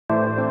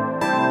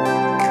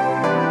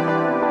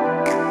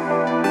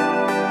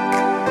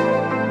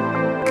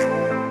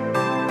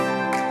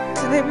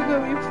Today we're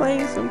going to be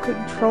playing some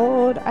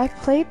Controlled. I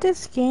played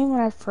this game when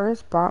I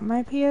first bought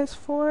my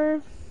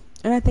PS4,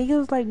 and I think it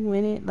was like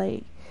when it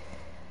like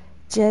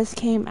just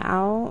came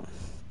out,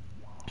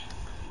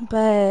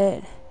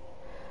 but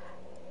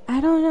I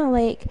don't know,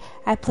 like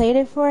I played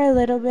it for a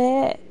little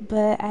bit,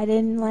 but I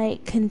didn't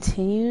like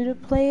continue to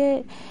play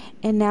it,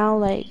 and now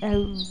like I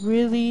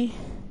really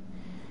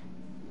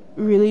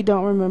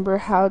don't remember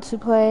how to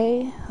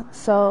play,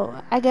 so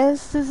I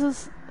guess this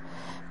is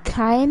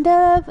kind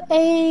of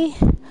a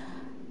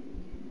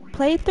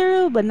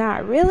playthrough, but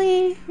not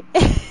really.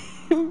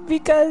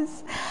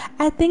 Because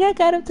I think I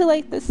got up to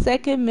like the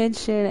second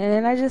mission and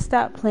then I just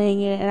stopped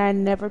playing it and I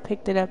never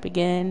picked it up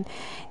again,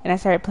 and I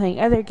started playing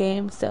other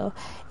games. So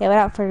yeah,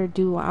 without further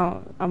ado,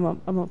 I'm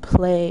gonna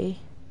play.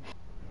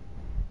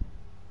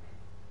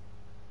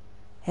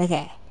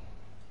 Okay,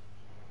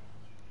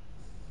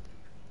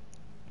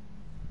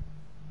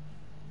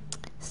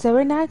 so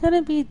we're not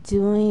gonna be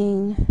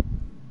doing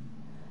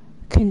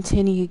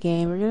continue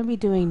game, we're gonna be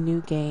doing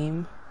new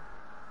game.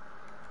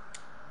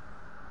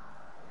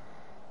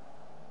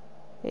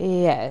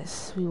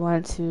 Yes, we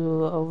want to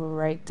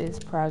overwrite this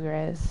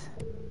progress.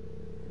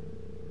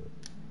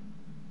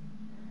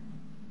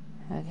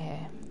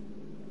 Okay.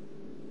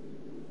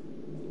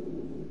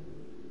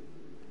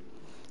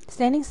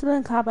 Standing still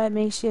in combat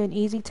makes you an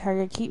easy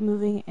target. Keep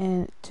moving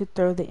and to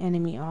throw the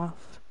enemy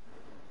off.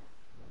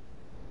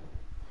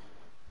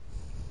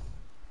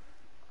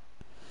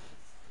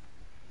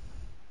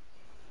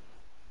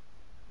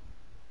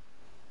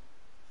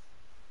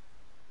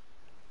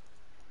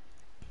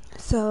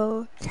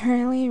 So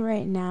currently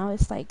right now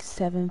it's like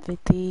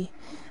 7:50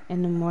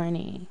 in the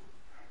morning.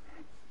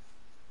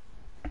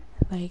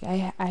 Like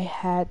I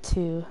had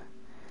to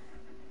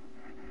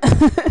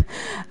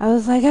I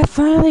was like, I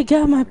finally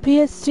got my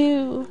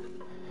PS2.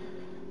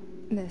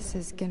 This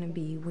is gonna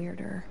be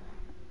weirder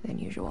than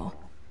usual.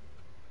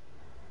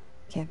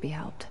 Can't be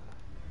helped.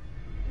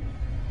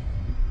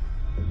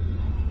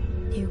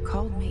 You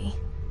called me.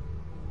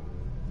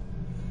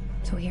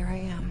 So here I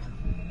am.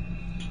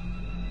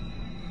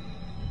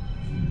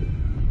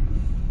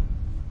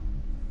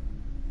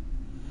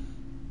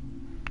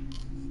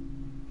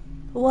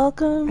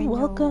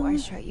 Welcome. I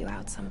shut you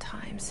out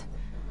sometimes.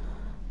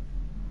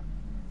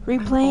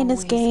 Replaying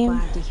this game. I'm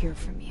glad to hear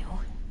from you.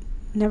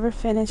 Never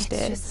finished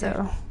it, just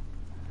so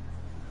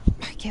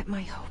I get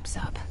my hopes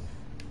up.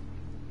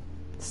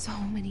 So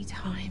many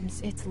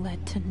times it's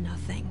led to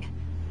nothing.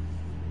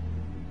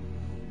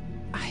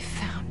 I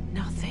found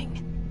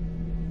nothing.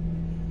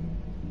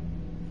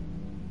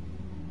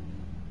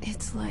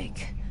 It's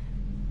like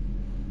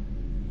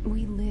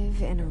we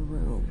live in a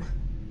room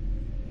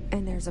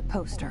and there's a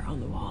poster on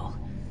the wall.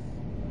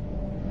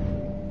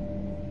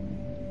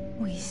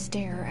 We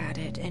stare at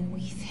it and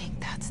we think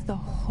that's the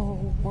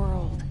whole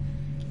world.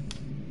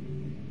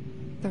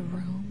 The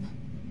room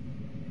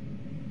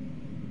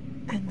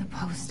and the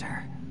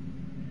poster.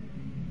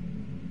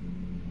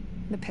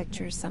 The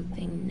picture's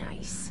something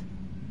nice.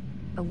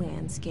 A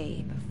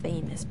landscape, a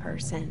famous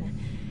person.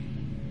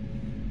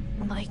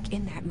 Like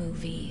in that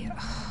movie,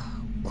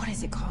 what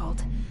is it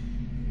called?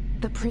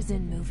 The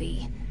prison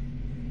movie.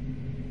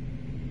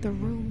 The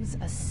room's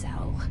a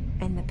cell,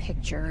 and the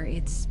picture,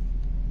 it's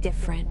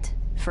different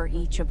for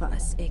each of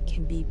us. It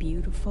can be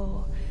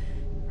beautiful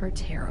or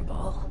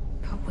terrible,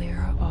 but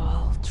we're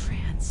all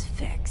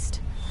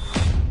transfixed.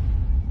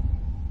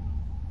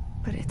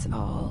 But it's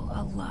all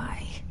a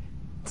lie.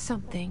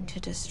 Something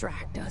to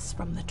distract us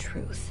from the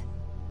truth.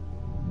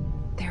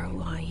 They're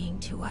lying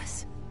to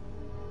us.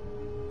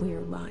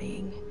 We're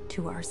lying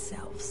to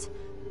ourselves.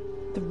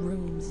 The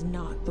room's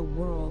not the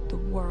world. The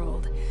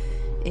world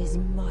is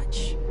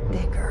much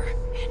bigger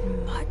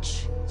and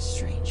much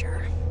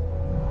stranger.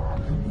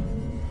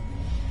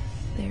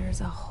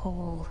 There's a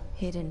hole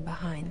hidden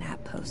behind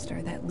that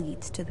poster that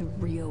leads to the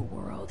real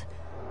world.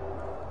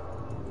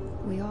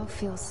 We all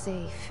feel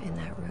safe in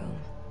that room.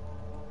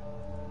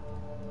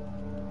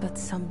 But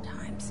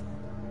sometimes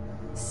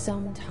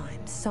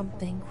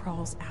something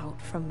crawls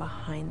out from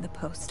behind the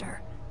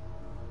poster.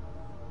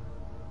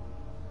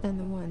 And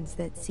the ones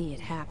that see it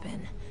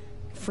happen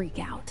freak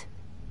out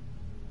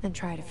and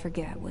try to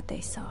forget what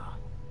they saw.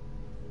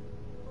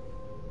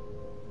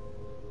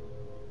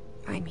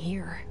 I'm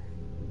here.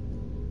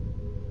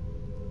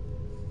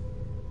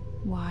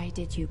 Why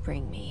did you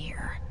bring me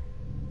here?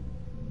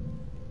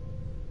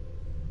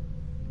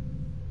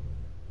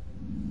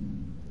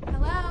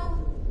 Hello?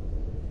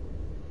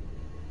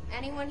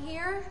 Anyone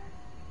here?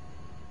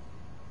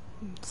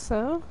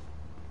 So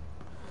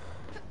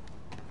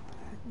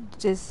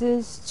this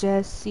is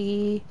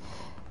Jesse.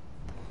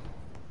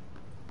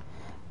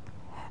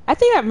 I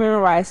think I remember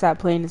why I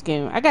stopped playing this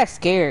game. I got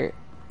scared.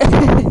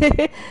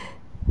 Wait,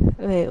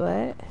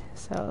 what?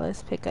 So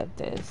let's pick up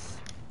this.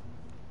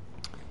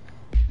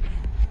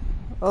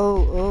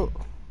 Oh,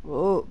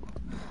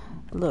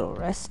 a little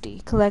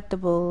rusty.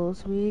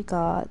 Collectibles. We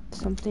got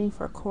something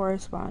for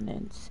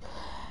correspondence.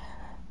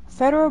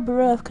 Federal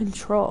Bureau of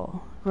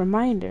Control.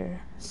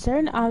 Reminder.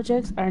 Certain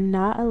objects are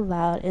not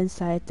allowed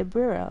inside the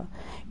Bureau.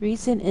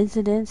 Recent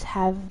incidents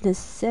have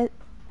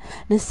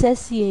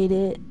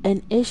necessitated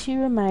an issue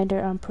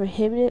reminder on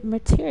prohibited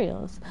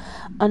materials,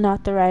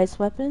 unauthorized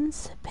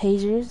weapons,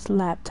 pagers,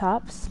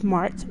 laptops,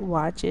 smart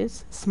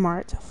watches,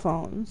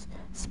 smartphones,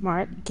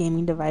 smart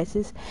gaming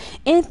devices,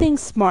 anything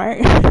smart.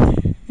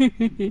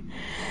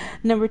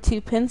 Number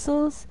 2,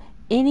 pencils.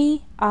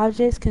 Any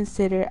objects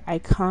considered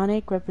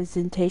iconic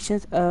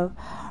representations of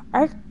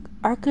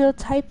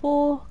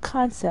archetypal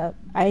concept,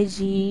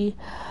 i.g.,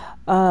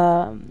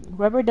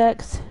 rubber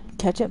ducks,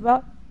 ketchup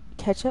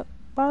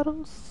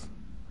bottles.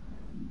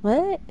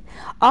 What?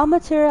 All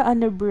material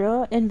under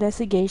Bureau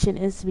investigation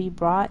is to be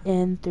brought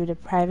in through the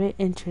private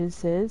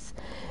entrances.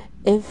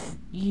 If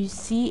you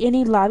see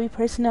any lobby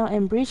personnel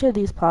in breach of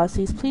these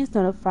policies, please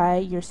notify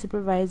your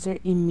supervisor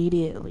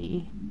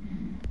immediately.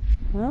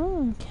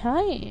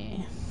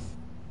 Okay.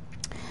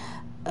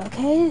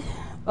 Okay.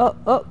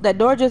 Oh, that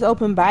door just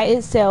opened by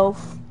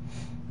itself.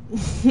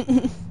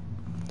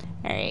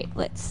 Alright,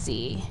 let's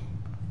see.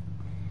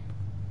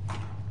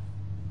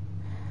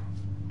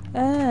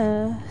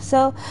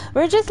 So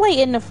we're just like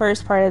in the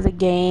first part of the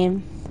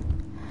game.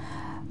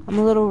 I'm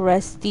a little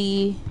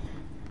rusty.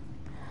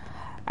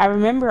 I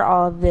remember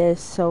all of this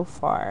so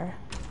far.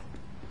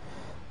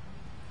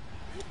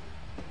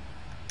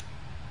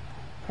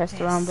 Press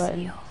the wrong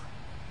button. Seal.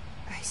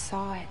 I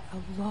saw it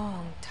a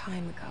long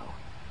time ago.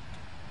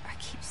 I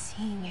keep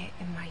seeing it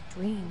in my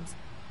dreams.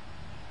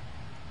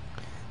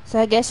 So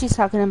I guess she's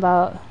talking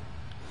about...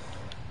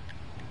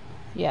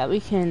 Yeah, we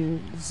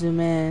can zoom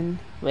in.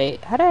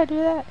 Wait, how did I do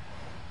that?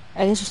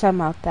 I guess she's talking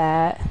about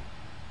that.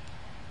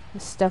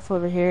 There's stuff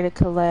over here to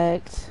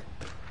collect.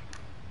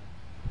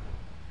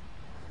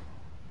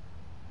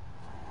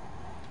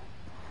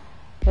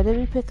 What did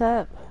we pick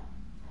up?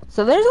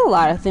 So there's a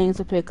lot of things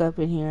to pick up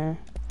in here.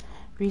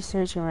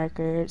 Research and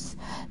records.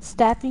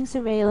 Staffing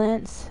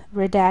surveillance.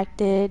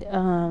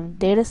 Redacted.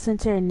 Data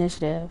center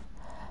initiative.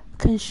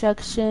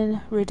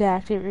 Construction.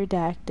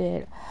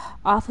 Redacted.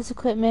 Office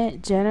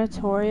equipment.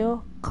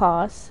 Janitorial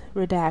costs.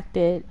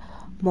 Redacted.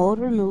 Mold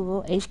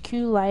removal. HQ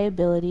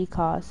liability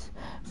costs.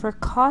 For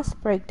cost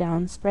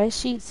breakdown,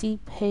 spreadsheet see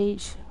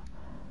page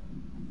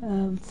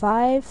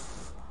 5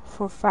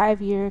 for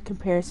 5-year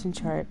comparison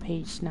chart,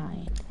 page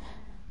 9.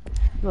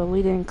 Well,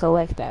 we didn't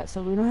collect that,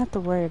 so we don't have to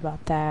worry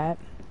about that.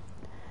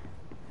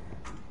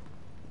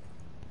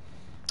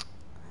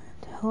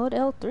 Hold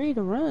L3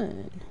 to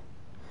run.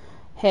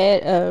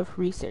 Head of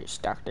Research,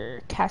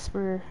 Dr.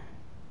 Casper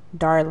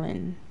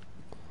Darlin.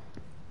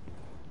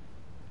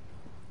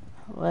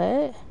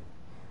 What?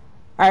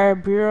 Our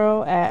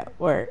bureau at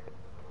work.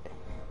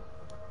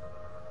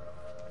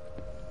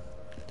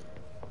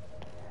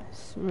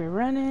 So we're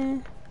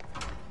running.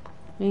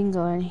 We can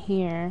go in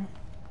here.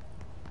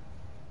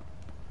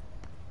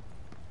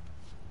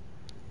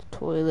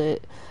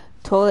 Toilet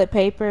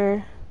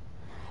paper.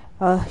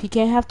 You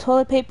can't have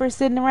toilet paper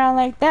sitting around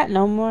like that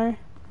no more.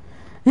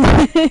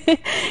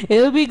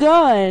 It'll be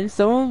gone.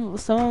 Someone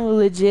will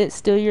legit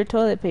steal your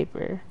toilet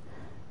paper.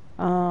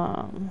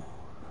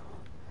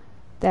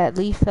 That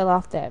leaf fell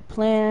off that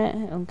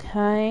plant.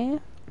 Okay.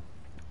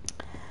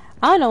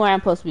 I don't know where I'm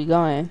supposed to be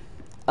going.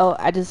 Oh,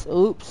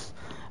 oops.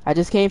 I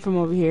just came from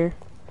over here.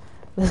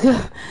 Let's go.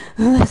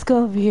 Let's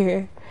go over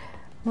here.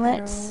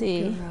 Let's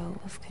see. Bureau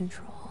of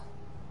Control.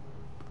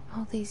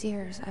 All these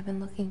years I've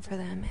been looking for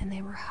them, and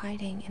they were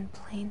hiding in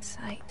plain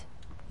sight.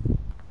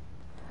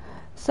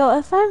 So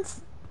if I'm...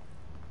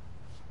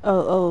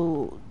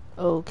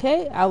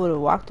 okay. I would have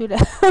walked through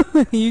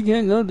that. You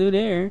can't go through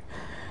there.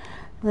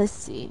 Let's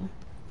see.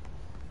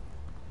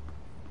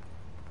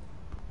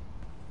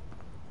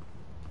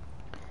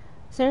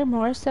 Is there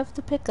more stuff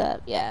to pick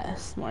up?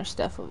 Yes, more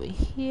stuff over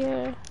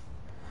here.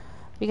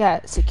 We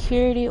got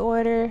security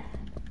order.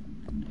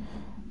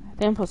 I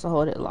think I'm supposed to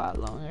hold it a lot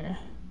longer.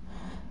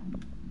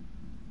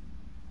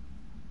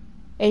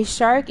 A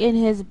shark in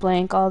his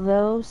blank,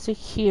 although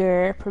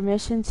secure.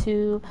 Permission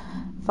to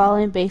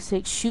following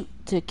basic. Shoot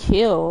to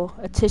kill.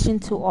 Attention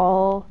to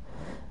all.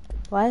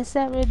 Why is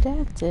that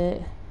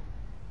redacted?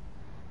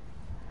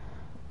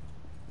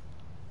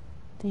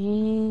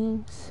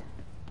 Things.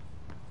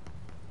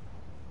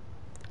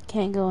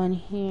 Can't go in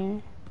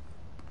here.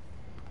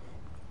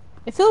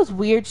 It feels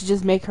weird to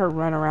just make her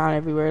run around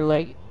everywhere.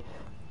 Like,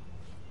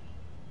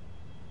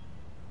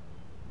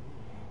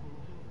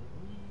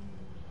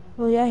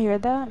 oh yeah, hear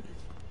that?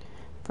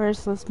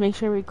 First, let's make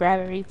sure we grab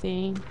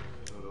everything.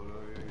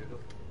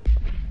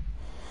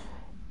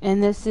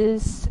 And this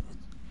is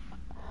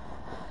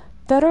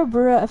Federal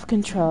Bureau of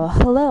Control.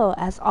 Hello,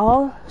 as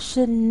all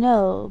should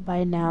know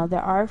by now,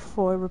 there are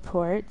 4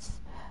 reports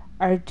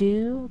are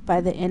due by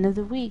the end of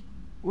the week.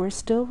 We're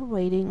still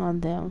waiting on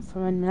them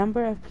from a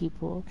number of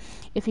people.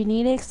 If you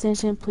need an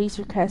extension, please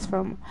request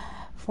from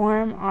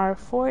Form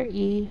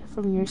R4E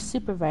from your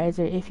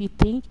supervisor. If you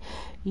think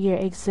you're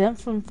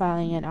exempt from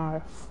filing an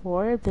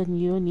R4, then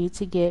you'll need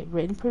to get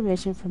written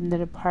permission from the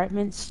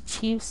department's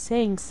chief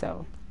saying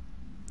so.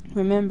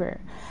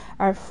 Remember,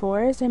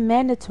 R4s are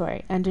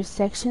mandatory under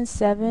Section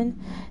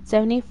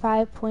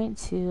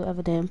 775.2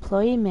 of the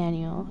Employee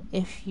Manual.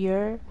 If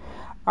your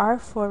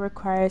R4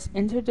 requires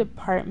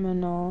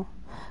interdepartmental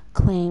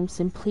claims,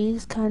 then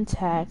please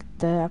contact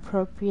the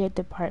appropriate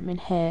department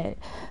head,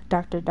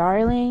 Dr.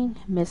 Darling,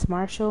 Miss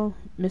Marshall,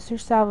 Mr.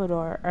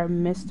 Salvador, or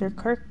Mr.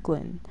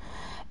 Kirkland,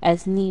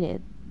 as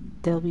needed.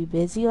 They'll be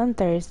busy on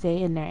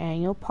Thursday in their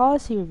annual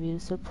policy review,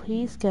 so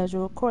please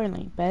schedule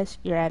accordingly. Best,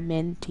 your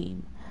admin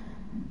team.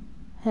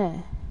 Huh.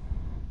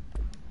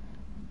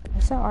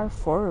 That's an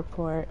R4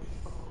 report.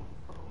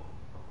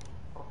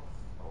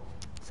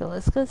 So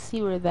let's go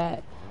see where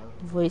that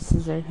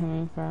voices are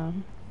coming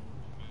from.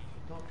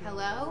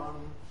 Hello?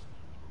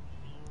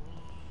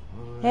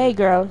 Hey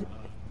girl,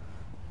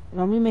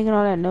 don't be making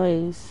all that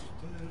noise.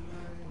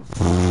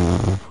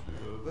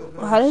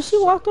 How did she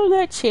walk on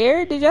that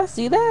chair? Did y'all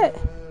see that?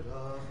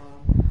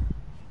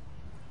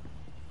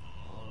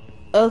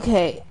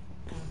 Okay.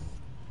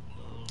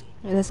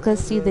 Let's go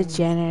see the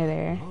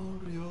janitor.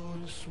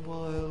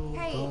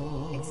 Hey,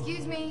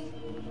 excuse me.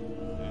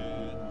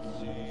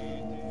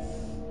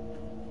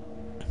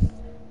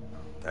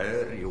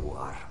 There you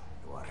are.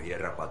 You are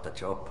here about the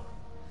job.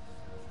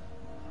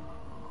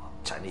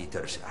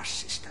 Janitor's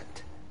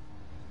assistant.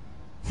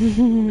 You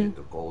need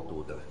to go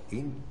to the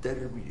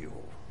interview.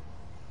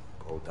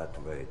 Go that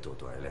way to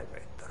the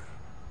elevator.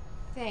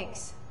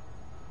 Thanks.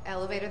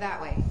 Elevator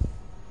that way.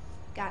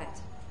 Got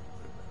it.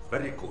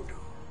 Very good.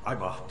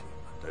 I'm Ahti,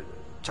 the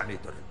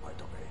janitor, by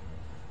the way.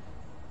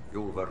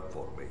 You'll work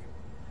for me.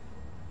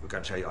 You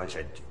can say I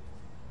sent you.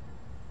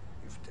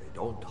 If they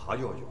don't hire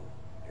you,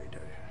 then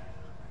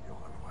you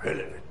are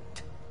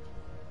relevant.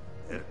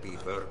 There be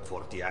work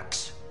for the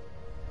axe.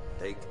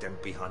 Take them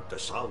behind the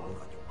sauna,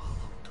 you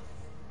out.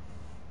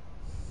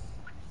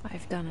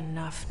 I've done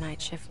enough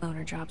night shift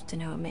loner jobs to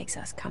know it makes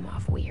us come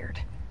off weird.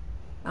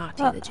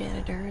 Ahti the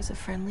janitor is a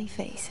friendly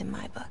face in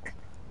my book.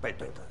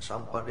 Better than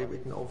somebody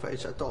with no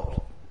face at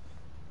all.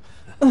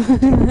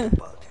 Think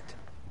about it.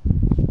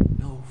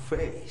 No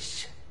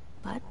face.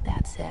 But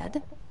that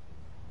said,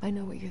 I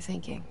know what you're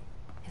thinking.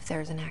 If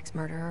there's an axe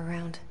murderer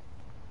around,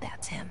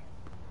 that's him.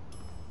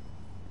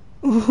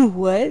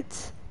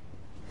 What?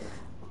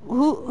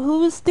 Who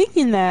was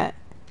thinking that?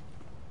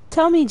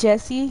 Tell me,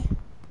 Jesse.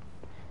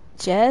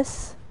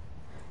 Jess?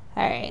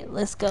 Alright,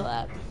 let's go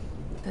up.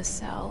 The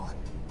cell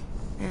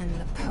and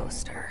the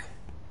poster.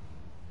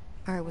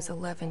 I was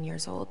 11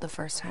 years old the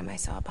first time I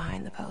saw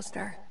behind the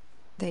poster.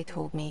 They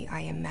told me I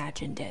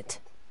imagined it.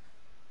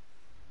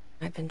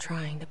 I've been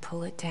trying to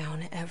pull it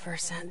down ever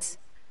since.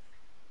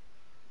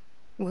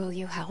 Will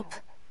you help?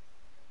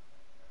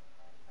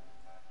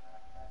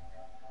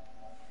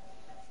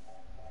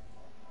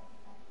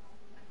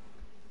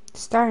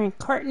 Starring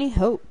Courtney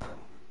Hope.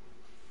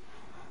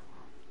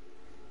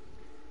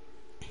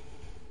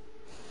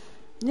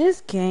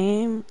 This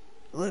game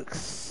looks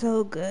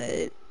so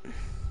good.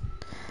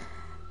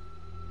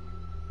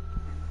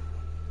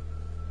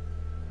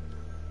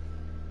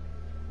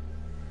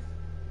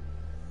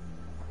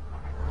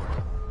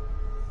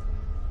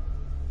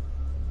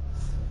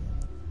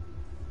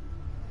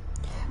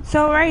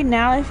 So right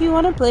now, if you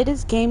want to play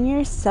this game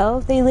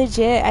yourself, they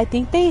legit, I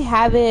think they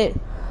have it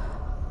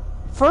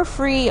for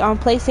free on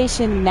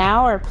PlayStation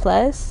Now or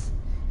Plus.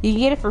 You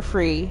can get it for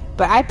free,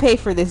 but I pay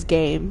for this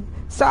game.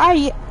 So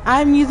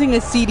I'm using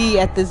a CD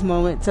at this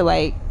moment to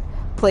like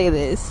play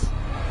this.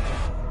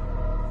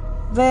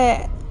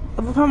 But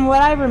from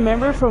what I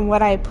remember from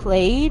what I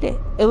played,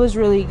 it was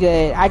really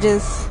good.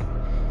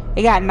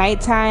 It got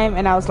nighttime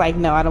and I was like,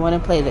 no, I don't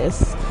want to play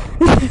this.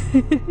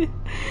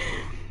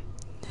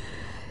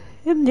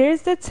 And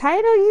there's the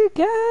title, you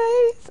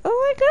guys.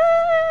 Oh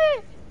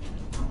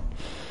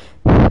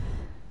my god.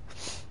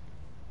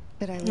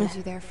 Did I lose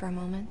you there for a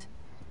moment?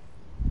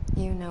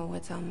 You know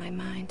what's on my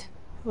mind.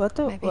 What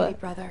the My baby what?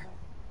 brother,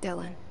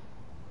 Dylan.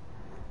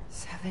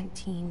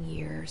 17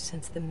 years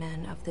since the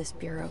men of this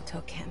bureau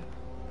took him.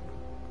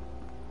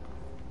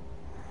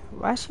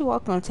 Why she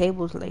walk on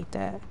tables like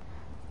that?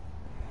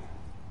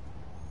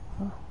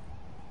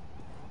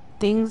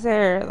 Things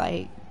are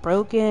like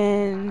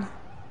broken.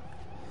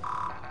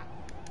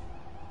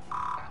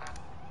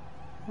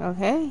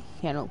 Okay,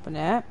 can't open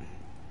that.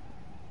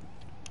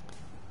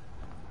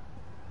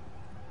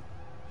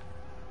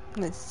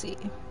 Let's see.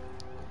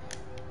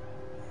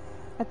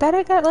 I thought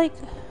I got like.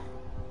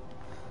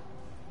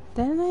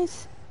 Then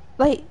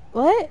like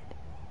what?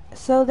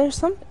 So there's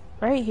some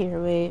right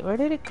here. Wait, where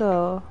did it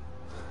go?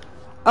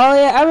 Oh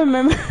yeah, I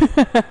remember.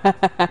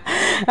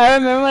 I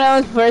remember when I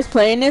was first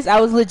playing this, I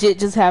was legit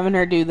just having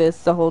her do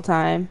this the whole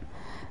time.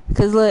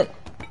 Cause look,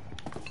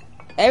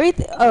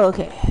 everything. Oh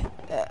okay.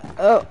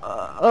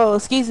 Oh,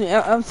 excuse me.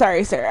 I'm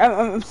sorry, sir.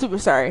 I'm super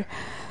sorry.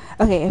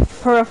 Okay,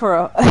 for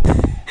real.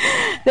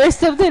 There's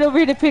something over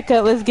here to pick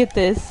up. Let's get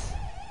this.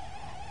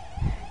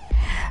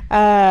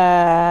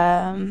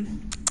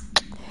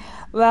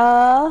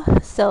 Well,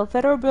 so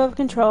Federal Bureau of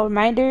Control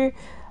reminder,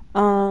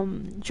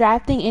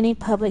 drafting any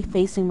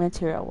public-facing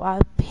material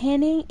while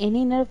penning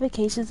any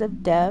notifications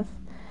of death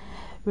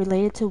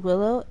related to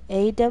Willow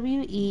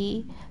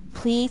AWE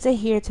Please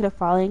adhere to the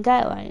following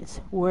guidelines.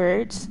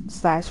 Words /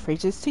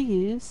 phrases to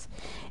use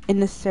in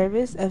the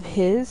service of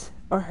his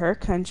or her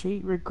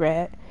country.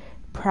 Regret,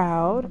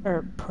 proud,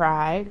 or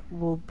pride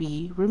will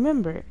be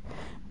remembered.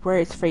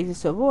 Words,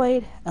 phrases to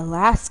avoid: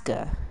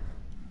 Alaska,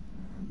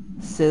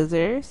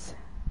 scissors,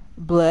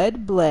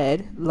 blood,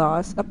 bled,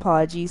 lost,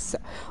 apologies.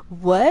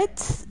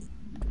 What?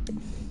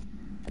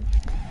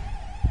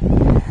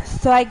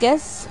 So I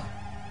guess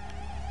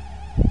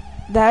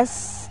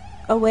that's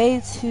a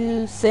way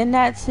to send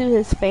that to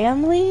his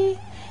family,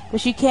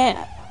 but you can't.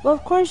 Well,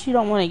 of course you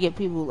don't want to get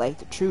people like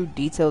the true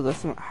details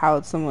of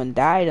how someone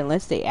died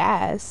unless they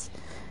ask.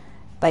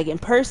 Like in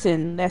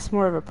person, that's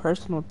more of a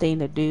personal thing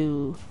to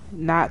do,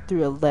 not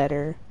through a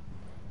letter.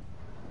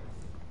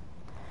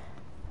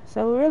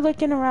 So we're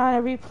looking around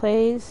every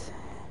place,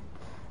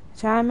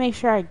 trying to make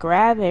sure I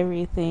grab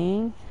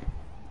everything.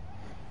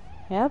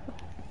 Yep,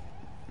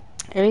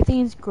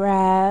 everything's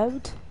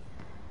grabbed.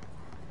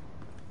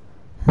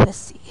 Let's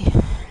see.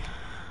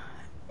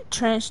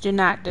 Trench, do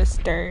not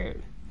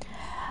disturb.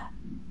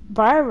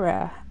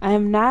 Barbara, I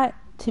am not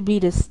to be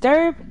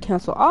disturbed.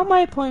 Cancel all my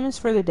appointments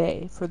for the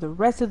day, for the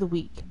rest of the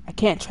week. I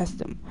can't trust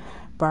them.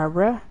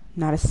 Barbara,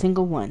 not a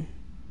single one.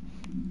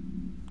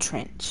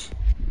 Trench.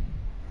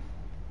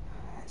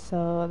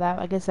 So that,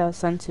 I guess that was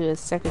sent to his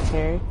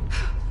secretary.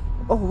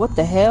 Oh, what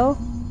the hell?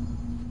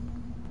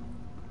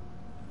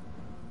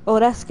 Oh,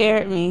 that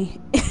scared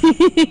me.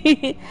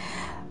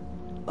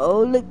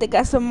 Oh, look, they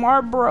got some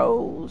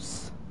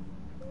Marlboros.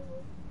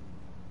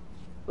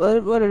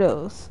 What are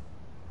those?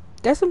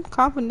 That's some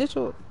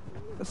confidential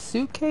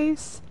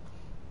suitcase.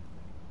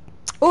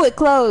 Oh, it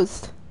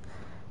closed.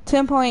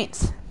 10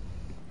 points.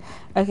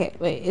 Okay,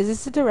 wait, is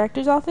this the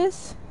director's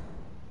office?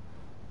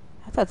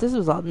 I thought this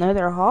was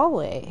another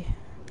hallway.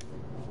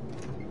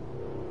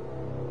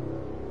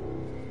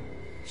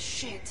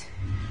 Shit.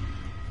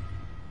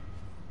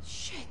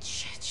 Shit.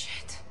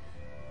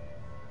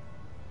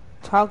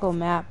 Toggle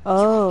map. You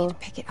want Oh. me to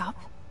pick it up?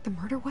 The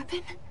murder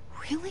weapon?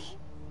 Really?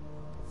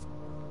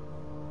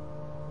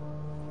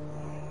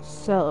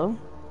 So,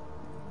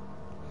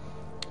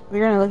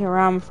 we're gonna look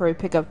around before we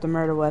pick up the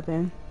murder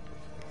weapon.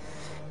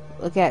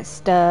 Look at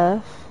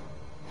stuff.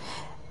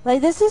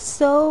 Like, this is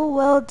so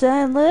well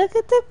done. Look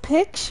at the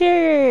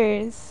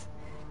pictures.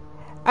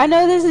 I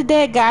know there's a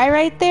dead guy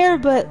right there,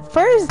 but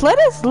first, let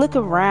us look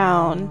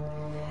around.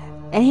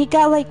 And he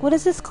got, like, what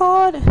is this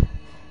called?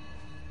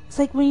 It's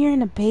like when you're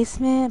in a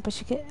basement, but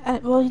you get,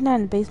 well, you're not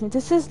in the basement.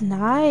 This is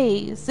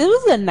nice. This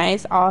was a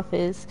nice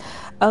office.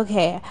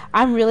 Okay,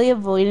 I'm really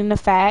avoiding the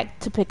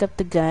fact to pick up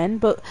the gun,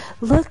 but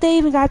look, they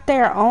even got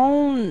their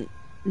own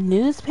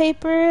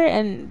newspaper,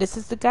 and this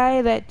is the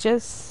guy that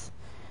just,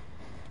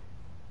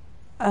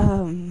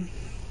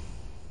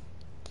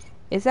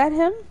 is that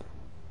him?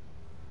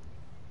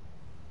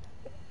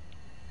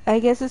 I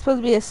guess it's supposed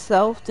to be a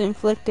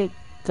self-inflicted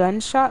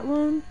gunshot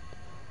wound.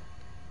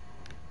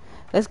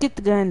 Let's get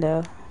the gun,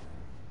 though.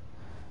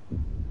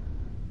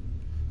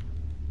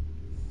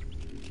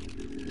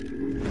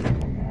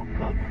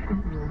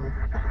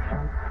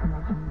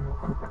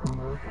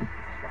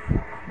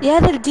 Yeah,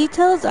 the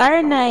details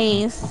are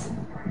nice.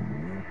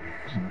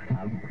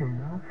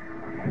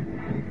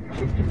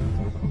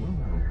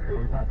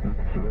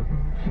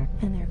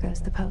 And there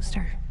goes the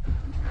poster.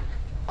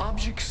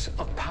 Objects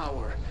of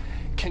power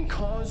can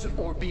cause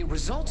or be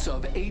results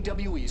of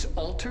AWE's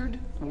altered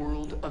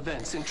world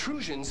events,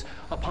 intrusions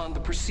upon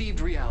the perceived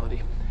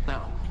reality.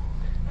 Now,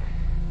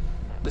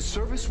 the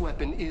service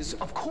weapon is,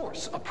 of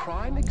course, a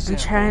prime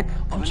example.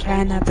 I'm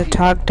trying not to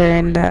talk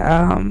during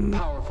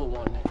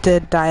the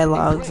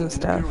dialogues and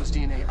stuff.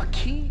 DNA, a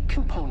key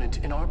component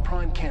in our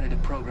prime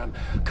candidate program.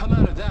 Come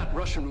out of that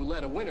Russian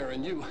roulette a winner,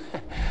 and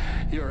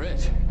you're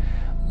it.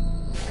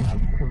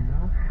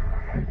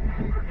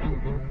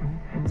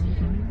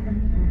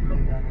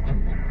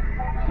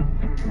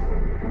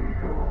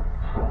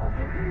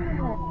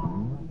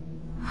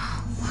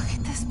 Look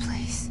at this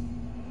place.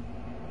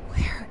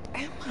 Where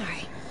am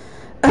I?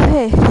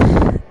 Okay,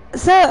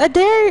 so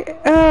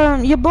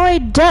your boy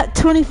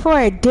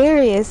Duck24,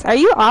 Darius, are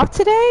you off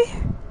today?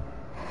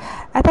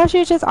 I thought you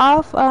were just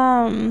off.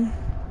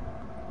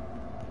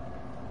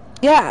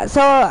 Yeah,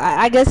 so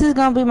I guess it's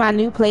gonna be my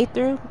new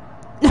playthrough.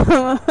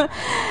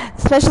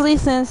 Especially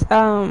since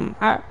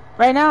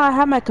right now I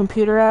have my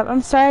computer up.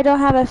 I'm sorry I don't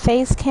have a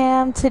face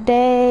cam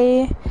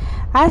today.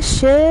 I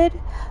should,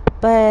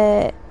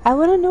 but I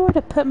wouldn't know where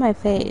to put my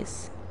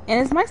face. And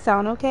is my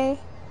sound okay?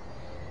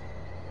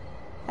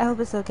 I hope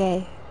it's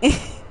okay.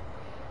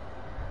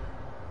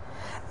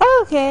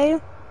 Okay,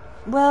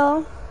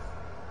 well,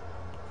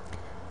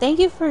 thank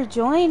you for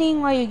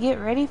joining while you get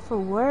ready for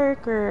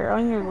work or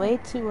on your way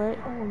to work.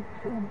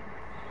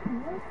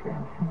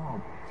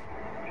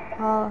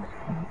 Oh,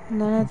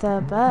 none of the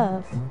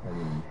above.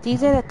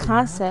 These are the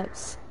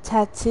concepts,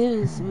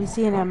 tattoos we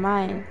see in our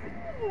mind.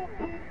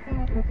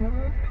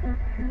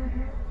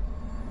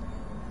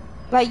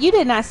 Like, you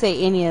did not say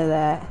any of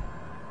that.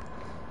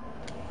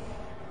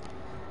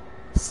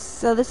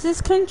 So this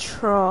is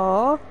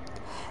control.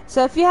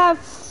 So if you have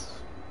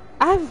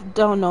I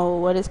don't know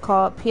what it's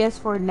called,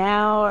 PS4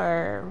 Now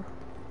or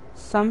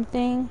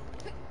something.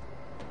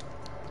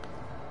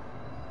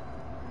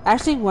 I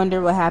actually wonder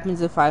what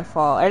happens if I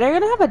fall. Are they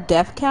gonna have a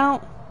death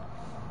count?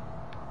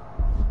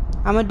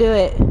 I'm gonna do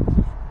it.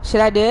 Should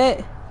I do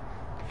it?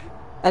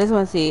 I just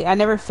want to see. I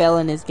never fell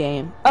in this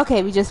game.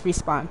 Okay, we just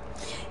respawn.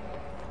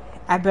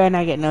 I better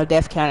not get no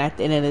death count at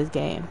the end of this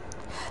game.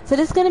 So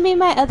this is gonna be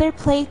my other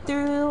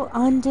playthrough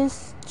on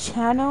this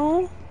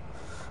channel.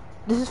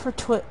 This is for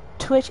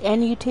Twitch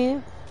and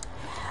YouTube.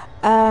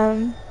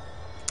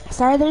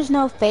 Sorry there's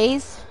no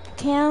face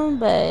cam,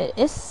 but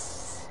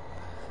it's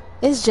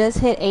just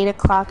hit 8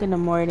 o'clock in the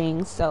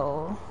morning,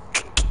 so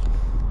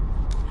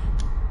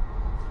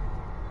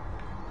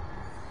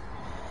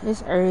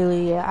it's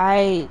early.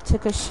 I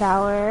took a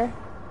shower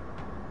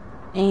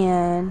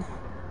and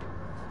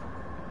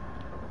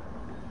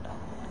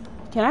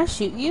can I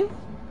shoot you?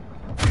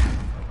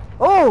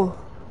 Oh!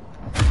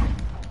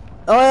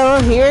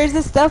 Oh, here's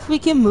the stuff we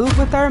can move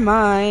with our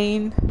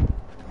mind.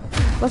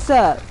 What's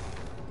up?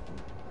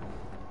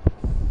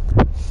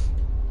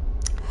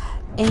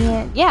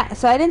 And yeah,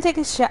 so I didn't take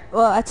a shower.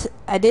 Well,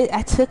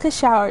 I took a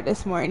shower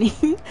this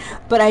morning,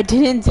 but I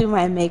didn't do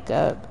my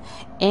makeup.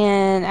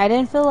 And I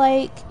didn't feel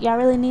like y'all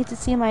really need to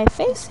see my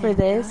face for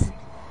this,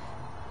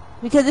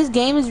 because this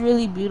game is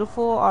really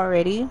beautiful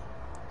already.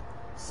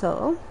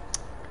 So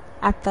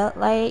I felt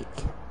like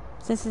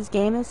since this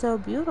game is so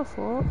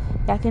beautiful,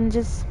 y'all can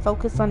just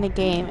focus on the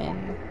game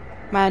and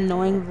my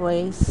annoying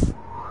voice.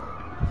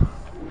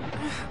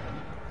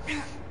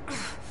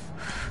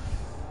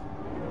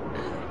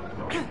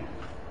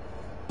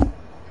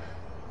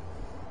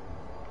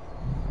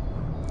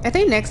 I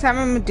think next time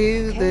I'm gonna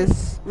do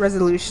this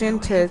resolution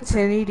to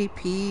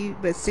 1080p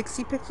but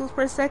 60 pixels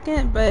per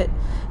second. But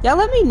y'all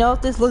let me know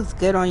if this looks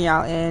good on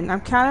y'all end.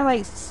 I'm kind of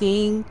like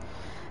seeing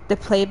the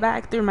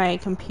playback through my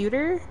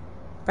computer,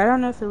 but I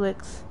don't know if it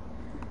looks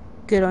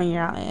good on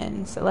y'all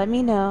end, so let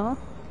me know.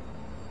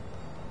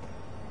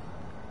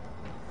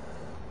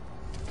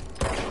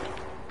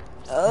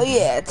 Oh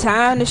yeah,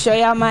 time to show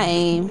y'all my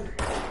aim.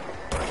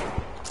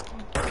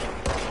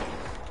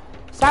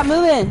 Stop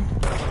moving.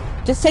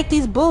 Just take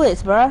these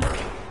bullets, bruh.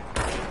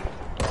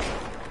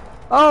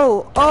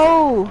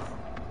 Oh,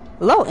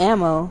 low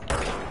ammo.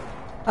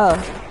 Oh,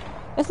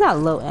 it's not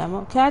low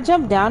ammo. Can I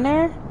jump down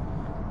there?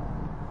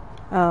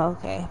 Oh,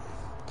 okay.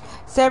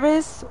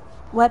 Service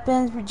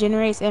weapons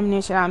regenerates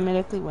ammunition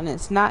automatically when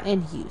it's not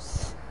in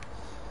use.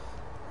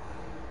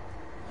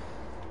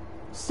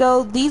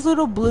 So these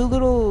little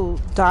blue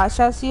dots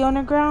y'all see on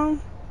the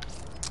ground,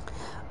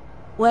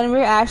 when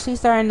we're actually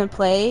starting to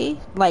play,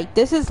 like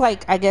this is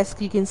like, I guess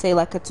you can say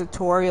like a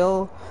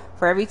tutorial.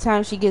 For every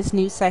time she gets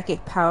new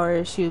psychic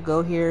powers, she'll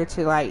go here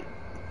to like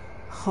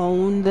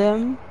hone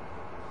them.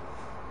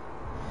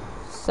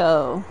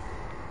 So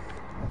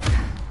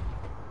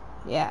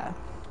yeah.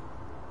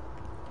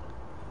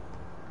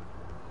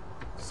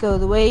 So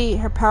the way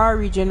her power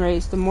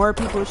regenerates, the more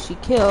people she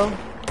kills.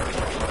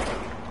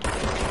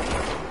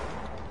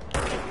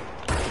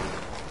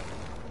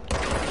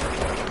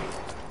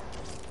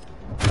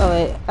 Oh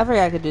wait, I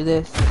forgot I could do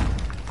this.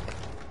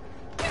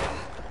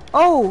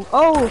 Oh,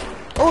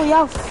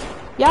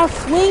 y'all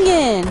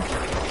swinging.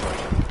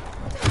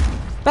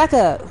 Back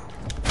up.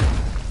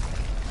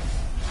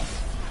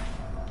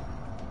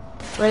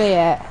 Where they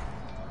at?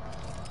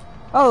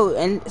 Oh,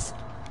 and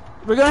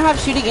we're gonna have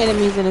shooting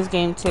enemies in this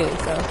game too,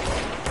 so.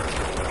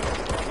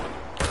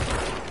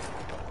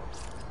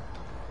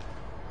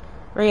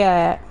 Where y'all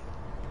at?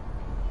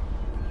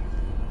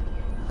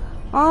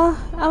 Oh,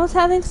 I was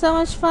having so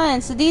much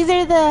fun. So these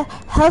are the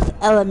health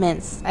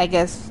elements, I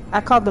guess. I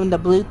call them the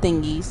blue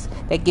thingies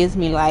that gives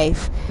me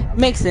life.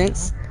 Makes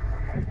sense.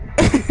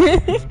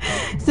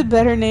 It's a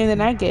better name than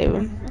I gave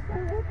him.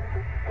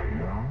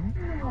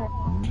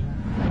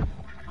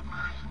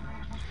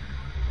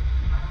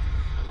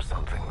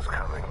 Something's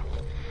coming.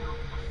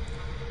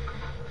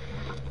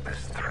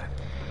 This threat.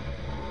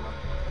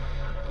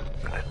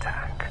 An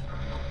attack.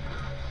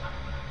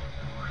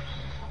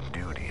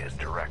 Duty as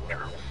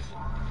director.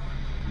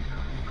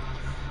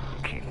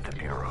 Keep the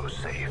Bureau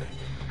safe.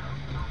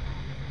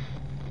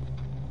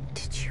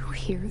 Did you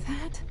hear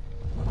that?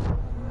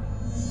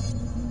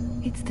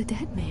 It's the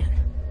dead man.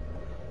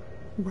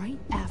 Right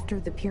after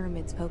the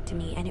pyramid spoke to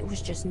me, and it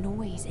was just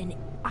noise, and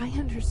I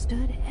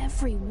understood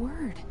every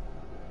word.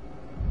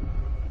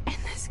 And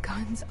this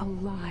gun's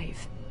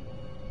alive.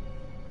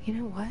 You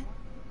know what?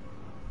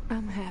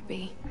 I'm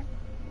happy.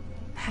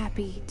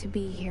 Happy to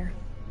be here.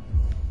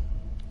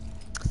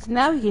 So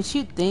now we can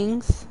shoot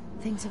things.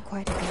 Things have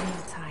quieted down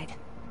outside.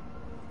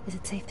 Is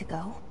it safe to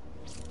go?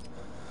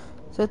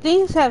 So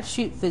things have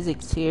shoot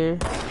physics here.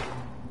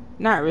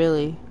 Not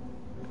really.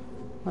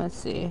 Let's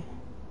see.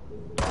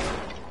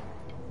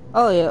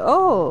 Oh yeah,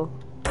 oh.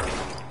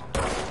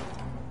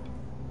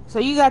 So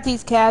you got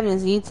these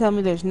cabins and you tell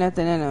me there's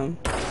nothing in them.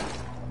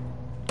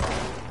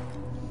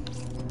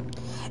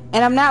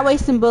 And I'm not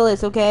wasting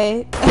bullets,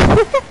 okay?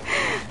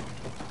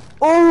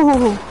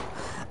 Oh.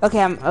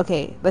 Okay,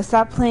 okay. Let's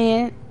stop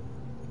playing.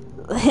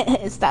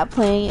 Stop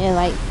playing and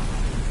like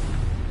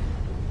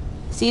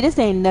See, this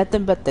ain't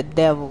nothing but the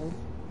devil.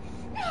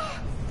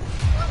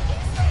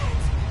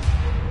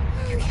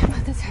 You can't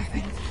let this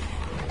happen.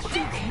 You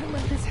can't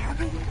let this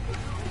happen.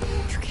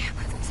 You can't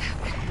let this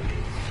happen.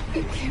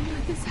 You can't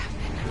let this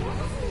happen.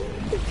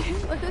 You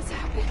can't let this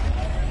happen.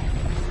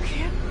 You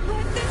can't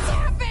let this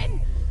happen.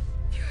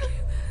 You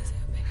can't let this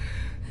happen.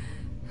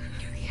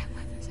 You can't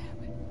let this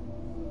happen.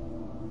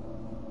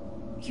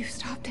 You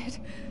stopped it.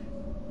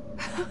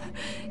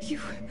 You...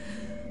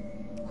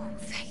 Oh,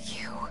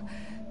 thank you.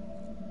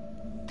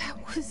 That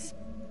was...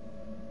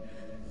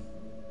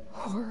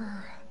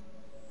 horror.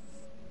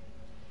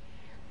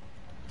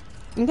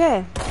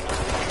 Okay.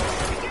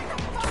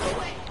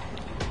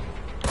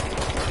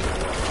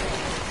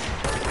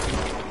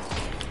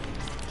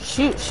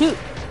 Shoot, shoot.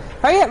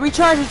 Hurry up,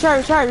 recharge.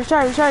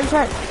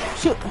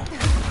 Shoot.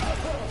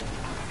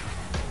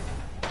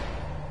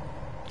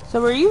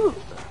 So were you...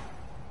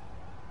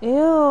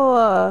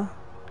 Ew.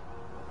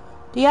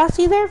 Do y'all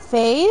see their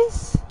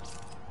face?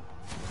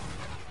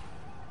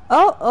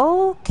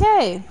 Oh,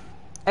 okay.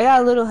 I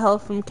got a little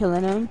health from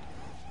killing him.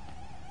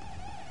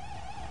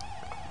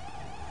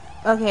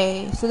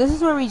 Okay, so this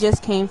is where we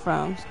just came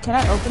from. Can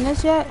I open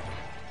this yet?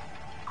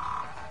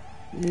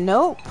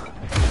 Nope.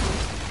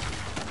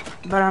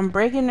 But I'm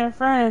breaking their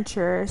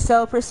furniture.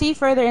 So proceed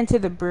further into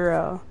the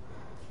bureau.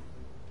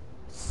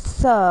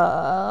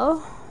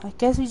 So I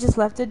guess we just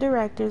left the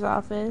director's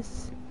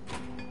office.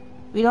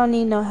 We don't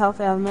need no health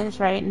elements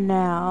right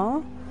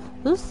now.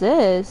 Who's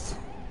this?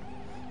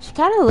 She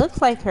kind of looks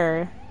like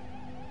her.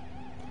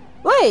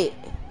 Wait.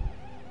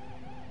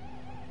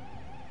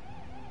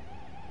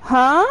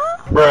 Huh?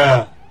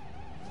 Bruh.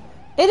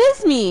 It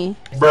is me.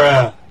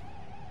 Bruh.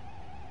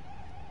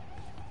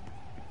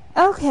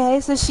 Okay,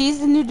 so she's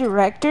the new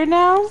director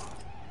now?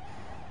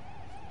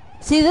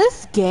 See,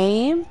 this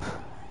game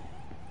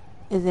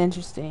is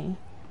interesting.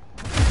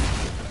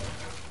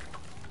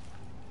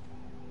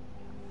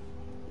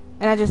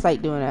 And I just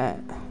like doing that.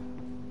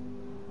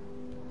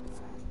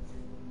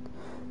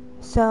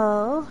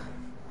 So,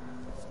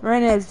 we're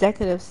in the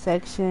executive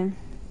section.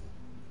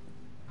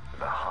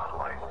 The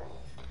hotline.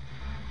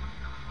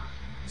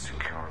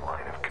 Secure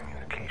line of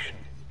communication.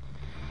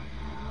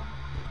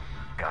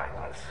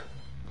 Guidance.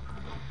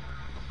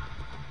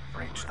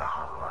 Reach the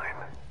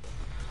hotline.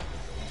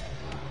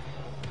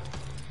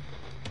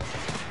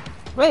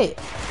 Wait.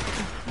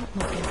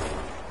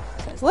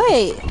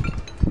 Wait.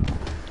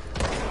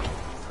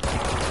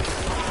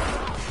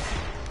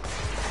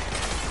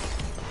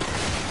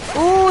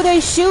 Oh, they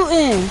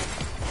shooting.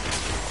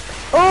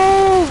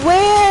 Oh,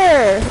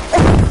 where?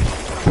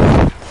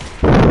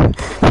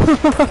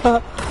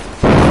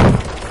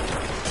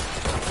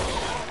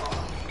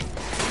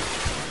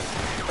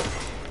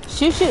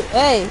 Shoot, shoot.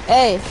 Hey.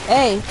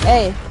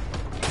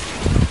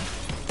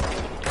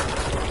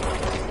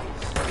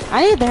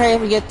 I need to hurry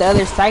up and get the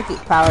other psychic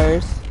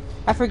powers.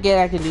 I forget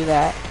I can do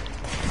that.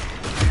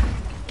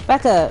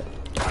 Back up.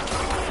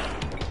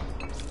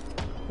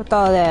 With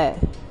all that.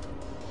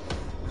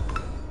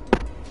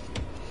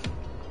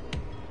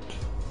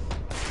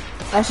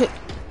 I should...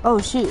 Oh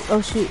shoot.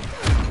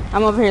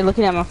 I'm over here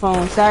looking at my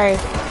phone. Sorry.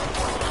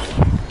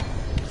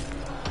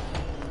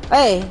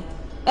 Hey.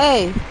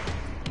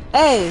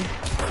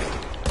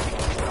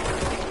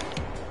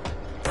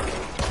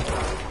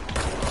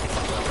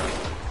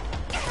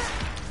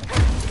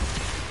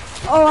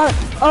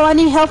 Oh, I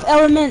need health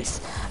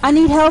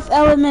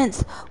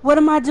elements. What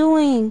am I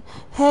doing?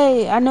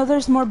 Hey, I know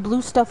there's more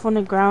blue stuff on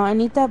the ground. I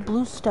need that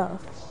blue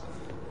stuff.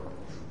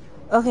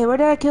 Okay, where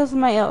did I kill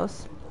somebody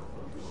else?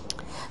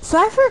 So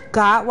I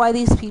forgot why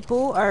these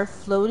people are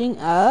floating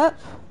up.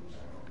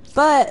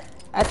 But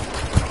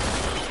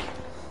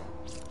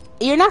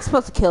you're not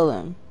supposed to kill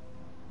them.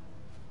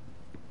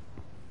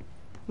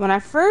 When I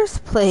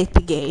first played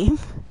the game,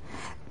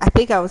 I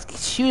think I was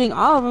shooting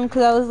all of them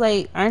because I was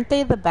like, aren't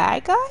they the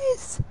bad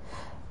guys?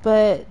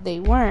 But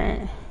they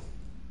weren't.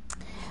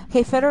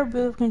 Okay, Federal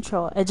Bureau of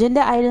Control.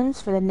 Agenda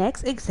items for the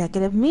next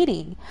executive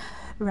meeting.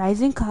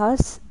 Rising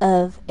costs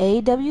of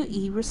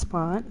AWE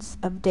response.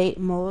 Update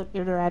mold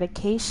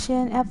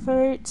eradication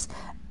efforts.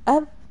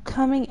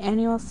 Upcoming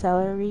annual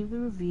salary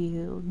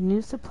review.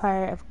 New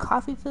supplier of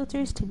coffee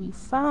filters to be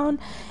found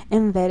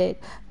and vetted.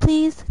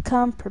 Please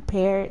come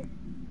prepared.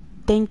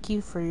 Thank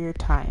you for your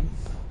time.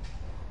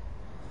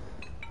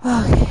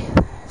 Okay,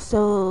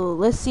 so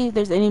let's see if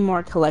there's any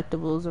more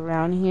collectibles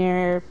around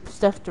here.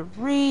 Stuff to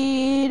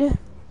read.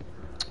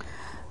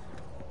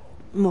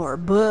 More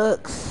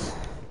books.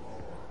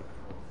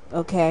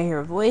 Okay, I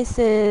hear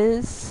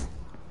voices.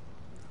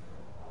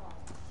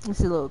 It's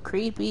a little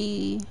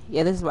creepy.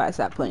 Yeah, this is why I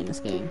stopped playing this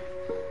game.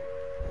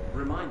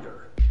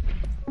 Reminder.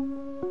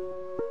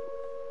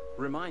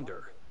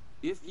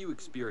 If you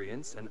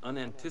experience an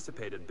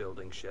unanticipated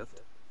building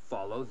shift,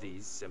 follow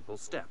these simple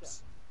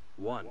steps.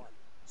 1.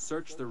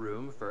 Search the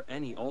room for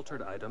any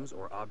altered items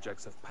or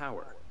objects of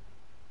power.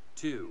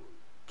 2.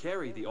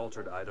 Carry the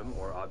altered item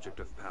or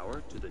object of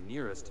power to the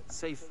nearest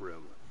safe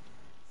room.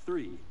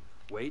 3.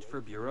 Wait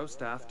for Bureau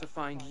staff to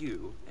find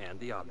you and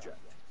the object.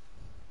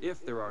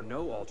 If there are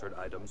no altered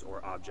items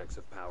or objects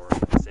of power in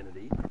the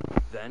vicinity,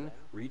 then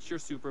reach your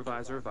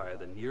supervisor via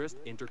the nearest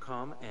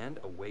intercom and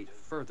await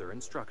further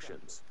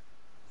instructions.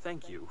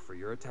 Thank you for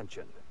your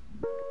attention.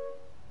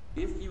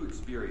 If you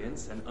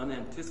experience an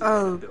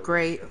unanticipated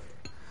great.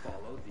 shift,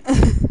 follow these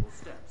simple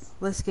steps.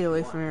 Let's get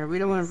away from here. We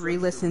don't want to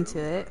re-listen to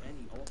it.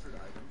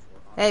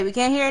 Hey, we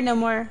can't hear it no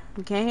more.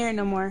 We can't hear it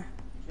no more.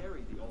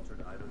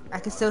 I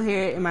can still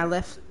hear it in my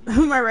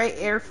my right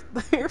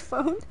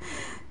earphone.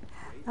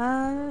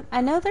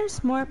 I know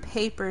there's more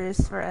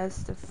papers for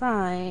us to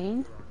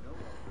find.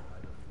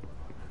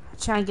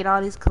 Try and get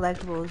all these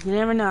collectibles. You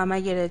never know, I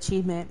might get an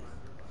achievement.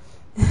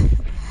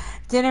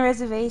 Dinner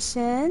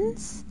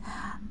reservations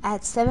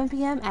at 7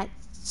 p.m. at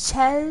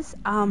Ches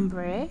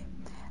Hombre.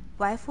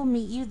 Wife will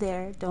meet you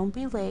there. Don't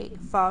be late.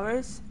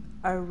 Followers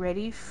are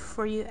ready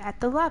for you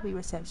at the lobby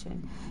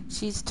reception.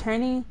 She's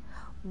turning...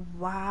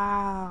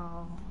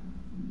 Wow.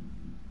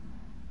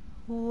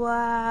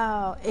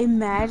 Wow.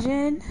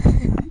 Imagine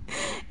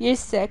your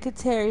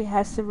secretary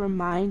has to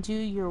remind you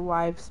your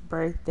wife's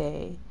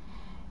birthday.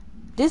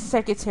 This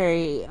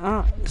secretary,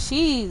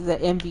 she's the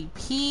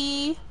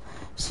MVP.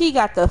 She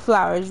got the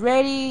flowers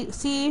ready.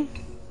 See?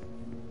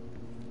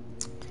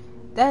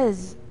 That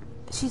is...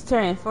 She's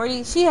turning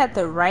 40. She had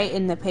to write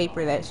in the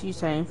paper that she's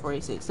turning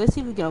 46. Let's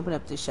see if we can open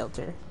up this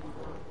shelter.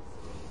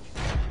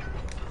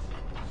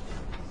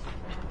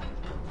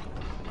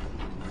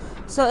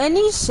 So in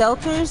these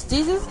shelters,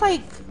 these is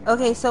like...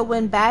 Okay, so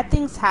when bad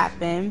things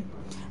happen,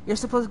 you're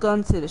supposed to go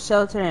into the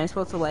shelter and it's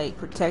supposed to like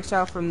protect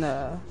y'all from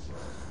the...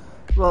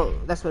 Well,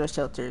 that's what a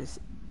shelter is.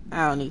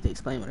 I don't need to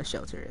explain what a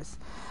shelter is.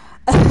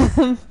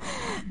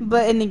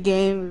 But in the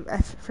game,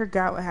 I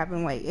forgot what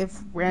happened. Like,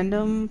 if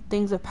random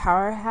things of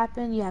power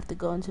happen, you have to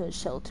go into a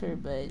shelter.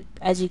 But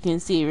as you can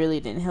see, it really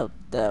didn't help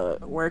the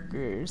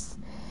workers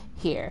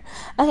here.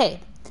 Okay,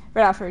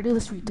 without further ado,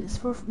 let's read this.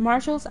 For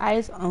Marshall's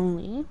eyes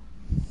only.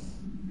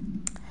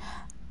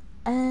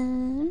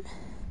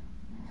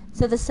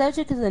 So the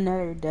subject is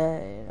another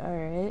dud.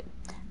 Alright.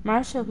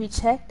 Marshall, we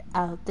checked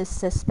out the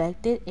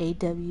suspected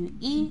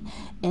AWE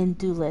in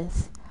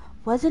Duluth.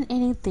 Wasn't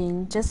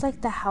anything, just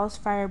like the house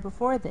fire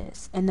before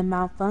this, and the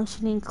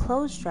malfunctioning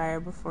clothes dryer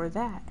before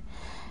that.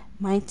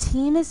 My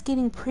team is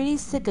getting pretty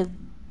sick of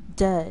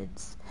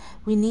duds.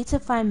 We need to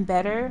find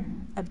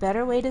a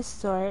better way to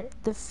sort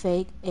the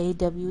fake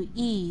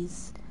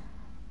AWEs.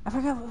 I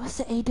forgot, what's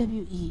the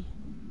AWE?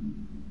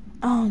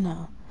 Oh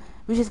no.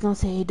 We're just gonna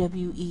say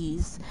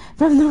AWEs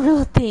from the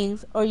real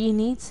things, or you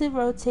need to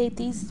rotate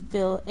these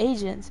field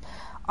agents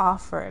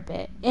off for a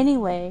bit.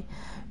 Anyway,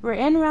 we're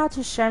en route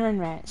to Sherman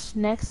Ranch.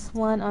 Next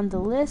one on the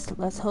list,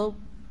 let's hope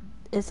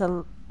it's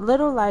a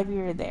little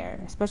livelier there.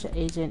 Special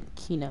Agent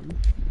Keenum.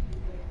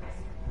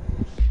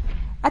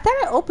 I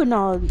thought I opened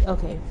all of the...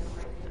 Okay.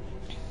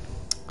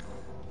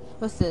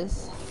 What's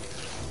this?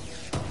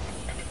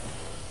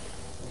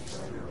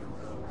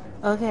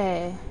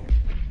 Okay.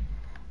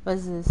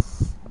 What's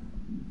this?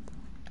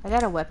 I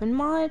got a weapon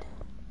mod?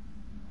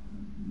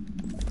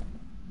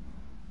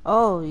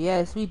 Oh,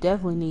 yes, we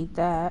definitely need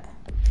that.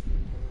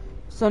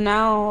 So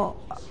now,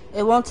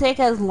 it won't take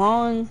as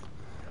long.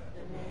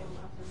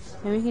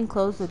 And we can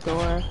close the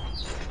door.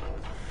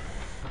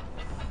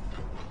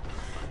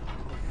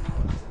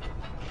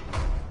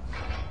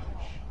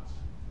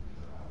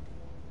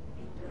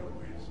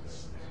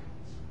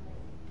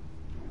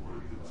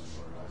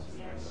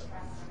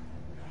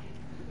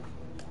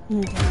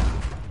 Okay.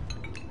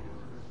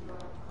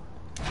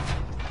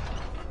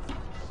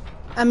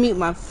 I mute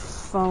my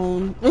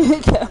phone.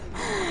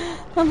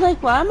 I'm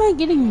like, why am I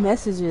getting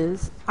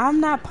messages? I'm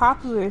not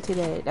popular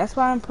today. That's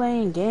why I'm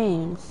playing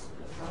games.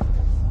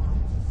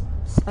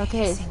 Okay.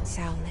 The hissing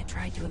sound that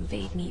tried to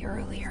invade me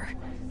earlier.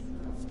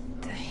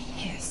 The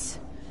hiss.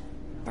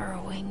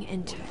 Burrowing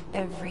into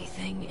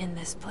everything in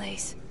this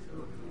place.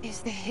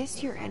 Is the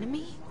hiss your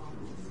enemy?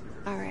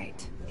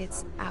 Alright,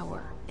 it's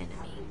our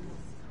enemy.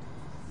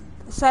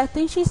 So I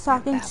think she's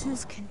talking that to...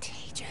 babble's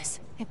contagious.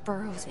 It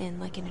burrows in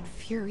like an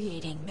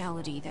infuriating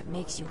melody that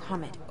makes you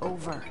hum it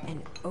over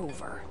and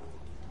over.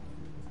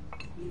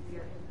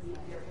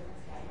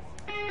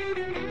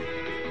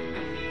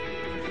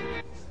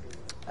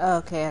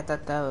 Okay, I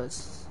thought that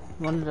was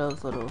one of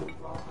those little...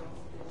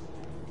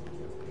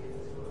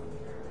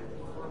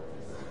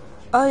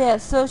 Oh yeah,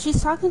 so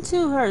she's talking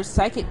to her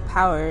psychic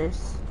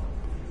powers.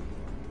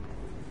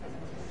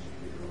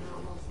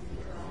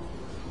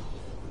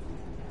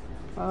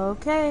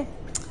 Okay.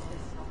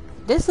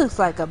 This looks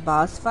like a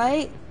boss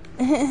fight.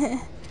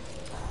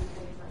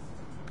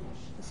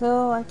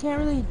 So I can't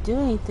really do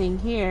anything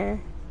here.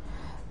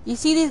 You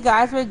see these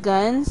guys with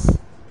guns?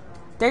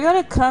 They're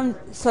gonna come.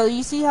 So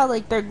you see how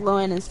like they're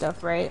glowing and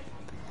stuff, right?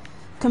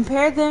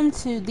 Compare them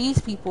to these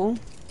people.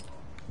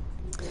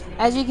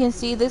 As you can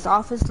see, this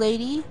office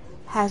lady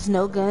has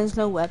no guns,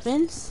 no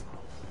weapons.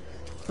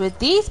 But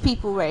these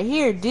people right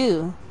here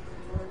do.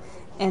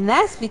 And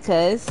that's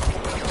because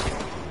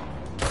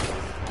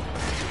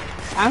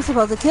I'm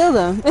supposed to kill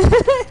them.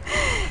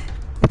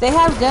 If they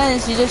have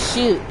guns, you just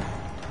shoot.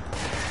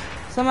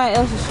 Somebody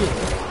else is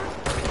shooting.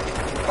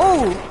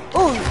 Oh,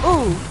 oh,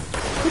 oh.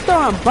 He's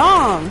throwing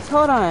bombs.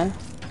 Hold on.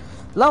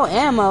 Low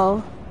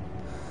ammo.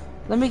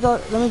 Let me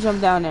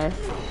jump down there.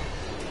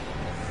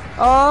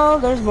 Oh,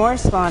 there's more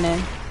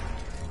spawning.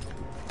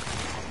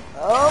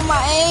 Oh,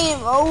 my aim.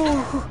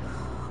 Oh.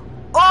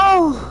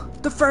 Oh,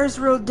 the first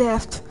real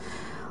death.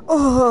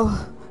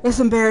 Oh, it's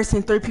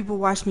embarrassing. 3 people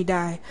watched me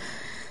die.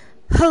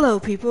 Hello,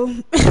 people.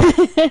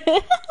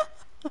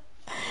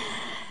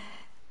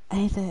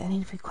 I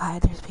need to be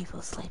quiet. There's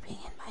people sleeping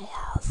in my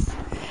house.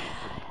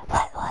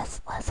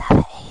 Let's have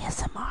an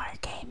ASMR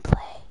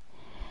gameplay.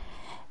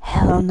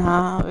 Hell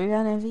no, we're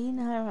gonna be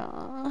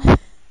normal.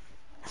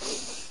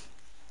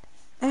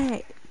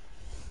 Alright.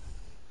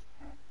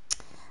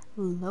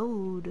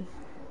 Load.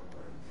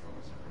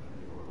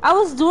 I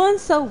was doing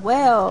so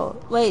well.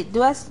 Wait,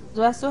 do I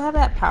still have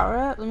that power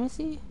up? Let me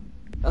see.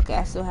 Okay,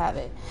 I still have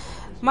it.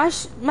 My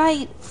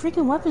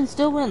freaking weapon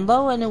still went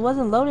low and it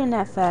wasn't loading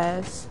that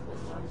fast.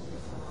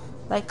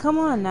 Like, come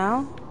on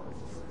now.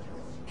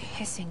 The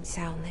hissing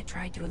sound that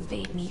tried to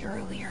invade me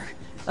earlier.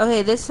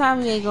 Okay, this time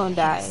we ain't gonna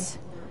die.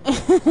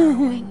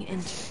 Burrowing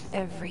into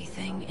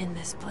everything in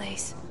this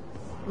place.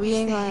 We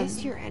ain't gonna.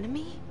 Is your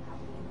enemy?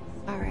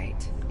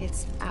 Alright,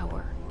 it's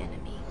our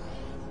enemy.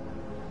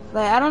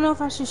 Like, I don't know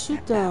if I should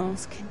shoot them.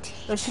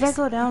 Or should I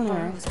go down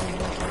there?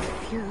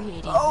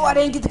 Oh, I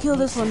didn't get to kill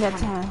this one that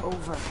time.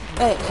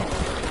 Hey.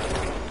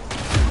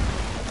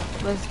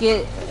 Let's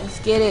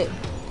get it.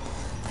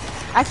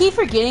 I keep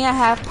forgetting I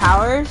have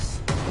powers.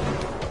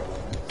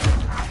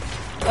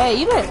 Hey,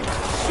 you better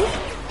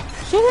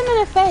shoot him in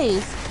the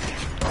face.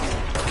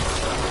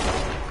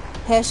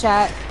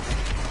 Headshot.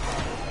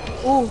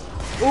 Ooh,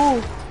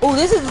 ooh, ooh,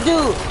 this is the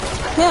dude.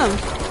 Him.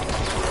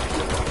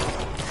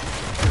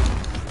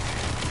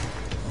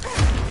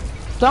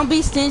 Don't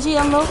be stingy,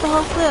 unload the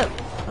whole clip.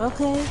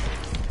 Okay.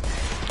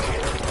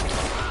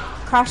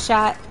 Cross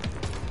shot.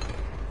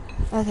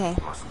 Okay.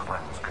 Must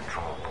cleanse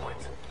control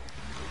points.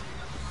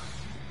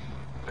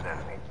 An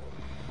enemy.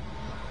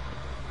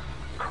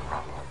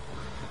 Corrupt.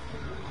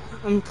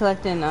 I'm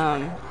collecting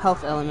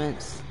health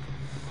elements.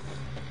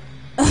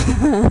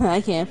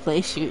 I can't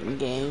play shooting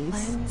games.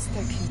 Cleanse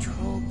the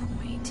control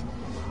point.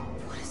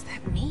 What does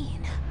that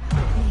mean?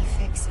 Let me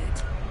fix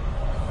it.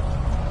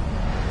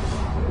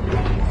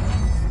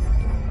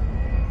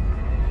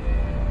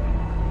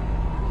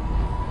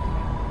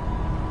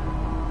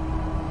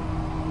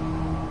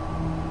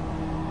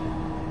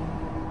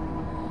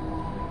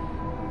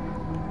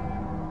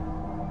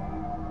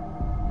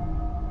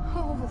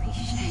 Holy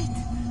shit!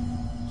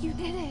 You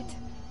did it!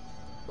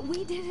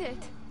 We did it!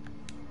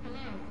 Hello?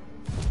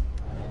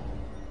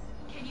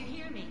 Can you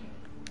hear me?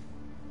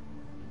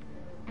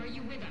 Are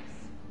you with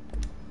us?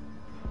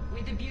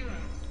 With the Bureau?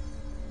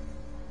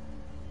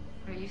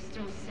 Are you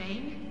still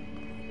sane?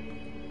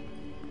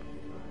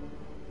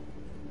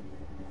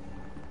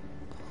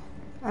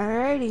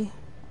 Alrighty.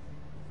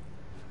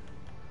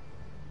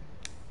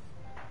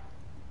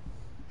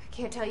 I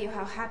can't tell you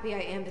how happy I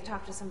am to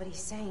talk to somebody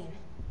sane.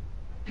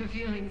 The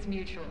feeling's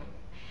mutual.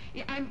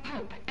 Yeah, I'm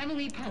Pope.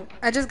 Emily Pope.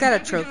 I just got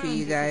a trophy,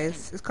 you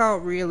guys. It's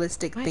called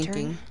Realistic My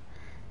Thinking. turn.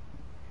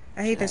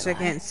 I hate that I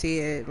can't see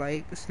it.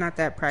 Like, it's not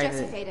that Jesse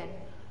private. Faden.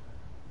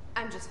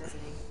 I'm just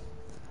visiting.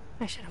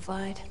 I should have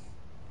lied.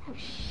 Oh,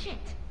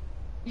 shit.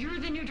 You're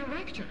the new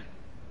director.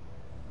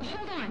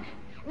 Hold on.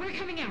 We're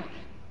coming out.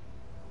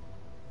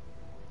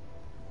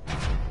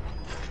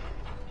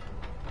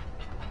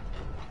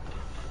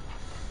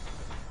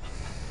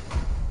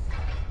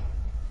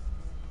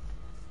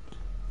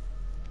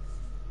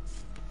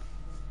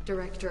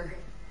 Director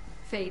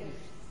Faden.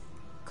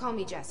 Call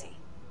me Jesse.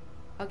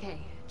 Okay,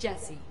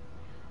 Jesse.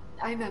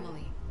 I'm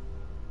Emily.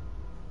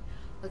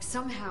 Look,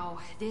 somehow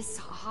this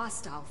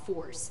hostile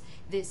force,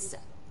 this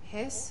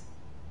Hiss?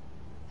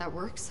 that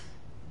works.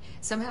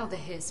 Somehow the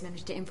hiss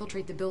managed to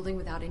infiltrate the building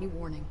without any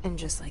warning. And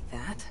just like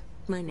that,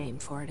 my name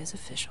for it is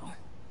official.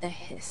 The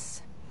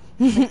hiss.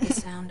 Like the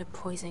sound of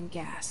poison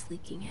gas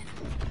leaking in.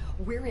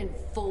 We're in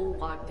full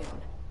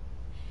lockdown.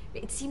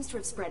 It seems to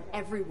have spread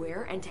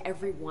everywhere and to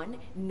everyone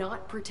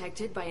not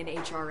protected by an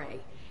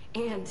HRA.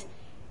 And,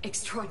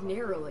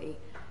 extraordinarily,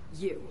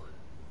 you.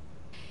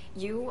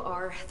 You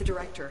are the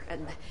director,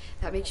 and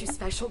that makes you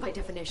special by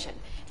definition.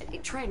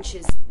 Trench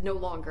is no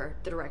longer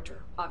the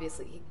director,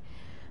 obviously.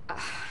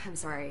 I'm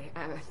sorry,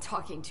 I'm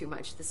talking too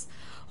much. This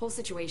whole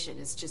situation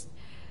is just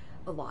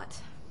a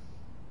lot.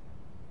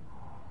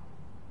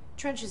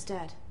 Trench is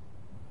dead.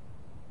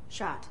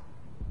 Shot.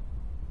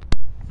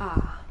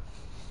 Ah.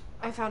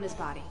 I found his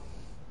body.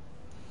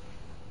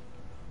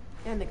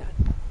 And the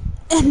gun.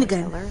 And the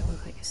gun. Killer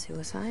looked like a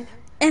suicide.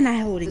 And I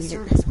holding The it.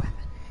 service weapon.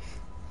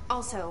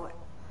 Also,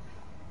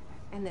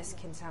 and this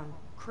can sound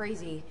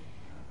crazy,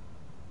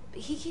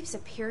 but he keeps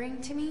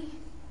appearing to me,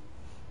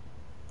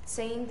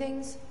 saying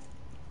things.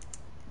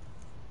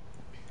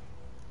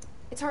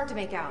 It's hard to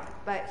make out,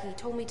 but he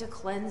told me to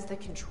cleanse the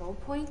control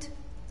point,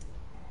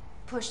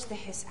 push the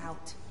hiss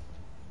out.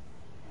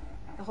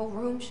 The whole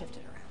room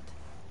shifted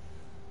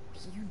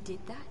around. You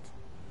did that?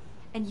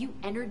 And you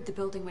entered the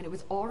building when it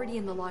was already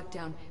in the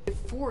lockdown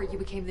before you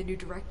became the new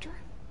director?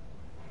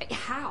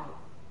 How?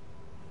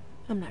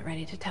 I'm not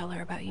ready to tell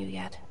her about you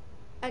yet.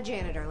 A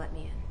janitor let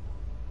me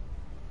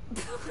in.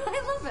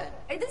 I love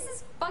it. This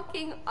is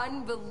fucking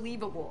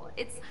unbelievable.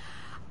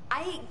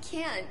 I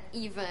can't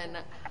even...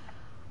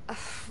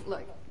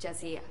 Look,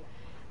 Jesse,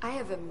 I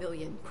have a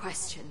million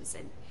questions,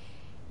 and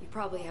you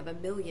probably have a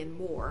million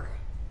more.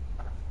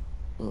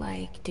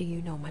 Like, do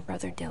you know my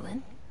brother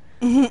Dylan?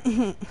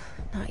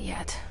 Not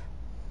yet.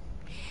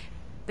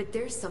 But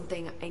there's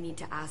something I need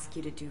to ask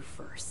you to do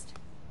first.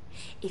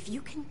 If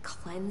you can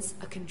cleanse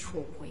a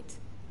control point,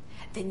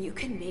 then you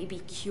can maybe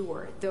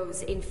cure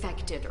those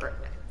infected or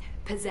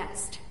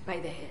possessed by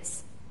the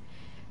hiss.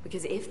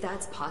 Because if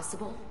that's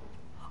possible,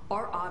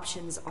 our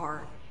options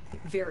are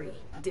very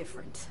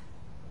different.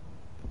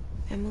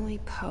 Emily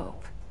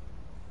Pope.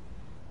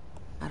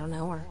 I don't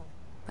know her,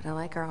 but I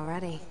like her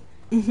already.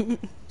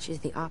 She's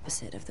the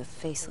opposite of the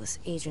faceless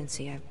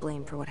agency I've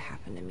blamed for what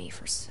happened to me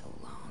for so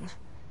long.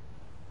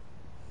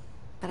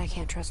 But I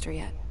can't trust her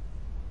yet.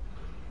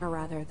 Or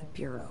rather, the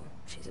bureau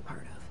she's a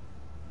part of.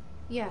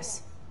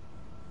 Yes.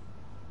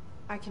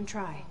 I can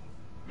try.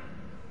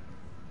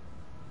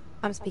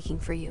 I'm speaking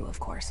for you,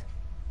 of course.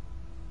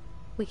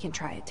 We can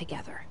try it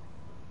together.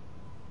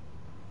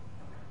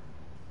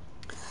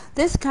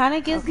 This kind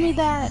of gives me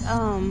that,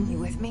 You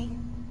with me?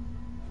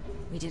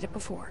 We did it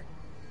before.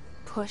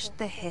 Push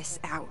the hiss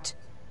out.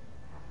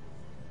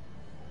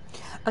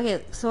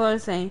 Okay, so what I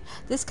was saying,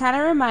 this kind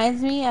of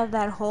reminds me of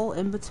that whole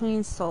In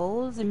Between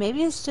Souls, and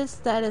maybe it's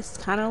just that it's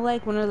kind of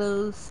like one of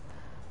those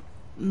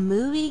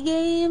movie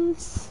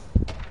games.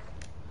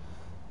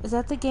 Is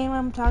that the game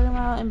I'm talking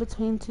about, In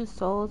Between Two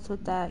Souls,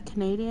 with that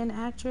Canadian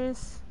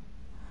actress?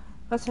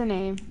 What's her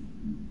name?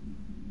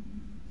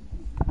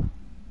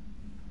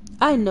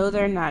 I know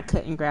they're not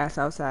cutting grass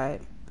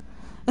outside.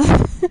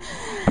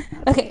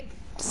 Okay,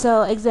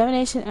 so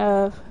examination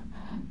of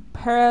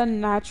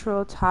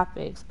paranatural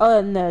topics. Oh,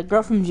 and the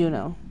girl from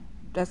Juno.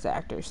 That's the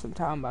actress I'm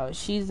talking about.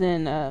 She's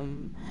in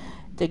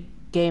the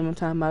game I'm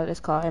talking about. It's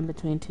called In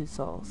Between Two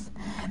Souls.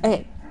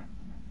 Okay,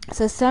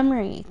 so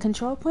summary.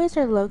 Control points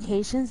are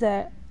locations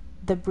that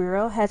the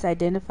Bureau has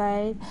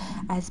identified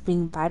as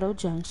being vital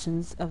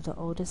junctions of the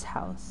oldest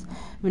house.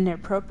 When the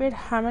appropriate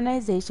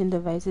harmonization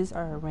devices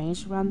are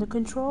arranged around the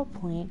control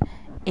point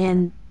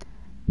and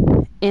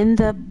in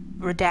the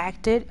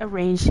redacted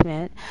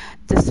arrangement,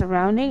 the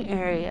surrounding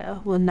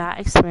area will not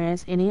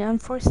experience any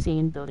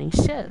unforeseen building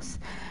shifts.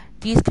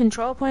 These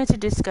control points are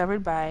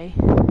discovered by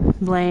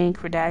blank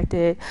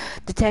redacted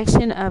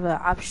detection of an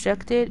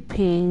obstructed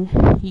ping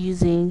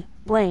using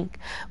blank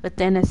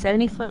within a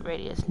 70-foot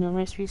radius.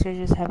 Numerous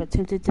researchers have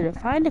attempted to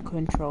define the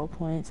control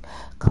points,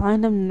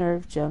 calling them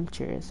nerve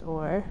junctures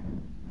or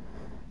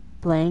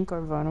blank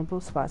or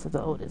vulnerable spots of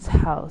the oldest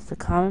house. The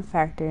common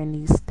factor in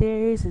these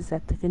theories is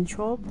that the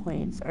control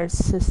points are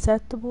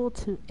susceptible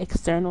to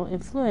external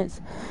influence,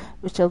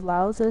 which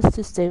allows us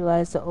to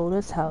stabilize the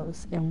oldest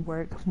house and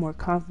work more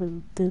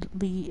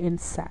confidently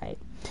inside.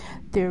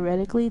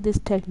 Theoretically, this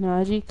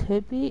technology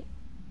could be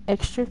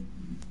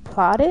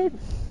extrapolated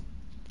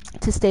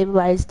to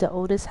stabilize the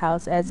oldest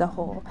house as a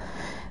whole,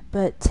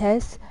 but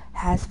tests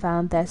has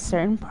found that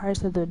certain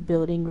parts of the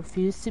building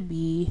refuse to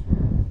be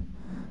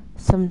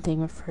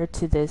something referred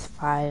to this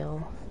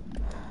file.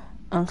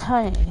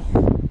 Okay.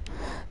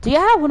 Do you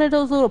have one of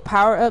those little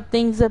power-up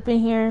things up in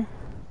here?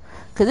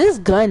 Because this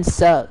gun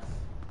suck.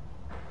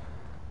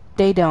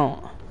 They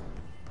don't.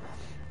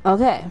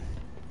 Okay.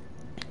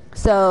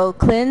 So,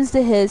 cleanse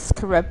the hiss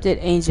corrupted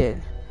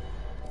agent.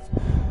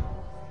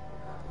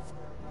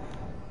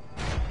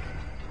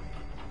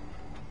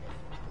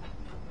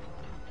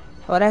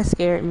 Oh, that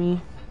scared me.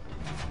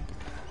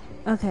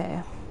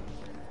 Okay.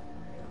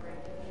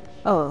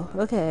 Oh,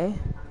 okay.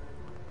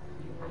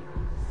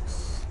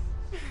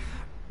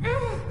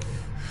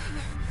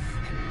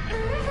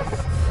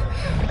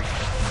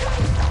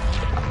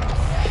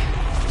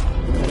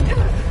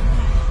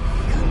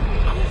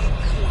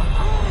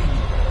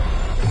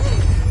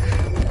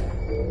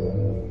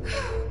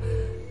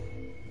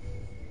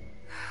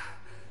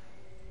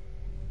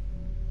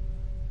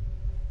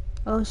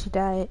 Oh, she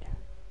died.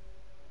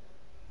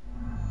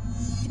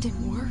 It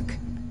didn't work.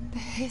 The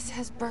hiss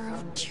has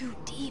burrowed too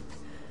deep.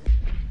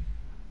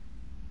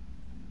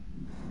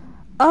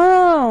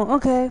 Oh,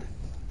 okay.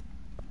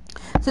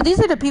 So these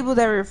are the people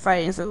that we're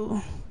fighting.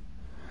 So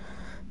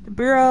the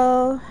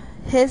Bureau,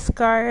 his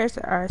scars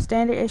are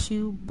standard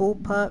issue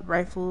bullpup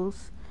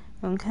rifles.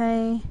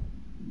 Okay.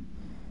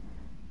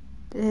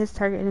 His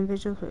target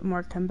individuals with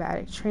more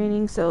combative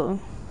training.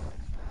 So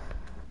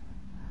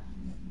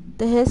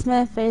the Hiss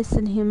manifests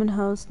in human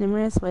hosts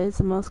numerous ways.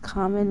 The most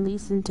common,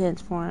 least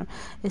intense form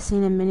is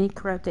seen in many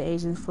corrupted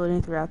agents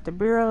floating throughout the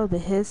Bureau. The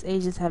Hiss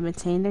agents have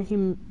maintained their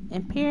human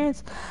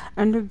appearance,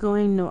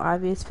 undergoing no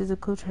obvious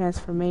physical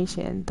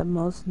transformation. The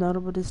most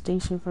notable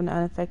distinction from the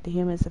unaffected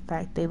human is the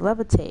fact they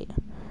levitate.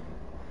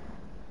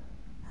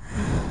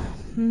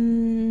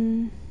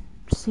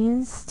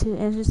 Seems too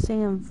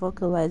interesting in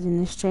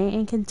vocalizing the strange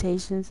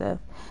incantations of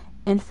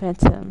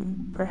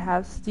infectum.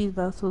 Perhaps these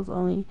vessels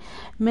only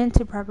meant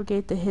to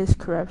propagate the his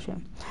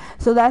corruption.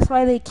 So that's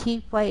why they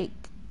keep like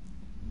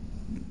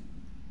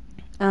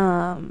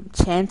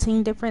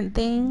chanting different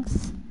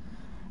things.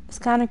 It's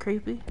kind of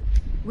creepy.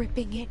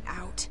 Ripping it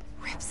out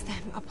rips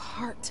them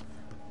apart.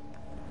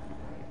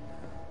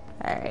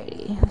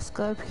 Alrighty, let's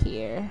go up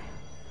here.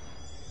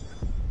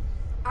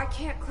 I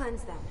can't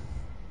cleanse them.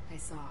 I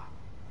saw.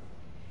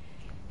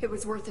 It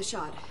was worth a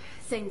shot.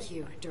 Thank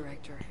you,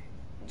 Director.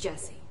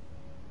 Jesse.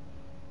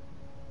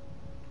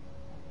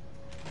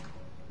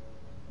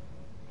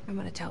 I'm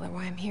gonna tell her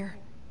why I'm here.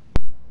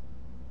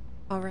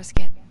 I'll risk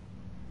it.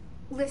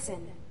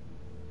 Listen.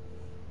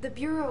 The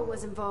Bureau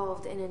was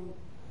involved in an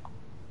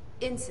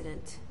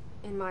incident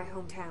in my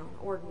hometown,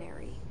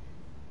 Ordinary,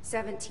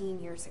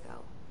 17 years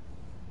ago.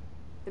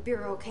 The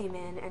Bureau came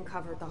in and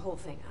covered the whole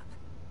thing up.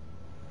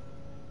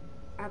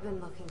 I've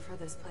been looking for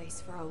this place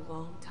for a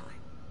long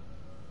time.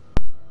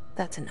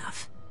 That's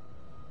enough.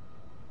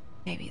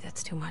 Maybe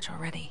that's too much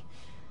already.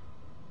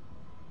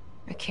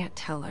 I can't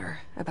tell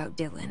her about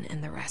Dylan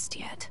and the rest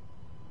yet.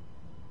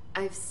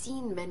 I've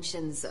seen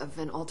mentions of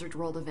an Altered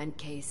World event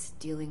case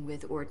dealing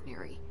with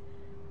Ordinary.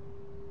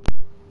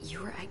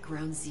 You were at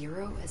Ground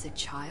Zero as a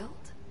child?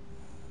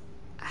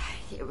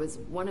 It was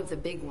one of the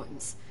big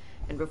ones,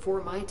 and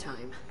before my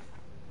time.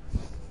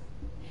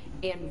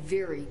 And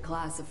very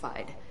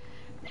classified.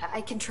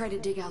 I can try to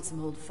dig out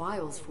some old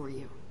files for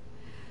you.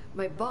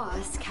 My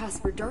boss,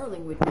 Casper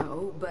Darling, would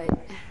know, but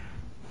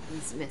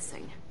he's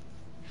missing.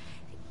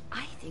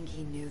 I think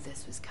he knew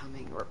this was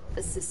coming, or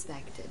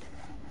suspected.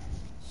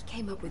 He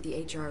came up with the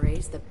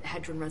HRAs, the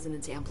Hadron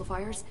Resonance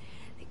Amplifiers.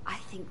 I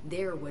think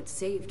they're what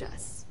saved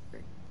us.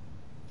 Or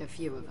a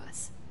few of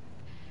us.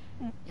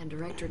 And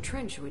Director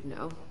Trench would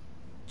know.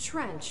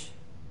 Trench?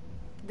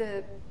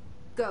 The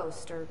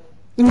ghost, or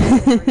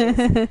whatever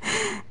it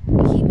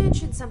is. He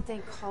mentioned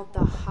something called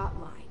the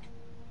hotline.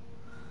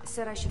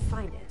 Said I should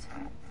find it.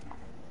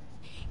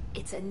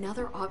 It's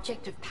another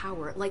object of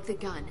power, like the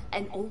gun,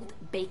 an old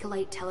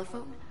Bakelite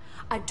telephone.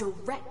 A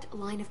direct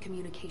line of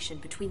communication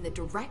between the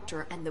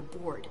director and the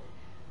board.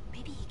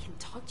 Maybe he can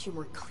talk to you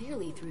more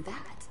clearly through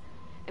that.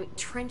 I mean,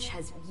 Trench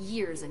has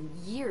years and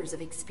years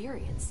of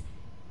experience.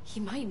 He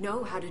might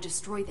know how to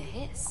destroy the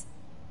hiss.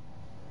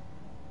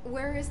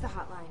 Where is the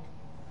hotline?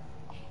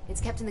 It's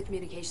kept in the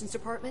communications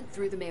department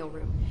through the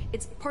mailroom.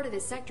 It's part of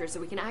this sector, so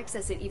we can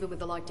access it even with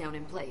the lockdown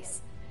in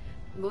place.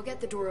 We'll get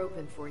the door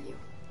open for you.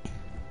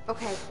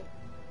 Okay,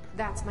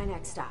 that's my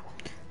next stop.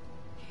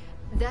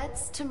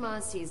 That's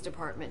Tomasi's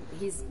department.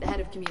 He's head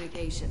of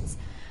communications.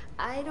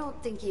 I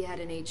don't think he had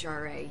an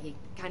HRA. He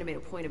kind of made a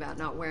point about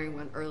not wearing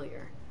one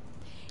earlier.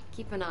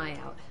 Keep an eye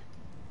out.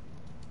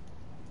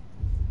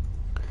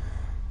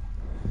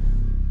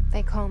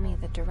 They call me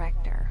the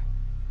director.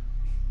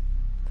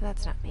 But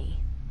that's not me.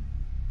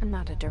 I'm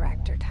not a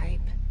director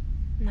type.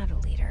 I'm not a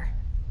leader.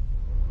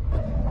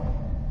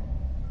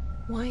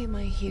 Why am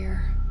I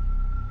here?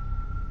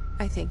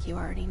 I think you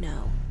already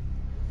know.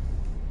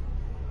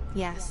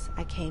 Yes,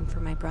 I came for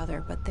my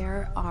brother, but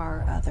there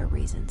are other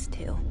reasons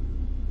too.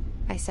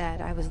 I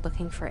said I was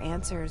looking for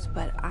answers,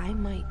 but I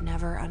might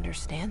never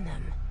understand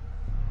them.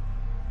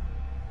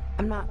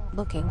 I'm not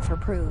looking for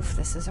proof.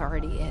 This is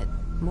already it.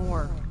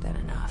 More than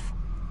enough.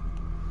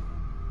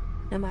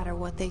 No matter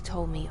what they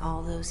told me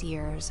all those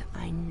years,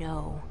 I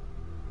know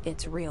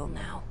it's real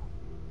now.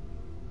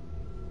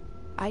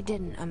 I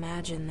didn't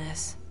imagine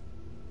this.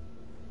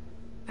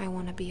 I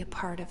want to be a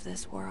part of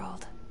this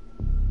world.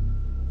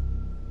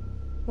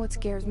 What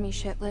scares me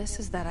shitless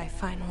is that I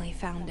finally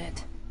found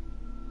it.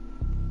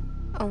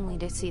 Only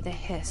to see the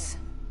hiss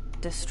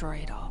destroy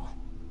it all.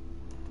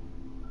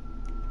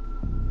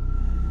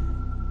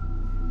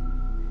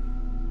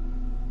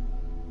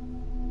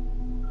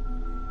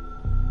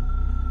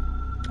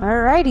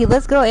 Alrighty,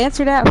 let's go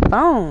answer that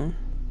phone.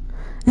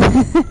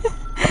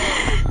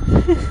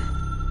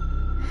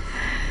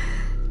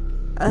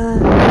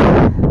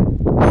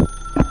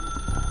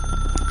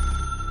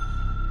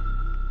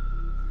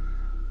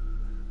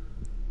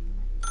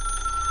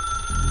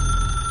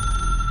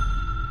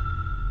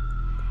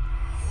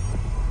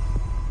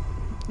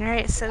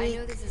 Alright, so I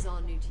know this is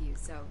all new to you,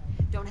 so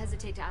don't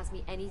hesitate to ask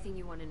me anything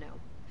you want to know.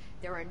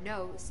 There are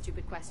no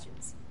stupid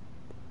questions.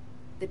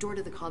 The door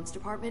to the comms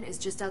department is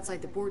just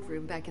outside the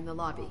boardroom back in the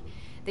lobby.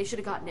 They should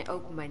have gotten it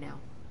open by now.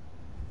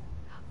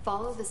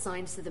 Follow the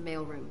signs to the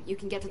mailroom. You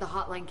can get to the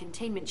hotline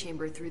containment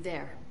chamber through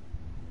there.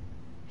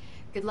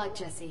 Good luck,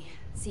 Jesse.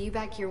 See you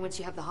back here once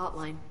you have the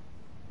hotline.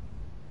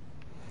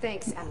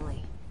 Thanks,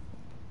 Emily.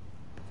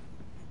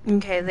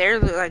 okay,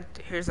 there's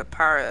like here's a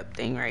power up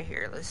thing right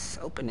here. Let's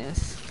open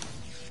this.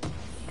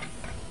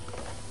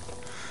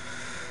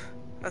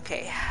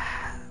 Okay,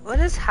 what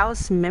is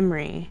house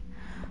memory?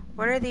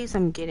 What are these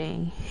I'm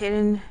getting?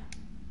 Hidden.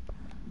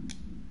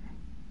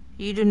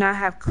 You do not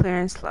have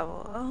clearance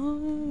level.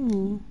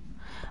 Oh,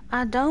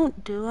 I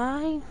don't, do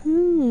I?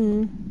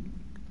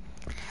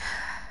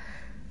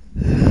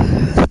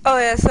 Oh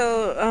yeah,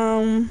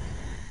 so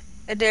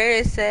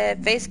Darius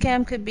said face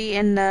cam could be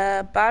in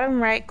the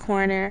bottom right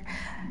corner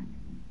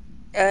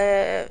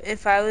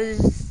If I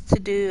was to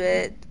do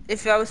it,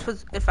 if I was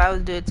to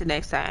do it to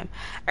next time,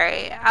 all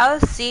right, I'll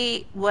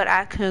see what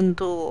I can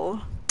do.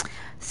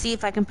 See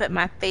if I can put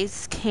my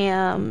face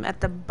cam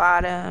at the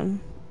bottom,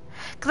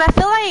 cause I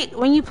feel like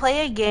when you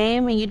play a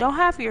game and you don't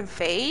have your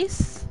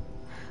face,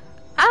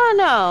 I don't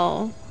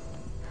know.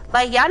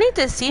 Like, y'all need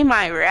to see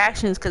my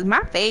reactions, cause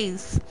my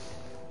face.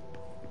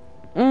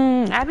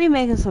 I be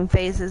making some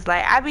faces.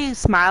 Like, I be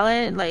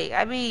smiling. Like,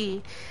 I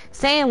be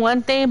saying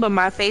one thing, but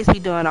my face be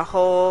doing a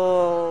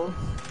whole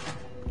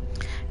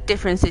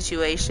different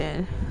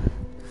situation.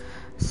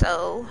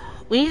 So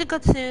we need to go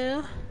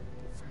to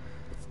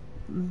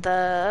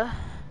the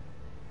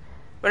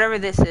whatever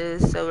this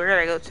is. So we're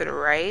gonna go to the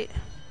right.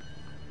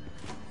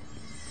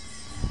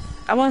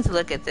 I wanted to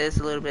look at this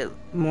a little bit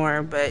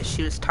more, but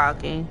she was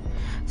talking.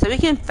 So we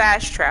can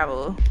fast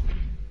travel.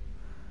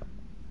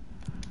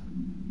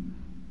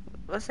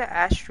 What's the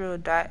astro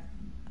dot?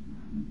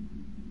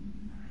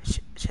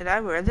 Should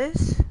I wear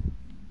this?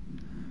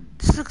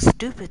 This looks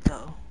stupid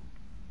though.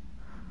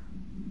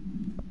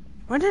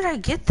 Where did I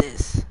get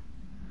this?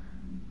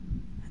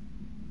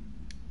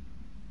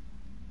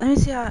 Let me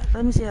see how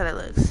that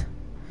looks.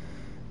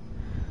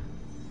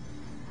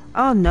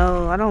 Oh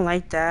no, I don't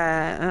like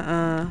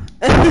that.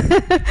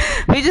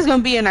 We just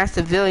gonna be in our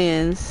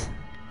civilians.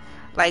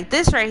 Like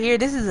this right here,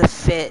 this is a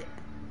fit.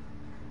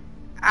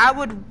 I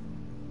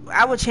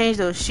would change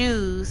those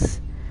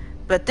shoes,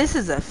 but this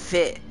is a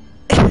fit.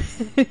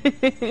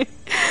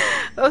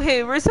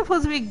 Okay, we're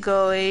supposed to be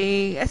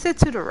going. I said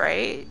to the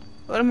right.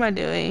 What am I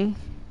doing?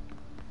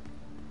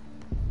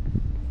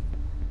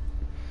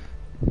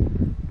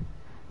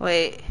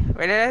 Wait,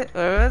 where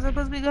was I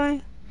supposed to be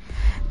going?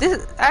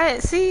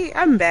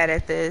 I'm bad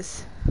at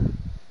this.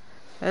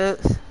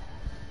 Oops.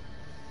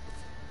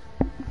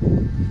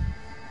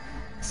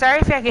 Sorry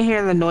if I can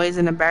hear the noise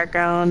in the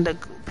background. The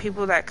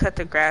people that cut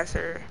the grass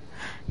are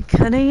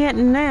cutting it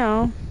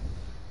now.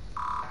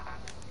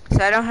 So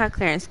I don't have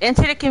clearance.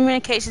 Enter the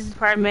communications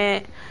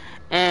department.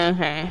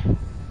 Okay.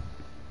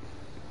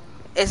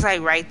 It's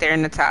like right there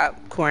in the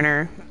top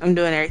corner. I'm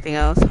doing everything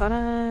else. Hold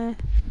on.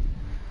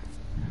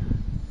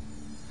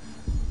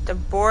 The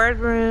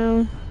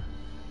boardroom.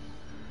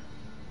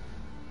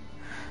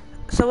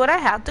 So would I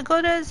have to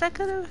go to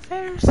executive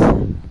affairs?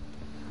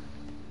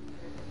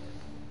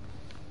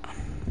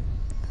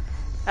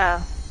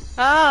 Oh.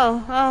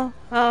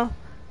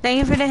 Thank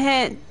you for the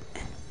hint.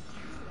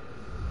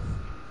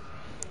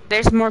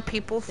 There's more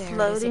people floating.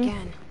 There it is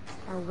again.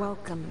 Our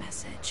welcome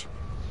message.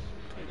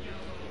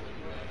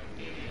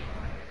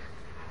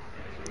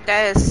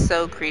 That is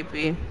so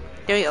creepy.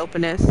 Can we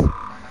open this?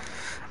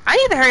 I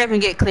need to hurry up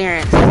and get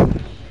clearance to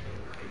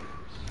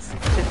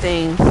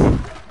things.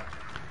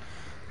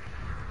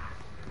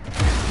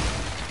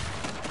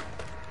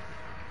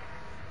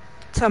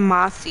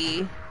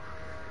 Tomasi.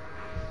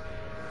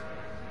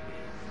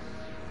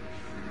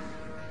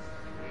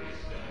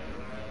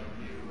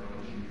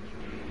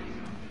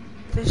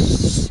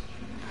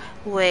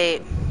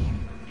 Wait.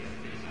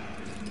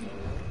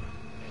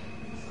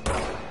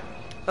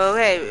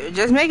 Okay,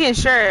 just making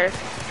sure.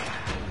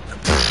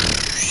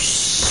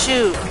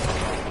 Shoot.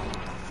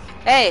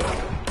 Hey,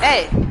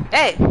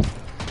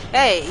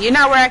 you're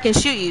not where I can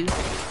shoot you.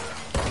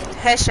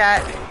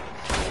 Headshot.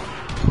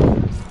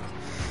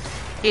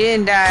 He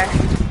didn't die.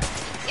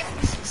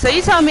 So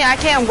you telling me I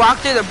can't walk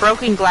through the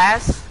broken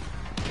glass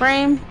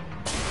frame?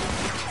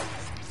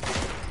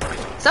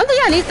 Something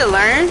I need to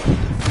learn.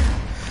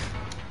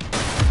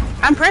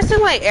 I'm pressing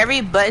like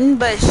every button,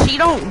 but she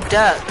don't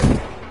duck.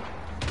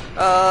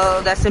 Oh,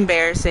 that's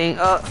embarrassing.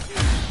 Oh,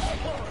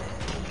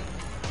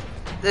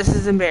 this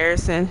is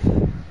embarrassing.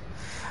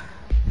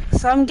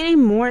 So I'm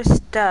getting more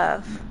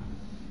stuff.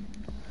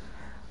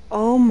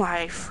 Oh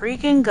my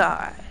freaking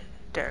god.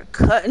 They're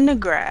cutting the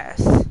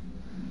grass.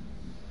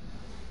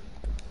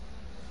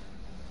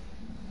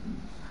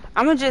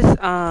 I'ma just,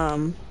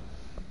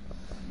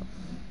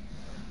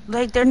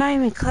 like, they're not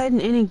even cutting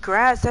any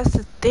grass. That's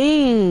the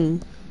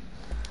thing.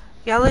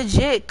 Y'all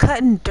legit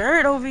cutting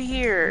dirt over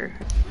here.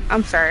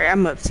 I'm sorry,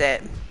 I'm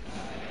upset.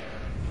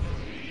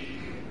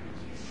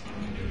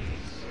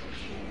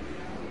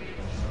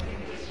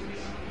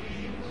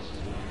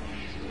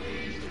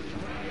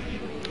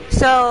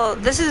 So,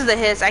 this is the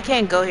hiss. I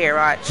can't go here,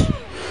 watch.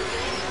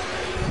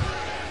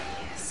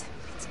 Yes,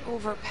 it's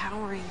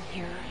overpowering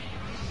here.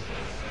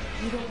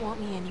 You don't want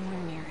me anywhere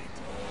near it.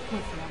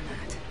 With you on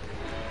that.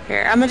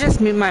 Here, I'm gonna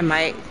just mute my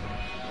mic.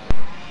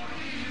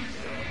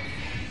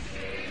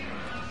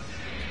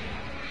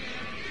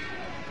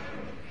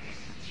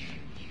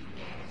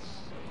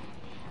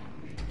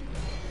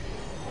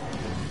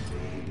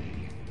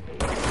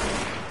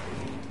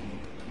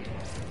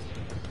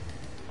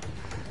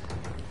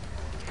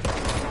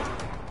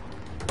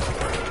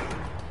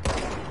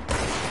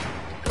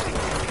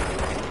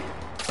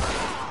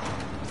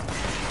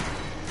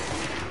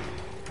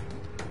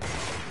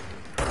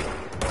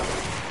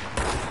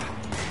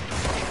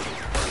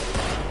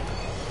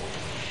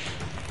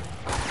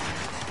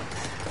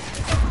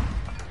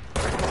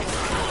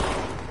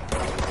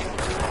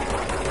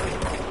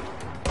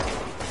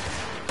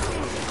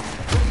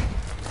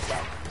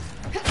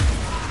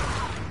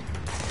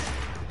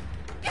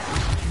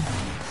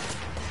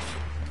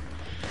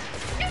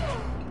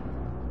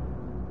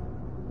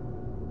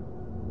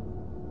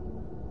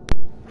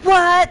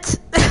 What?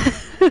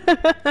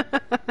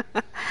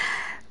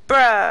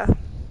 Bruh.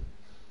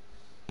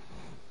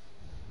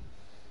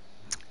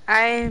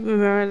 I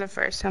remember the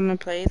first time I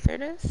played through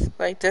this.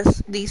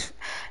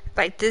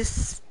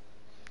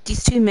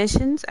 These two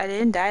missions, I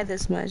didn't die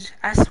this much.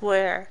 I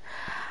swear.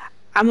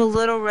 I'm a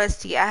little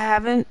rusty. I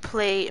haven't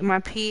played my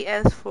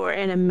PS4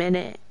 in a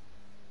minute.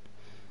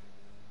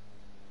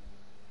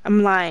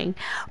 I'm lying.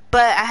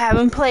 But I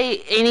haven't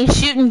played any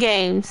shooting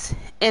games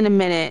in a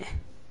minute.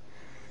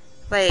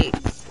 Like,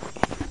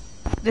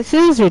 this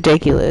is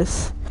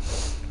ridiculous.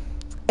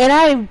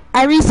 And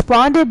I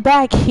responded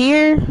back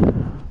here.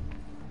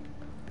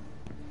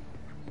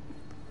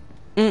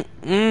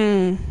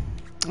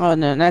 Oh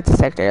no, not the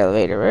sector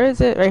elevator. Where is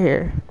it? Right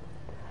here.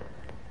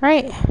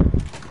 Right.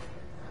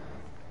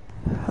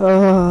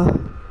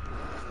 Oh.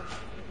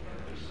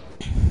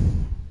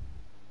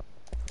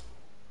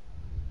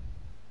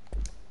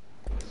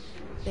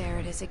 There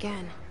it is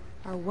again.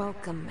 Our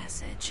welcome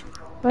message.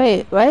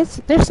 Wait, why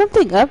is there's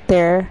something up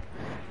there?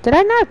 Did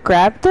I not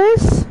grab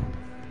this?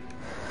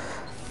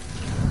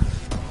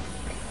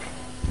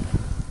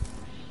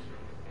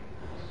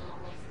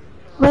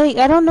 Like,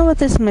 I don't know what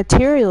this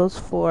material's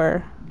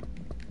for.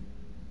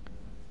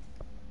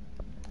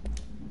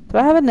 Do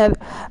I have another?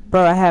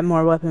 Bro, I have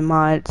more weapon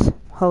mods.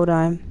 Hold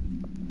on.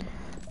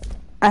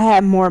 I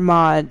have more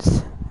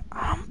mods.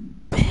 I'm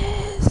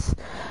pissed.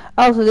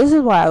 Oh, so this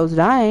is why I was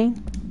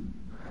dying.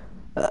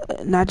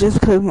 Not just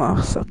because my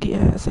sucky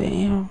ass I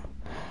am.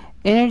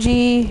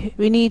 Energy.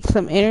 We need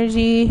some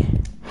energy.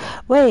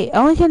 Wait, I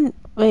only can...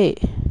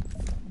 Wait.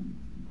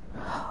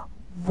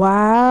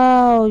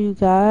 Wow, you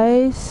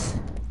guys.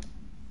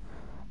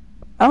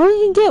 I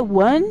only can get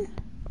one.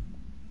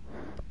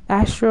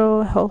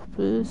 Astral, health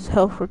boost,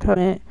 health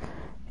recovery,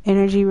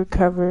 energy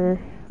recover.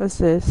 What's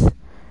this?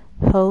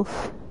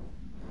 Health.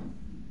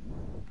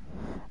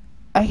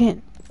 I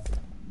can...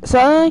 So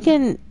I only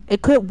can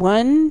equip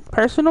one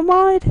personal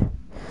mod?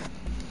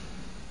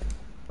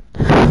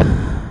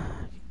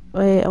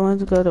 Wait, I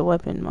want to go to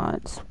weapon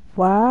mods.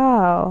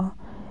 Wow.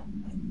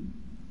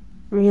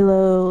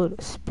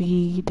 Reload,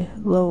 speed,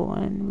 low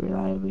one,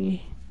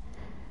 reliability.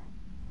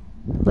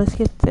 Let's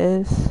get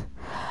this.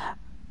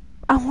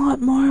 I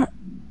want more.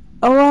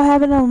 Oh, I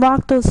haven't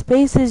unlocked those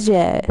spaces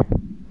yet.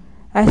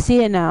 I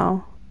see it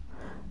now.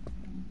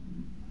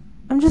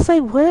 I'm just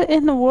like, what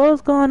in the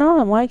world's going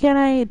on? Why can't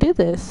I do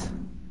this?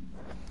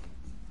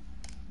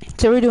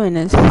 So we're doing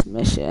this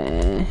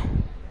mission.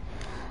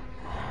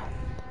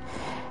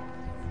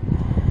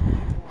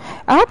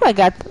 I hope I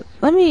got...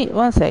 Let me...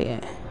 One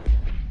second.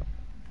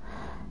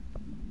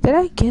 Did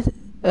I get...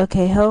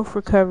 Okay, health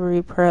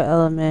recovery per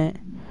element.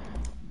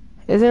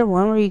 Is there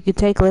one where you could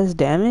take less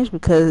damage?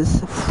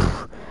 Because...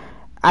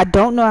 I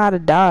don't know how to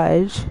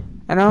dodge.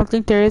 And I don't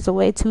think there is a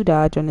way to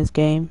dodge on this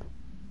game.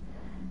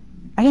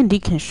 I can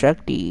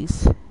deconstruct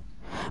these.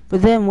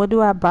 But then what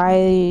do I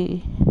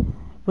buy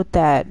with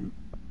that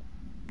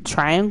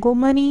triangle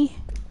money?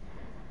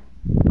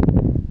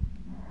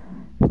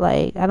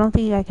 Like, I don't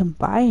think I can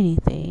buy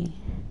anything.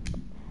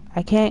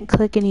 I can't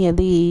click any of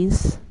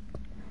these.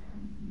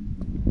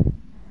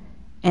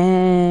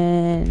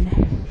 And...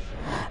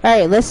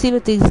 Alright, let's see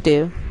what these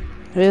do.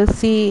 We'll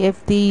see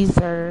if these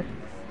are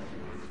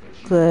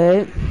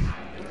good.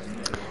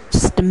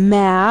 Just a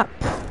map.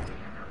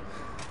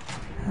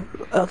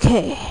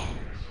 Okay.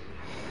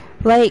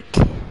 Like...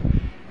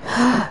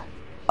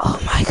 Oh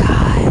my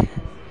god.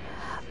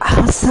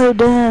 I'm so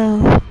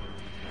dumb.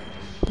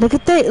 Look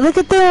at that. Look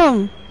at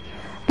them.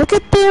 Look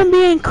at them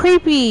being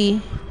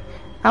creepy.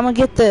 I'm gonna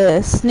get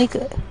the sneak.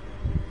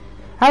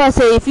 How do I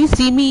say? If you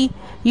see me,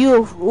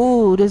 you...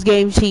 Ooh, this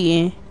game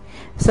cheating.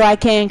 So I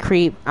can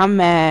creep. I'm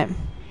mad.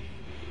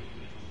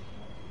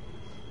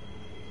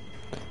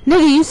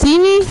 Nigga, you see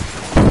me?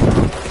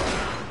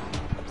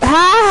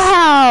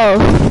 How?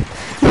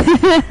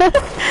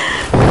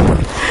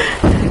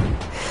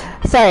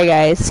 Sorry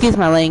guys, excuse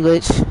my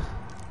language.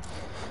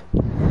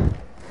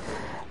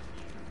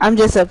 I'm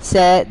just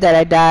upset that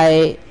I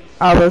died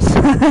all those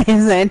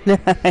times I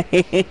died.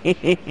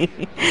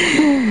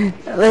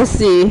 Let's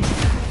see.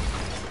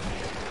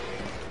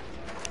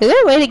 Is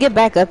there a way to get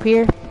back up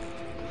here?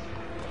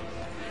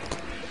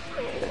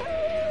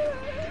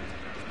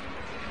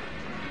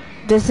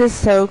 This is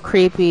so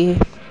creepy.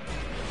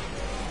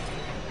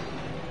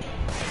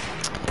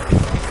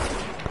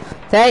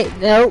 That,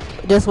 nope,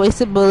 just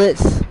wasted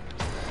bullets.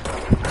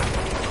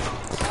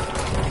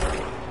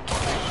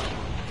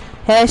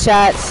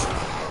 Headshots.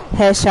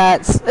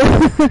 Headshots.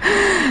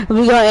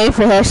 We're gonna aim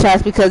for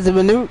headshots because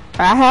when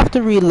I have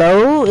to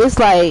reload, it's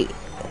like,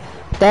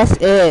 that's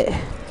it.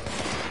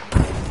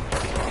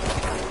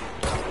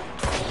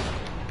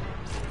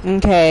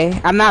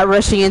 Okay, I'm not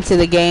rushing into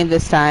the game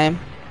this time.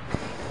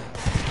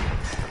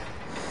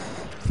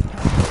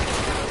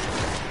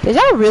 Did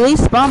y'all really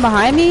spawn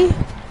behind me?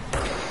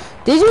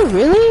 Did you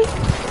really?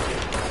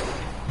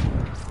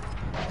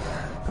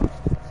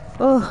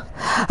 Oh,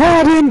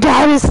 I didn't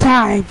die this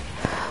time.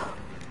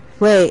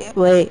 Wait.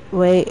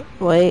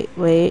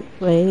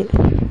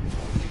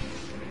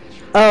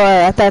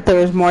 Oh, I thought there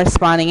was more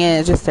spawning in.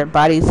 It's just their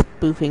bodies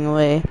spoofing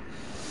away.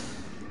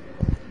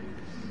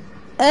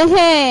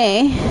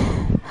 Okay.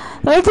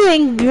 We're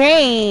doing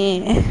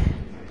great.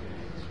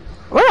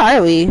 Where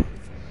are we?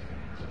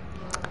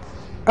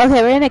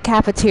 Okay, we're in a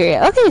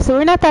cafeteria. Okay, so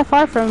we're not that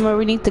far from where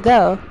we need to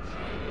go.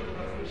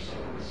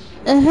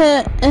 Look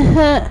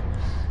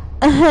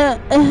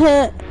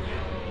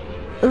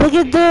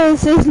at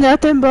this. There's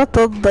nothing but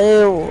the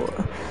blue.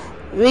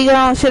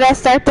 Should I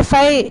start the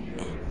fight?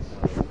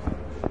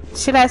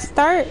 Should I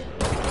start?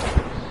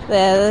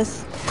 Yeah,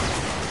 let's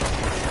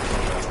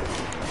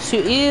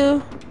shoot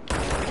you.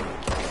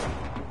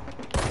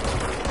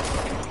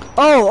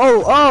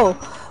 Oh,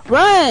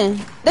 run!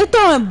 They're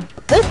throwing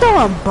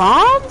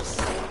bombs?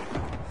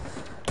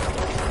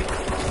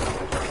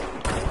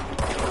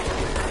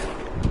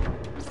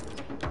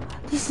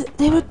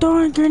 They were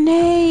throwing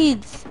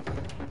grenades.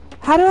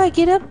 How do I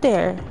get up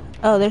there?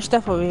 Oh, there's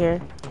stuff over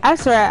here. I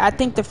swear, I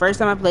think the first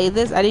time I played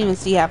this, I didn't even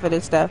see half of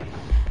this stuff.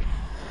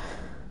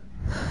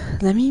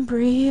 Let me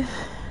breathe.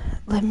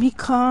 Let me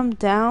calm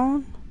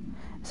down.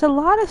 There's a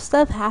lot of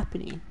stuff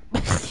happening.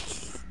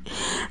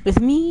 With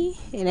me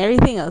and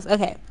everything else.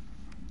 Okay.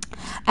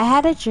 I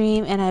had a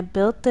dream and I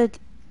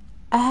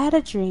had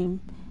a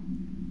dream.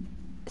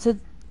 So,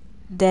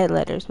 dead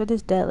letters. What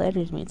does dead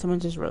letters mean? Someone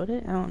just wrote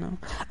it? I don't know.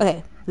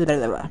 Okay. Blah,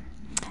 blah, blah.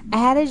 I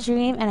had a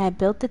dream and I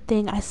built the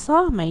thing I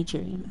saw in my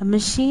dream. A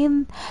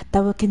machine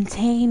that would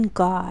contain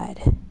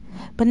God.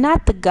 But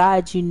not the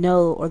God you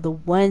know or the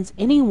ones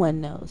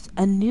anyone knows.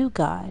 A new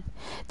God.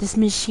 This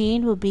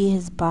machine will be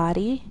his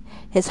body,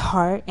 his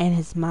heart, and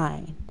his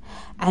mind.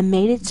 I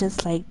made it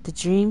just like the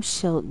dream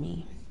showed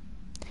me.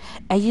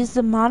 I used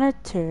the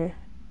monitor.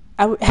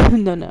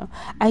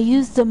 I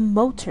used the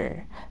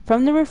motor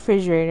from the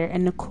refrigerator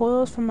and the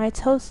coils from my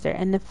toaster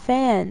and the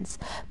fans,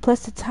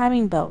 plus the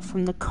timing belt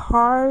from the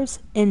car's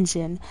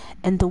engine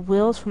and the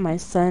wheels from my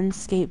son's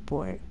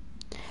skateboard.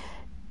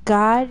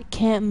 God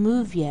can't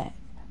move yet,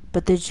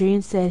 but the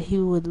dream said he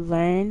would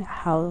learn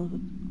how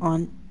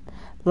on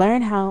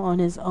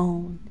his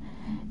own.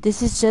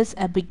 This is just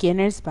a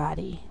beginner's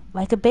body,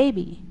 like a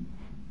baby.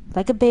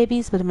 Like a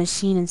baby's, but a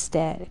machine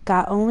instead.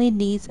 God only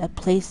needs a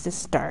place to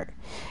start.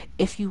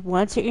 If you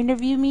want to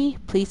interview me,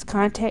 please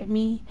contact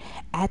me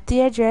at the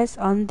address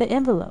on the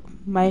envelope.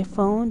 My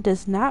phone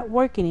does not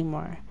work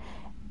anymore.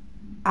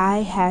 I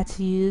had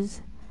to use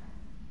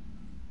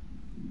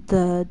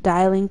the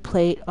dialing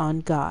plate on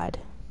God.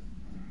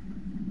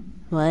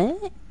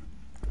 What?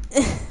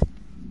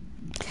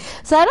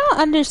 So I don't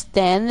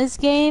understand this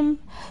game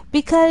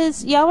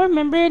because y'all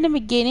remember in the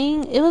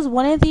beginning it was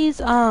one of these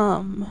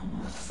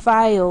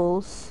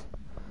files.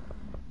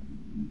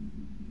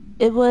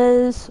 It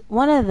was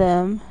one of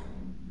them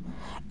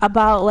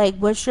about like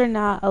what you're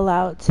not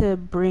allowed to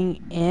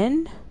bring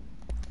in.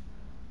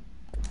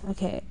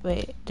 Okay,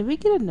 wait, did we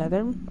get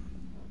another?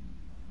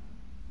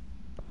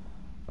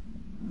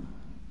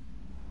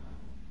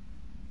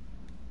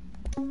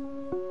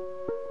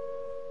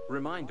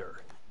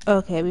 Reminder.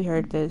 Okay, we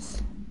heard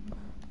this.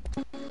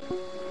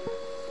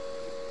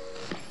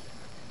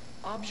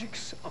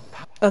 Objects of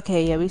power.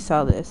 Okay, yeah, we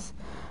saw this.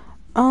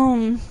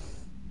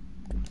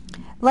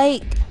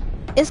 Like,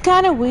 it's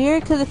kind of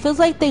weird because it feels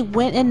like they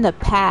went in the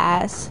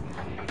past,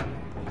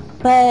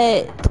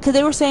 but because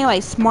they were saying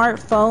like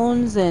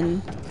smartphones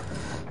and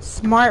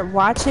smart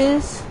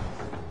watches,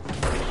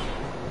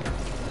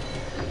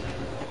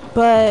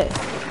 but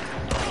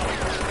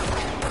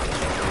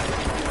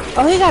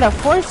oh, he got a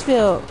force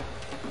field.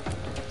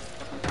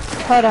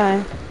 Hold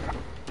on.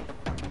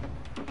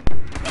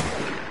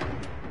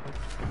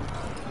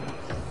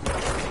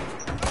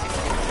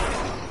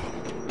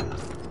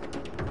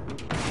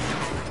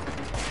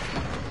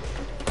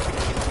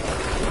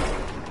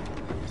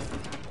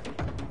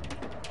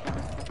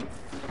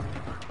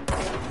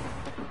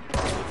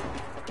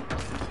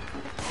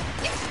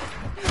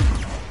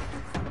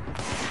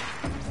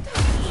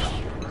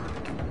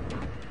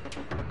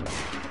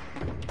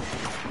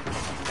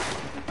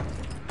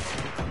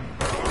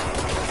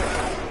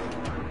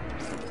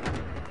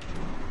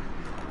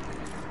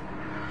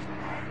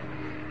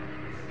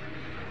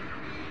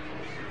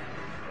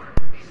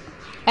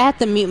 I have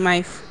to mute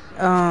my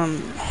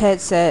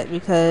headset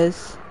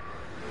because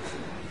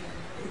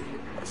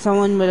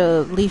someone with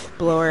a leaf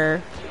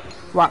blower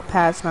walked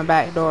past my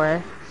back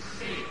door.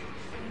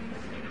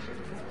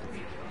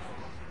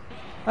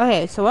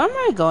 Okay, so where am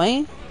I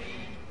going?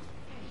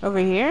 Over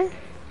here?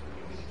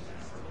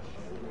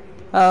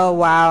 Oh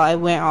wow, I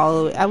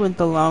went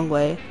the long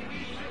way.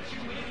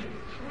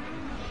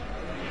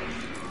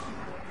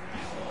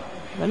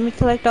 Let me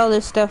collect all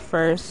this stuff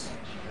first.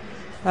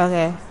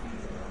 Okay.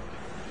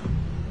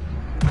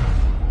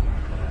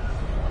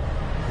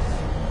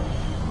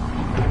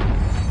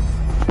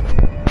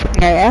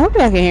 Alright, I hope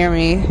y'all can hear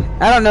me.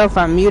 I don't know if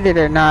I'm muted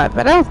or not,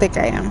 but I don't think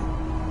I am.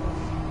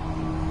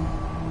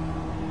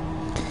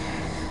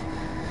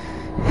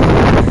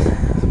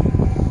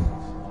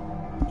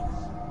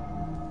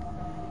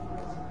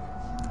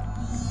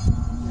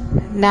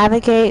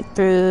 Navigate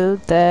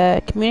through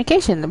the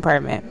communication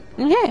department.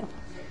 Okay.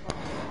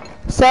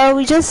 So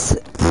we just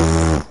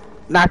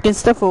knocking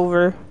stuff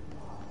over.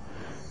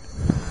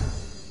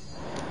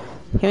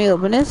 Can we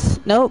open this?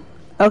 Nope.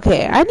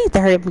 Okay, I need to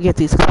hurry up and get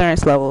these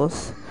clearance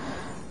levels.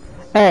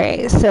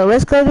 Alright, so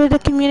let's go to the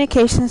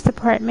communications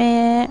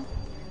department.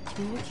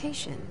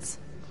 Communications.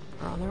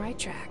 We're on the right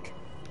track.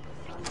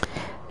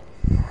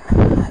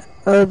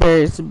 Oh,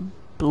 there's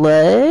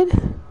blood.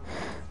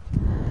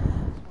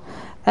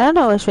 I don't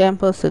know which way I'm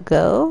supposed to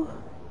go.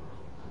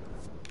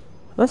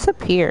 What's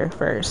up here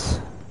first?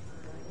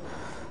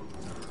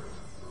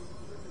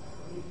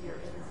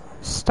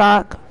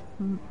 Socks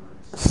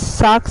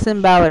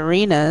and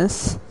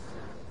ballerinas.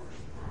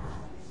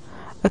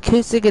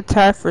 Acoustic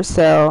guitar for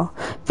sale.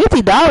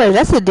 $50,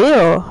 that's a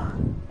deal.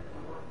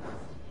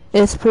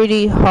 It's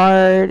pretty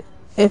hard.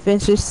 If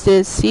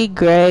interested, see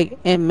Greg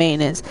in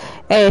maintenance.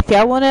 Hey, if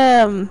y'all want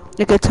a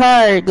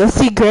guitar, go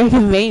see Greg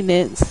in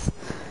maintenance.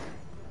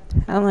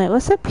 I'm like,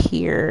 what's up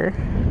here?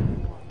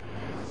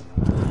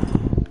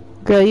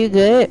 Girl, you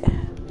good?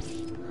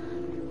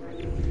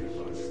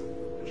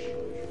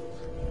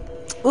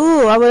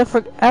 Ooh, I would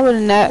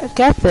have not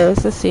got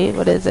this. Let's see,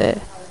 what is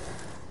it?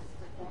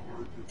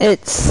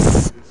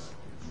 It's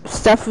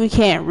stuff we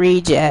can't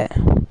read yet.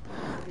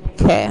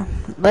 Okay,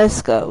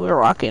 let's go. We're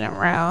walking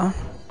around.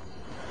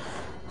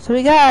 So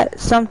we got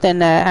something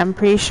that I'm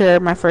pretty sure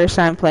my first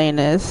time playing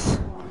this.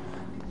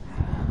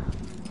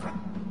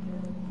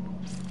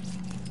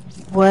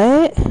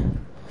 What?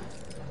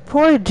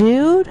 Poor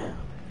dude.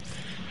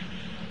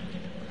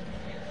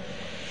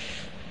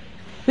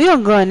 We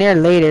gonna go in there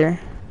later.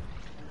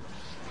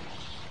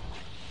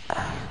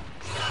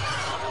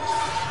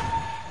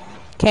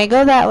 Can't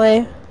go that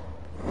way.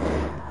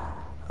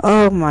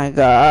 Oh my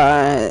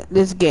god.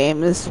 This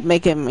game is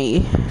making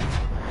me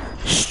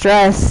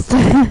stressed.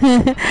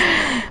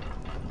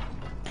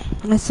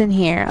 What's in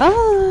here?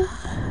 Oh,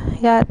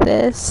 I got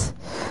this.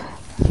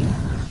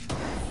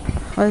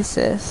 What's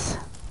this?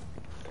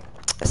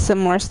 Some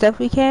more stuff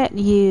we can't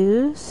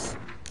use.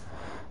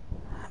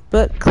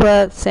 Book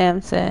Club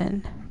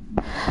Samson.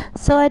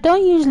 So I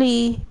don't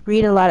usually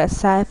read a lot of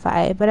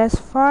sci-fi, but as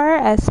far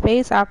as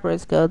space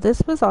operas go,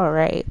 this was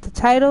alright. The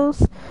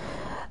titles,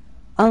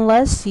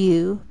 unless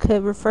you,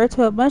 could refer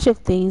to a bunch of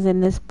things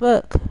in the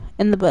book,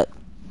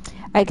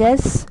 I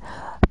guess,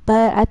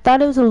 but I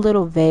thought it was a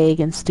little vague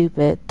and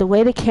stupid. The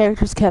way the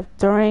characters kept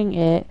throwing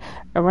it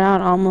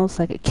around almost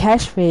like a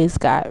catchphrase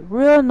got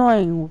real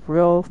annoying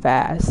real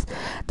fast.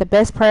 The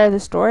best part of the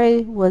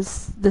story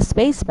was the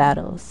space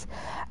battles.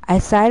 I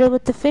sided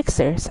with the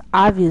fixers,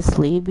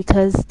 obviously,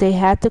 because they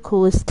had the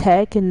coolest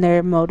tech and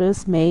their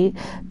motives made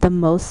the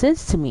most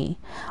sense to me.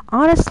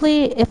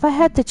 Honestly, if I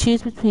had to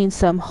choose between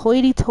some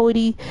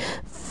hoity-toity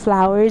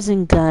flowers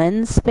and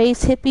guns,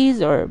 space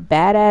hippies, or a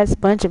badass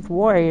bunch of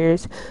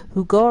warriors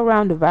who go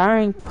around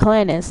devouring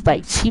planets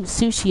like cheap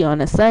sushi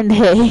on a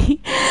Sunday,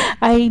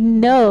 I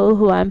know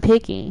who I'm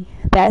picking.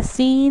 That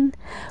scene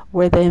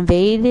where when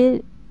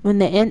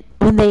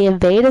they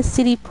invade a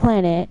city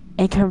planet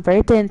and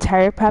convert the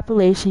entire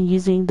population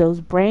using those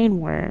brain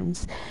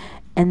worms,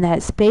 and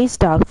that space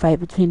dogfight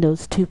between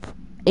those two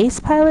ace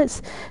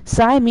pilots,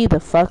 sign me the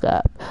fuck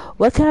up.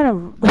 What kind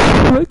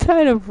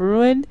of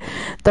ruined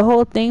the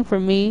whole thing for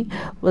me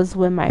was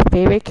when my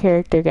favorite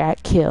character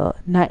got killed,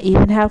 not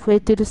even halfway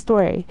through the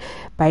story,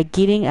 by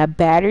getting a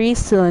battery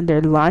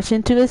cylinder launched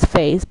into his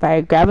face by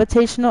a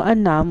gravitational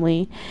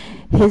anomaly.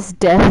 His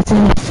death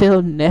didn't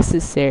feel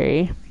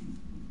necessary.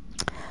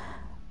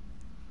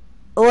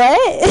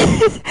 What?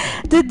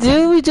 The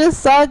dude we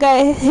just saw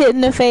got hit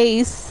in the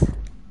face.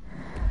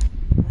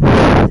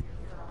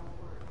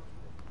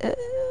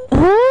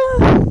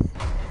 Huh?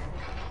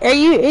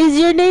 Is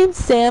your name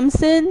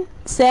Samson?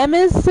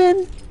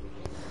 Samson?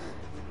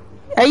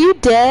 Are you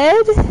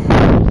dead?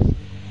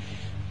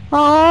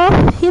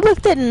 Aw, he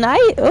looked at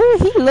night. Oh,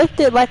 he looked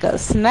at like a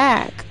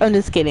snack. I'm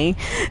just kidding.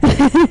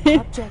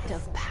 Object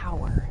of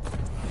power.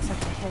 Looks like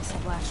the hiss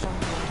have latched on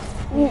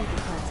to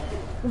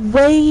it.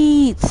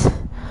 Wait.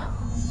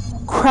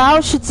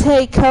 Crowd should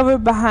take cover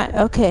behind.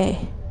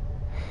 Okay.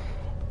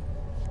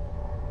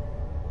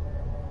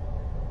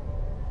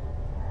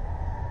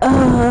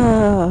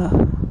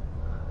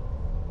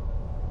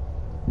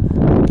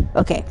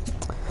 Okay.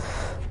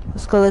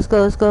 Let's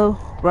go.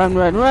 Run.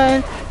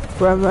 Run.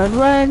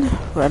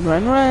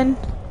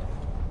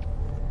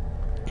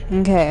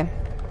 Okay.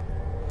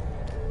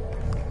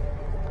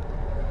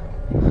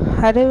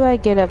 How do I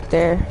get up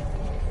there?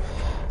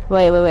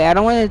 Wait. I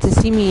don't want it to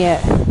see me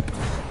yet.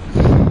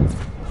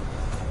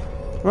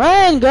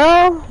 Run,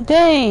 girl!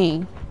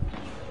 Dang!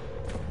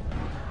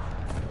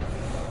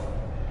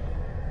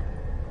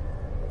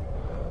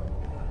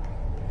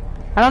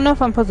 I don't know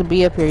if I'm supposed to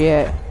be up here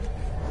yet.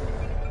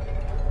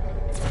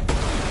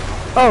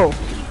 Oh,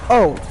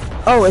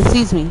 it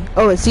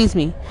sees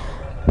me.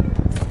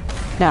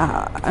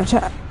 Nah, I'm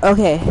trying.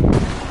 Okay.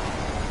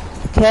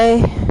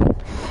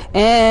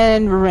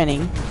 And we're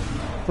running.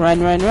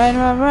 Run.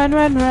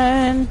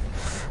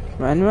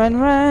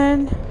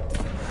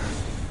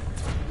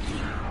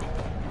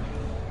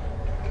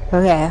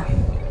 Okay.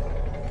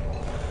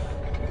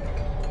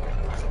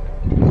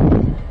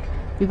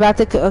 We about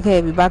to,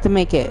 okay, we about to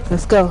make it.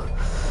 Let's go.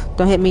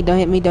 Don't hit me, don't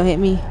hit me, don't hit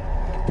me.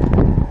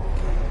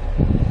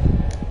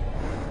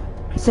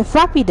 It's a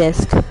floppy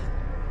disk,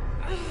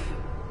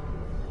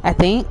 I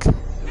think.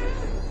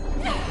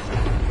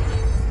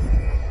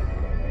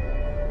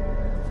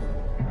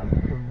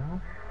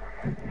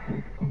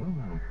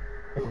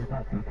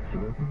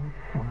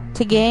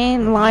 To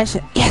gain launch.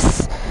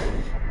 Yes!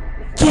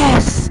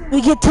 Yes!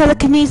 We get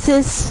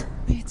telekinesis!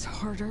 It's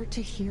harder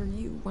to hear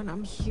you when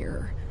I'm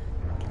here.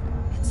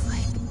 It's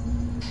like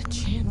the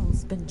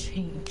channel's been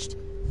changed.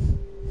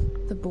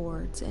 The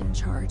board's in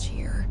charge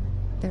here.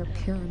 They're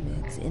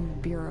pyramids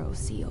in Bureau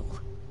Seal.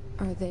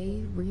 Are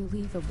they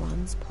really the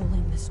ones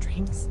pulling the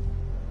strings?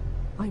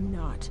 I'm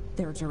not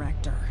their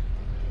director.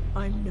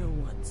 I'm no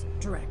one's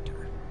director.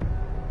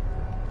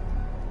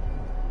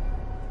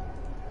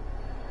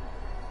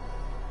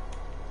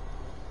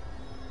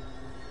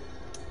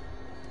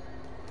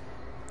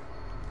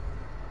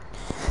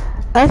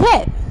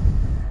 Okay.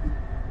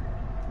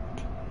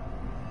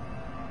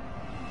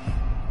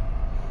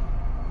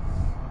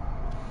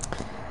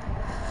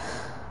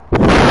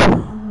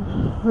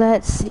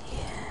 Let's see.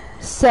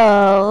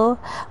 So,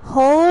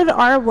 hold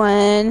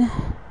R1.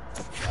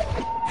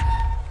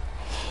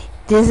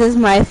 This is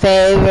my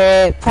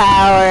favorite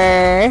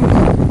power.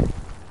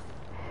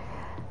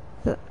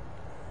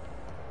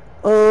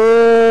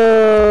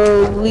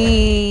 Oh,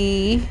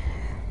 we.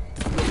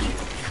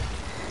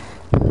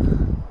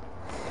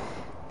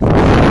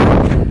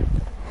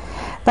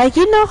 Like,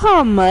 you know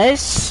how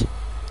much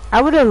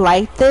I would have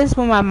liked this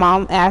when my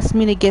mom asked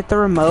me to get the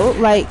remote?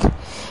 Like,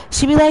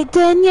 she'd be like,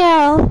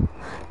 Danielle,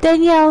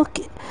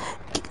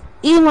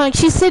 you know, like,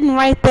 she's sitting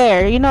right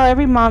there. You know,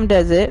 every mom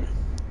does it.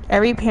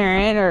 Every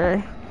parent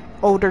or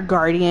older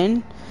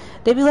guardian.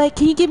 They'd be like,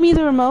 can you give me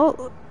the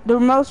remote? The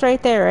remote's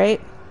right there,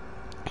 right?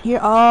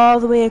 You're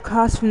all the way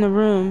across from the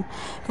room.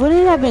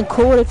 Wouldn't it have been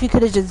cool if you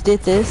could have just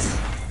did this?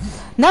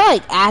 Not,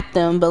 like, at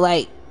them, but,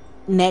 like,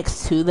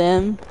 next to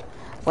them.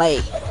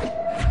 Like,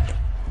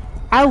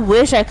 I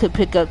wish I could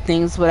pick up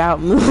things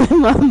without moving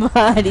my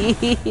body.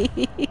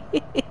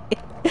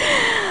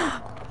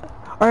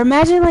 Or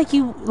imagine like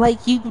you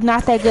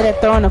not that good at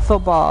throwing a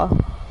football.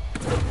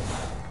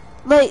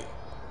 Like,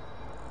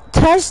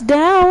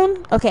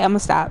 touchdown. Okay, I'm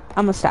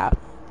gonna stop.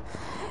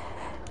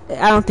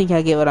 I don't think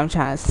I get what I'm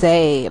trying to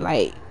say.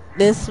 Like,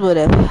 this would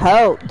have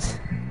helped.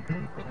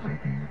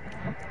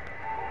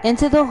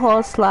 Into the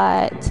hole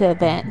slot to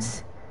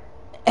advance.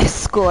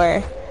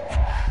 Score.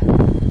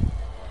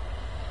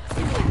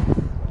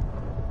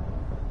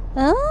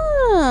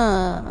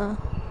 Oh.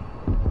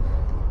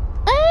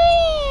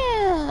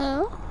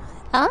 Oh.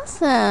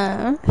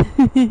 Awesome.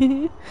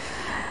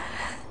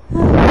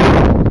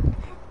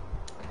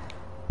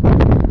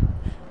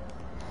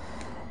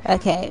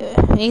 Okay,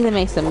 we need to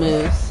make some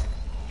moves.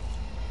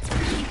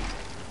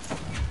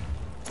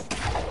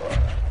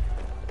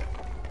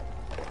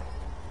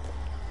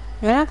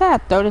 Man, I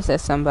gotta throw this at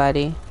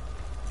somebody.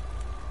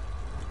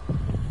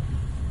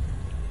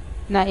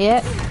 Not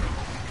yet.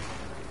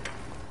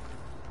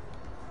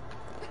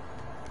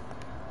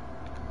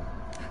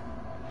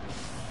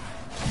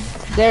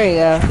 There we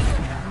go.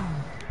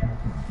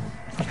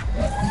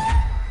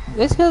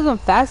 This kills them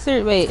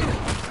faster. Wait,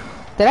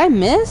 did I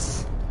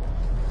miss?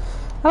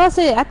 I was about to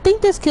say, I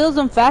think this kills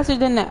them faster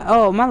than that.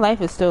 Oh, my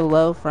life is still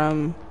low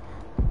from.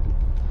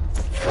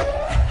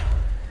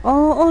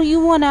 Oh, you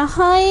wanna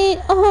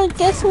hide? Oh,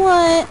 guess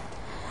what?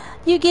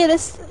 You get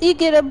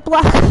a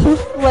block of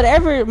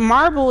whatever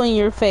marble in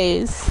your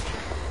face.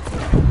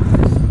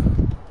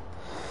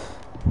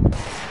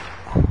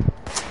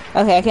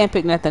 Okay, I can't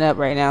pick nothing up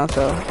right now,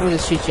 so I'm gonna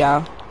just shoot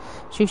y'all.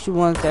 Shoot you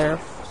ones that are.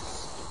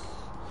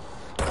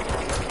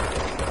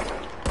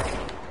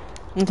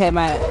 Okay,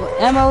 my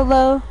ammo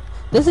low.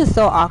 This is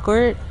so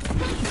awkward.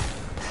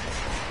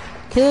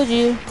 Killed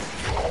you.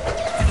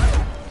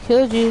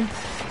 Killed you.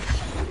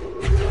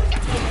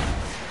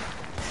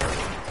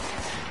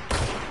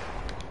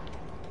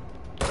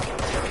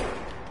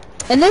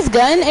 And this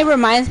gun, it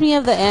reminds me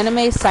of the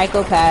anime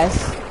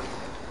Psycho-Pass.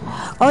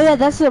 Oh yeah,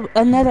 that's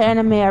another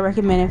anime I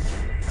recommend.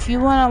 If you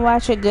want to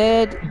watch a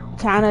good,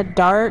 kind of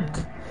dark,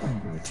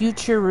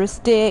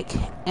 futuristic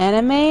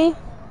anime,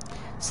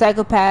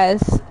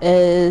 Psycho-Pass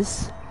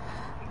is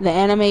the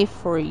anime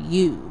for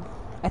you.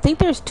 I think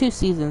there's 2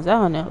 seasons, I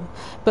don't know.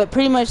 But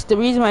pretty much the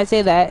reason why I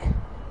say that,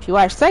 if you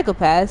watch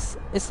Psycho-Pass,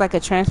 it's like a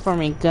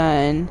transforming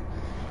gun.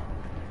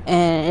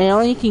 And it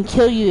only can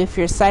kill you if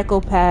your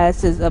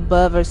Psycho-Pass is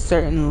above a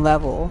certain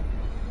level.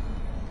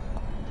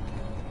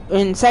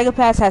 And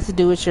Psycho-Pass has to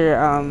do with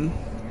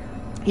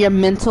your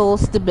mental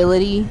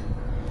stability.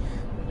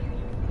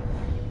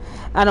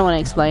 I don't want to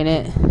explain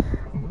it.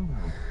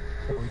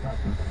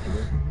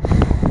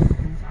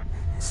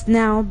 It's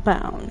now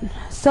bound.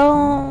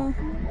 So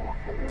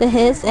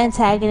his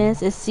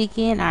antagonist is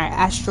seeking our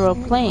astral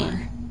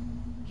plane.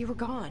 You were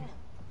gone.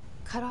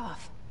 Cut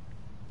off.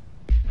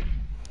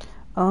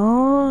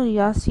 Oh,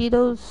 y'all see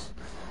those?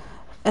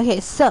 Okay,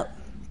 so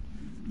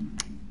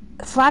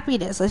floppy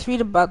disk. Let's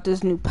read about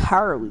this new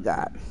power we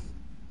got.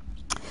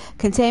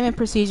 Containment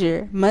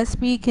procedure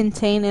must be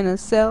contained in a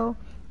cell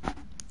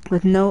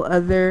with no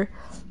other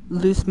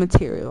loose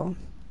material.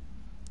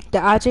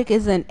 The object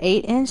is an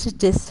 8-inch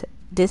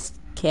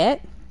diskette.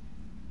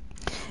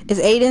 It's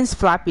 8-inch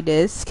floppy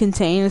disk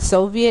containing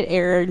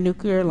Soviet-era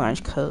nuclear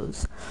launch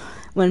codes.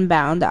 When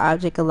bound, the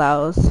object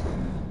allows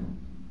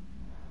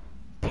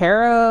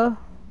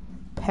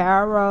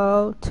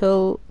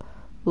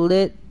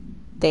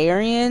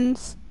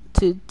paratolitharians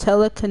to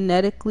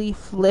telekinetically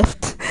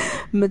lift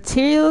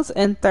materials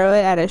and throw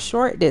it at a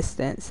short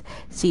distance.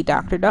 See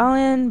Dr.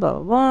 Dolan, blah,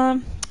 blah,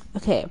 blah.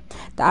 Okay,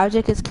 the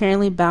object is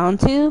currently bound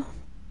to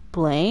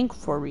blank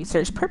for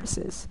research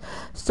purposes.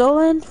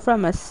 Stolen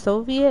from a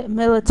Soviet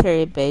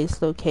military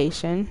base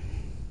location.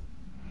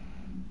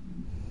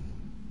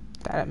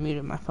 Thought I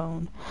muted my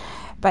phone.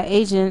 By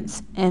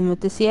agents and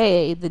with the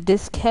CIA. The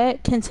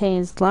diskette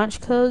contains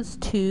launch codes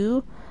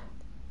to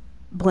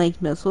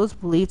blank missiles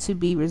believed to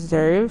be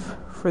reserved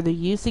for the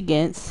use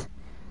against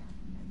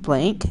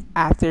blank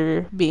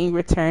after being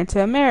returned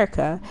to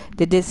America.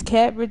 The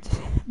diskette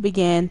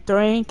began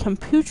throwing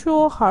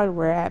computeral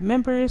hardware at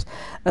members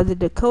of the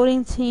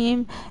decoding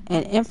team,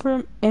 and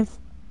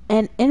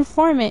an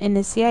informant in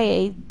the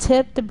CIA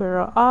tipped the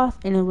barrel off,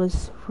 and it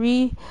was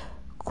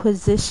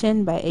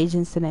requisitioned by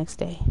agents the next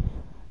day.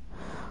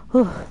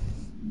 Whew.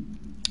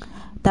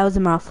 That was a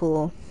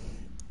mouthful.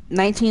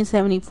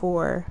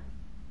 1974.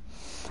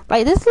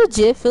 Like, this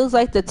legit feels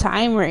like the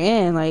time we're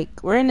in.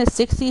 Like, we're in the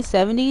 60s,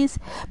 70s,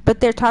 but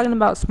they're talking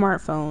about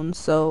smartphones.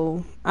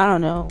 So, I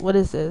don't know. What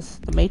is this?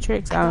 The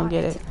Matrix? I don't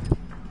get it.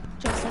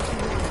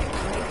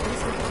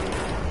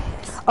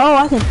 Oh,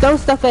 I can throw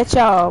stuff at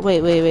y'all.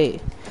 Wait.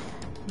 Let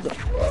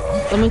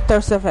me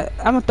throw stuff at...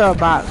 I'm gonna throw a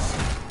box.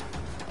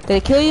 Did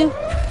it kill you?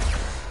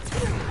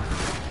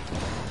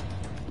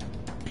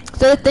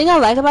 So, the thing I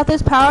like about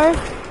this power...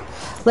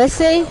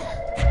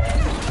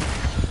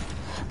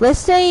 Let's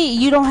say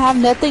you don't have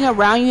nothing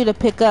around you to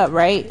pick up,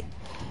 right?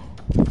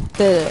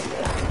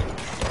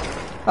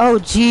 Oh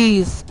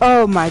jeez.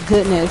 Oh my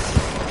goodness.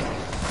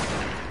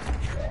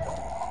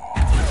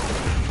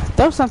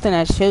 Throw something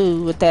at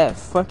you with that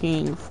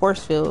fucking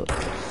force field.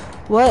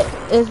 What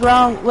is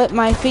wrong with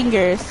my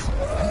fingers?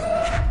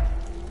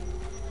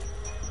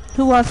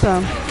 Who wants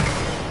some?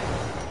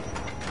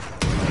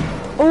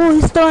 Oh,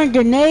 he's throwing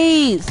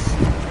grenades.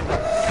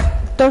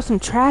 Throw some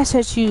trash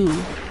at you.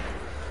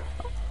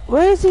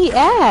 Where is he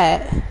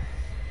at?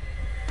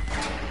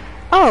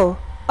 Oh,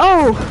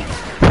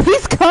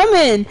 he's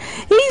coming.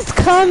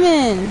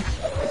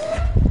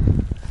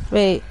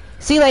 Wait,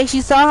 see, like, she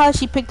saw how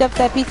she picked up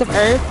that piece of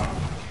earth?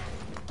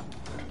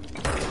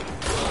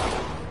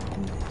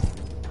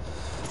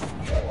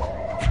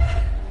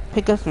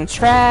 Pick up some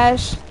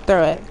trash,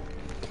 throw it.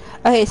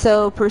 Okay,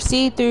 so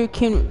proceed through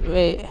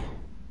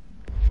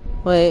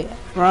wait,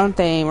 wrong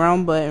thing,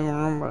 wrong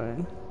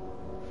button.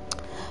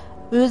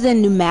 It was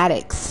in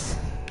pneumatics.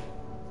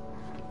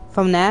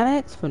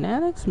 Phonetics.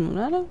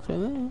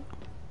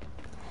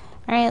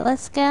 Alright,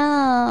 let's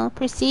go.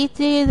 Proceed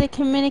through the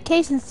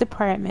communications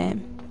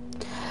department.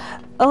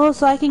 Oh,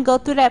 so I can go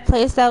through that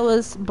place that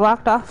was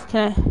blocked off.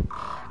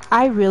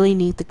 I really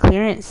need the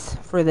clearance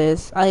for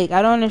this. Like,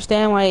 I don't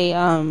understand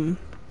why,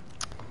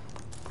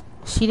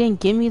 she didn't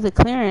give me the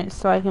clearance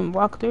so I can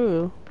walk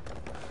through.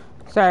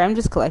 Sorry, I'm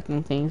just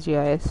collecting things, you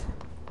guys.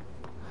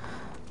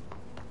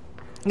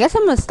 I guess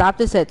I'm gonna stop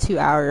this at 2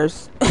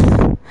 hours.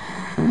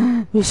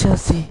 We shall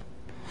see.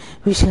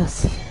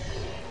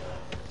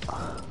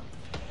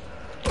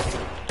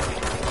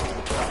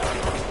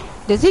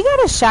 Does he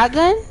got a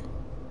shotgun?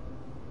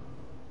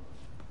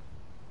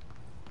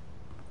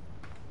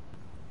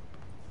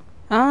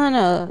 I don't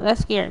know. That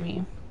scared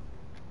me.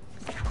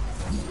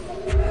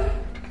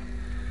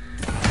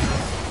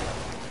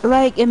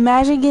 Like,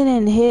 imagine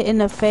getting hit in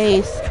the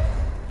face.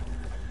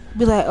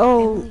 Be like,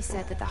 oh. Emily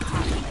said that the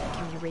hotline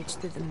can be reached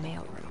through the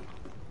mailroom.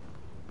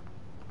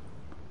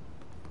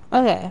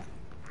 Okay.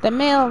 The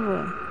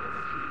mailroom.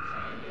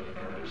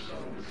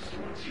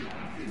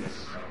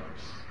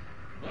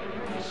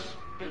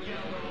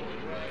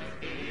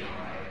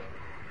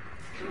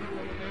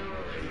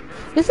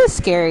 This is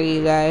scary,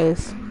 you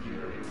guys.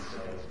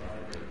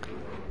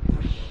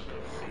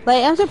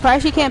 Like, I'm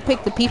surprised you can't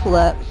pick the people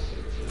up.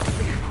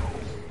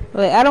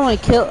 Wait, I don't want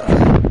to kill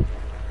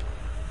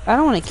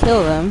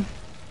them.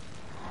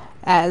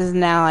 As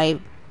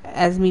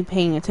me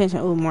paying attention.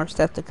 Oh, more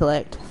stuff to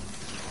collect.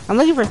 I'm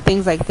looking for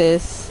things like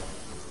this.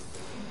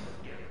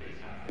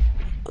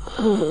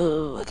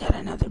 Oh, I got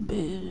another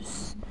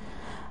boost.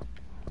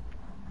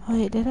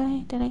 Wait, did I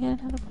get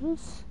another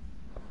boost?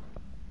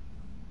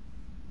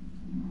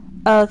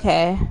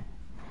 Okay.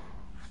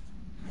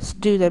 This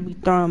dude that be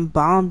throwing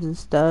bombs and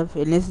stuff,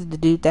 and this is the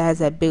dude that has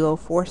that big old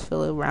force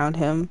field around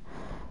him.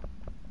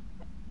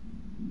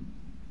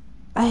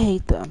 I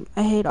hate them.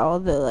 I hate all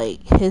the,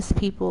 like, his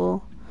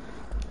people.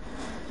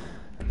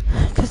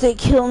 Because they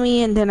kill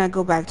me, and then I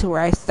go back to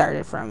where I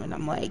started from, and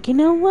I'm like, you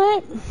know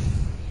what?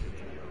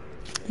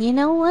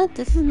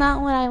 This is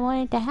not what I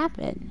wanted to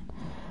happen.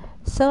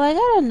 So I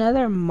got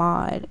another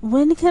mod.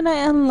 When can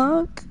I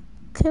unlock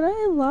Can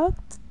I unlock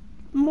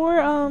more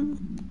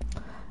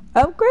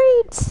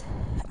upgrades?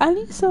 I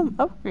need some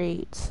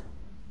upgrades.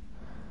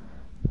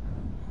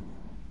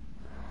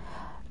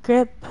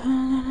 Grip,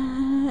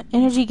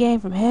 energy gain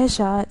from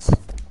headshots.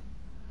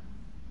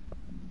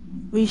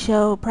 We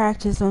shall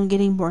practice on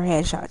getting more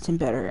headshots and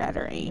better at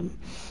our aim.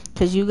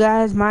 Cause you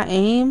guys, my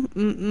aim,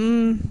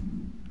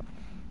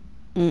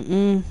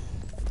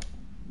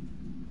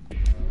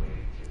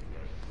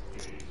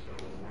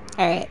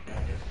 Alright.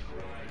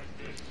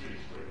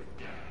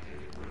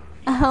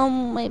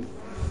 My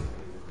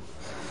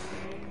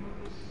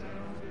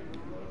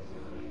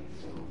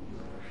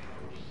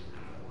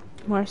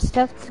more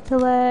stuff to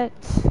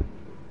collect.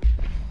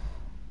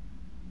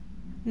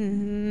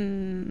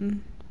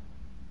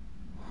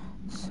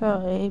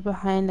 So A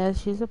behind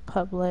us, she's a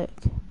public.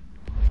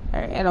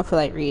 Alright, I don't feel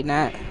like reading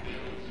that.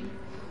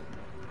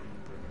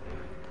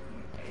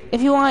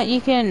 If you want,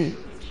 you can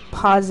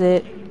pause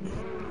it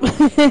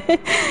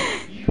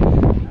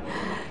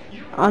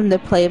on the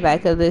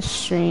playback of this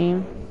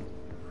stream.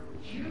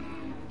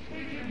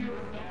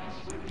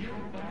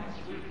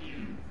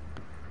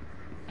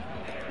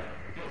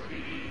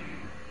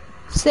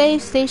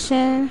 Save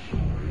station.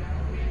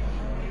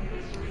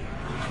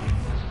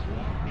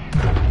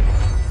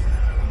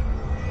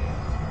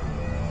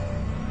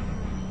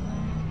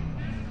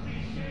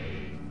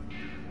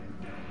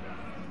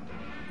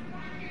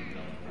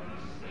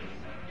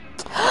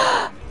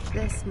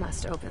 This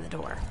must open the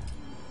door.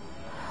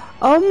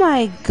 Oh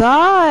my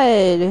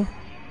god.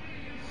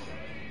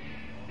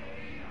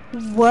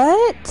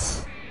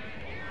 What?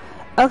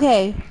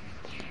 Okay.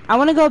 I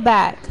want to go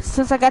back.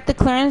 Since I got the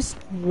clearance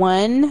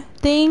 1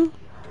 thing.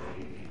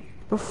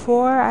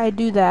 Before I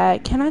do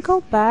that, can I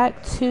go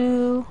back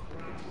to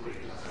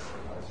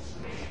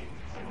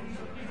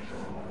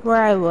where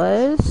I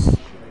was?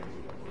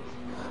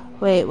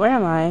 Wait, where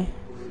am I?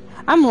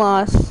 I'm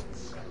lost.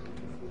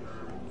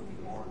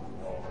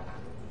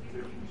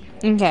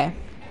 Okay.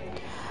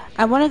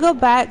 I want to go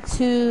back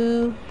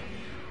to...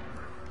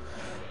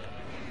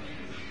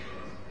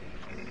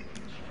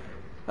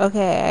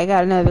 Okay, I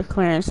got another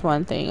clearance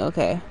 1 thing.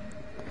 Okay.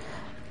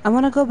 I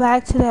want to go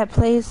back to that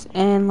place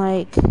and,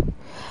 like...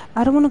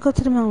 I don't want to go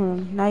to the mail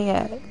room. Not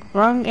yet.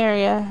 Wrong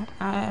area.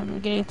 I'm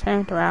getting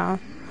turned around.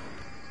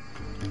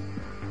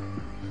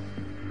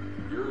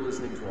 You're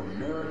listening to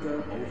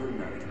America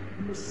Overnight,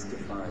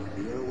 mystifying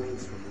the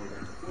airwaves for more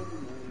than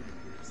 29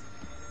 years.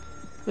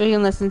 We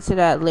can listen to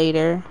that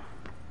later.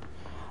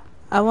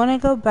 I want to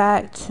go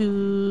back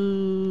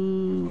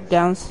to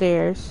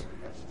downstairs.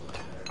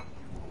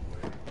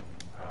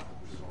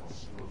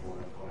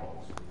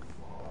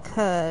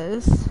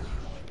 Cause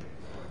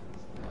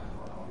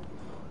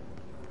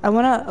I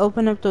want to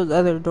open up those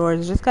other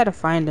doors. Just gotta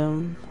find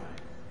them.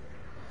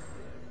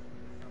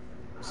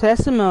 So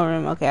that's the mail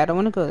room. Okay, I don't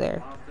want to go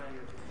there.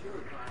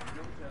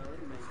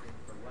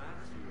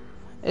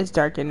 It's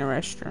dark in the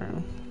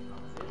restroom.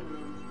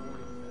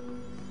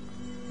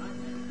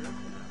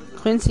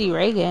 Quincy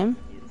Reagan.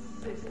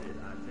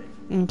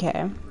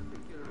 Okay.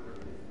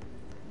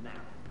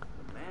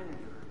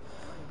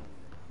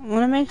 I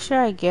want to make sure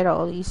I get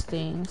all these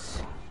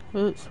things.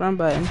 Oops, wrong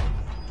button.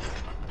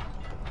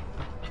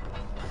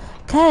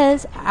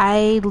 Cause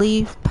I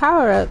leave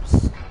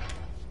power-ups.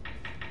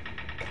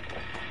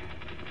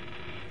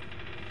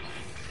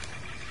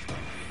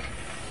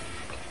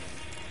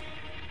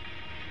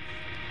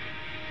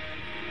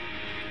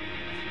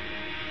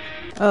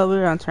 Oh,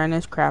 we're gonna turn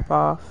this crap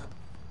off.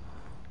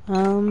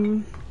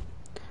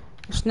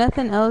 There's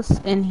nothing else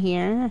in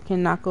here. I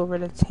can knock over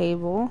the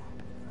table.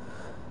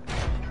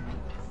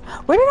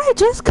 Where did I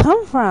just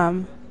come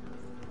from?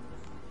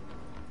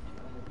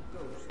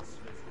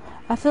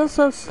 I feel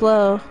so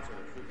slow.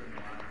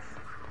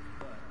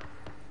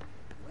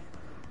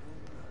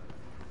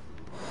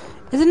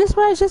 Isn't this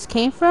where I just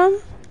came from?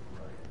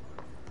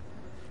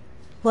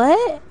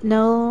 What?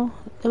 No,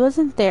 it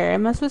wasn't there. It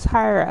must was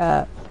higher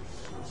up.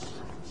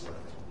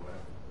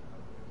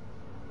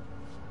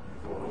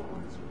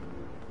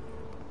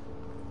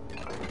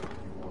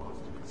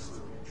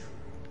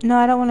 No,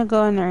 I don't want to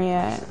go in there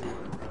yet.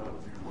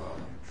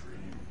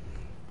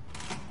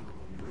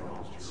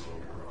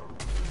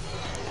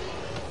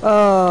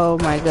 Oh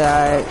my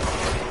god.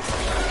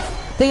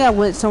 I think I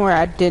went somewhere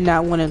I did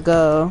not want to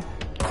go.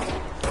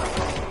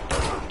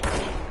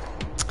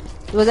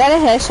 Was that a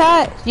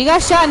headshot? You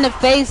got shot in the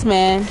face,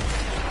 man.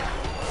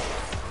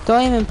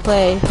 Don't even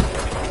play.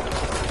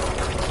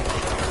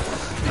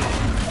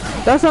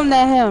 Throw something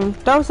at him.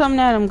 Throw something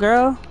at him,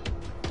 girl.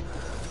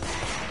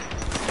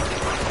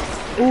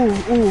 Ooh.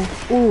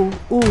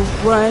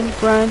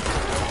 Run.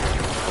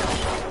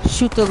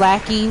 Shoot the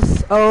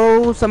lackeys.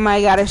 Oh,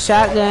 somebody got a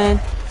shotgun.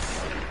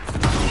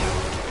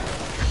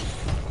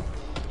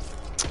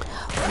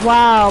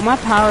 Wow, my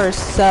powers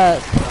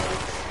suck.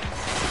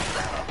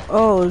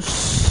 Oh,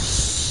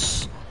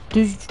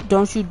 Dude,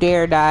 don't you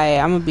dare die.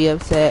 I'm gonna be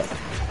upset.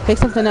 Pick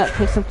something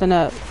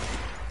up.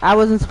 I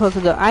wasn't supposed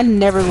to go. I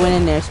never went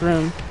in this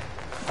room.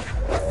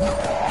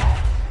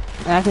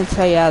 And I can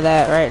tell y'all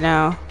that right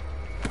now.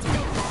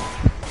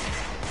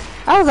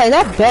 I was like,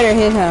 that better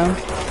hit him.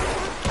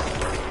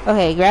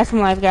 Okay, grab some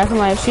life,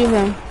 shoot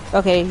him.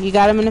 Okay, you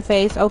got him in the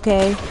face.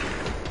 Okay.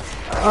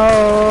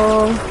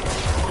 Oh.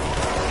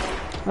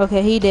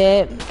 Okay, he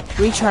dead.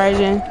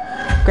 Recharging.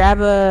 Grab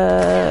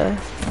a...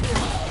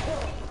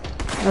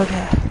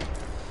 Okay.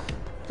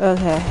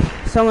 Okay.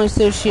 Someone's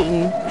still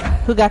shooting.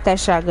 Who got that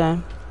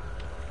shotgun?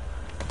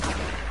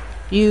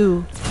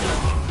 You.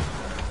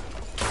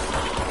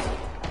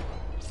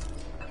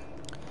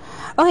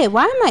 Okay,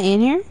 why am I in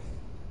here?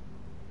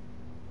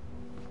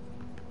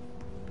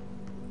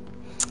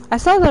 I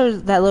saw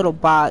that little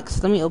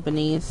box. Let me open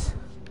these.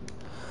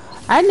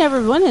 I'd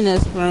never went in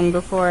this room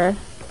before.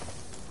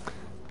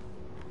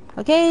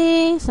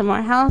 Okay, some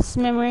more house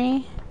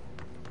memory.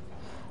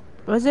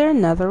 Was there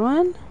another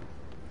one?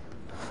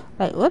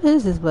 Like, what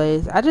is this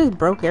place? I just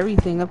broke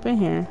everything up in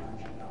here.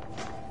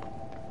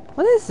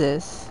 What is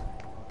this?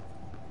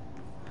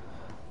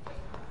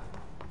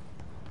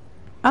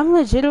 I'm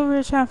legit over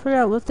here trying to figure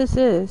out what this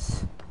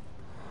is.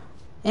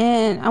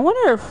 And I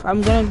wonder if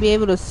I'm gonna be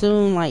able to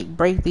soon, like,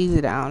 break these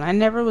down. I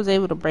never was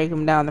able to break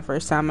them down the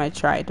first time I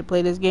tried to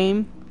play this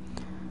game.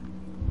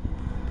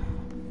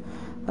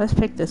 Let's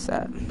pick this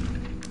up.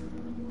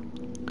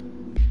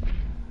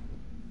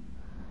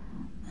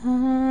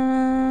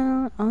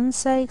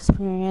 On-site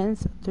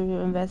experience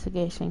through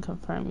investigation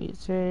confirm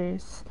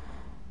users.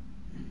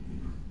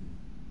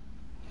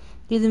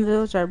 These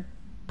individuals are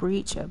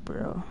breach of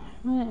bro.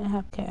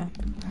 Okay.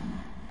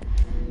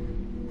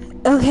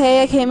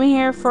 Okay, I came in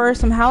here for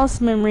some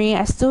house memory.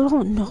 I still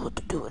don't know what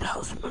to do with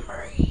house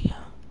memory.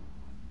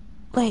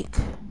 Like,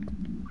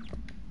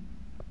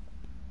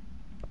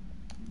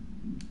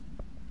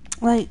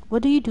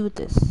 what do you do with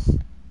this?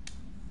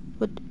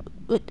 What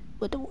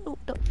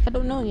I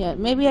don't know yet.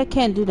 Maybe I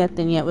can't do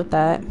nothing yet with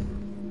that.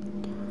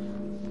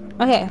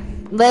 Okay,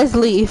 let's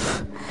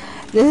leave.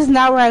 This is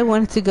not where I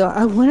wanted to go.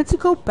 I wanted to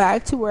go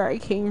back to where I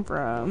came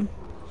from.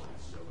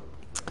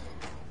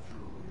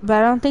 But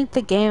I don't think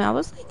the game... I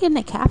was like in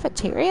the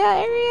cafeteria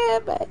area,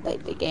 but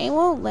like the game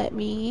won't let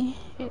me...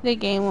 The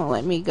game won't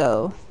let me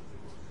go.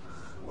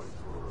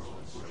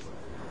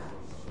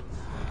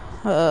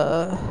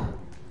 I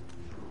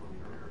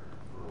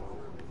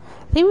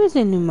think it was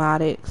in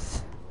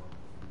pneumatics.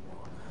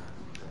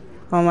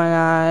 Oh my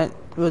god.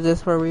 Was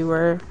this where we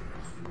were?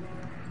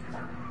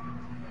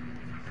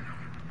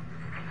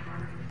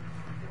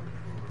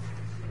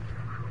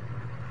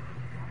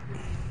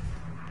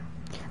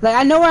 Like,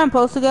 I know where I'm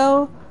supposed to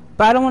go,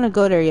 but I don't want to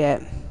go there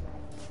yet.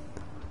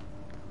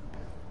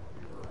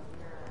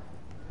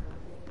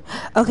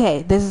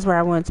 Okay, this is where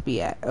I wanted to be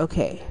at.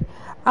 Okay.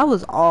 I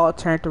was all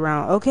turned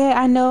around. Okay,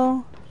 I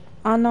know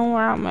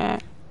where I'm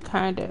at.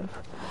 Kind of.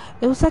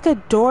 It was like a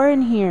door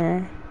in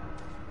here.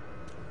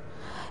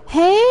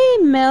 Hey,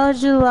 Mel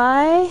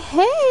July.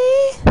 Hey.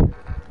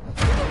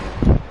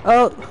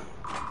 Oh.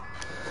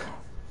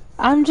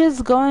 I'm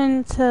just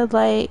going to,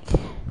 like...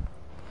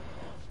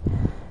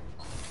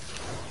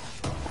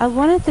 I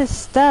wanted this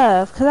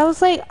stuff, because I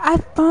was like, I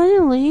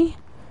finally...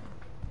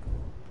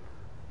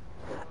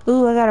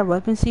 Ooh, I got a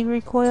weapon C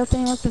recoil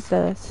thing. What's this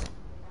does?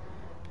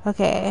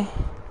 Okay.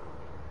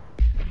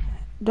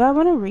 Do I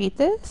want to read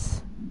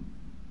this?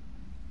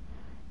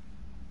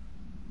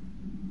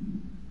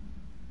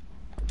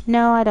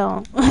 No, I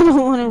don't. I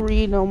don't want to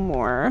read no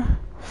more.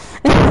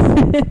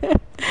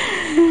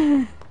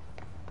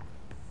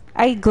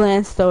 I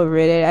glanced over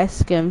it. I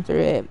skimmed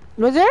through it.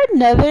 Was there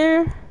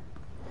another...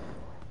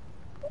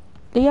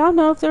 Do y'all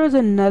know if there was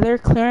another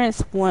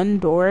clearance 1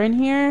 door in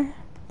here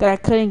that I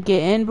couldn't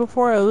get in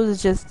before? It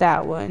was just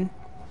that one.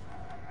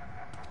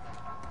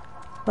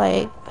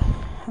 Like,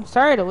 I'm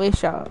sorry to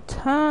waste y'all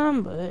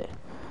time, but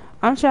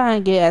I'm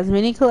trying to get as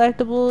many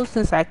collectibles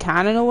since I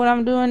kind of know what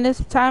I'm doing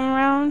this time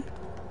around.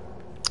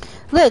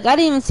 Look, I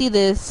didn't even see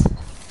this.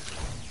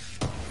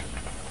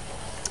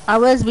 I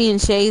was being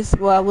chased.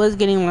 Well, I was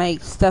getting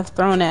like stuff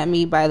thrown at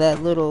me by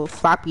that little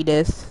floppy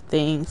disk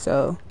thing,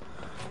 so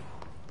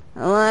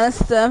a lot of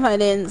stuff I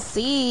didn't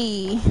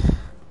see.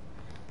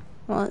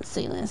 Well, let's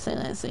see.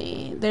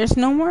 There's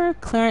no more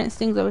clearance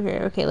things over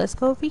here. Okay, let's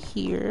go over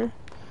here.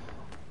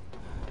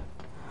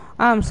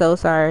 I'm so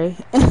sorry.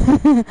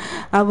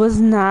 I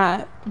was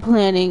not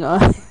planning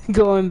on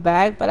going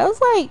back, but I was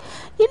like,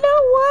 you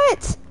know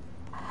what?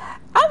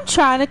 I'm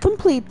trying to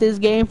complete this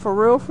game for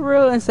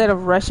real, instead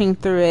of rushing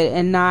through it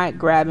and not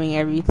grabbing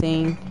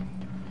everything.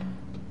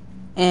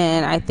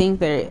 And I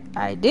think that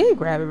I did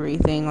grab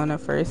everything on the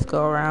first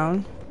go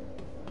around.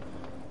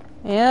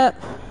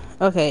 Yep.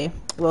 Okay,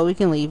 well, we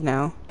can leave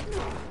now.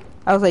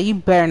 I was like, you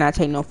better not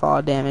take no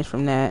fall damage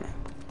from that.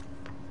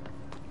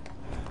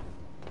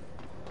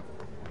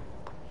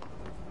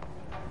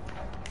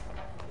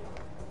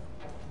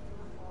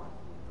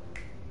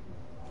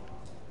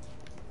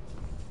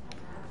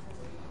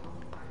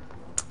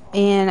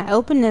 And I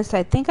opened this,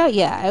 I think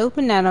I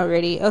opened that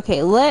already.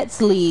 Okay,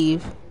 let's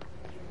leave.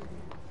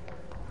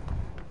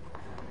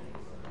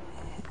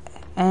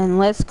 And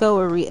let's go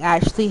where we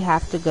actually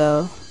have to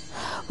go.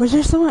 Was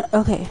there someone?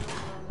 Okay.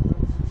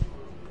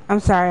 I'm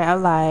sorry, I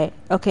lied.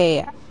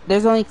 Okay,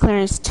 There's only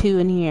clearance 2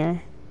 in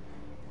here.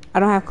 I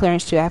don't have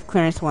clearance 2. I have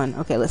clearance 1.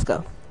 Okay, let's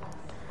go.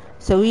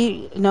 So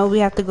we know we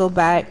have to go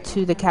back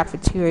to the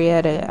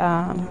cafeteria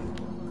to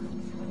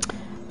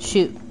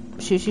shoot.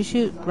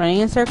 Shoot. Running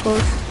in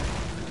circles.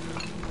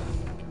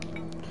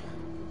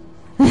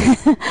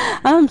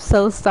 I'm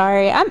so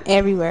sorry. I'm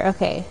everywhere.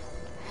 Okay.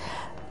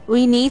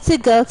 We need to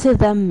go to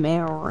the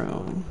mail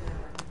room.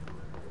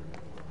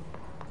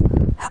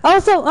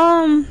 Also,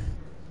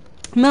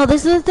 Mel,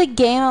 this is the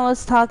game I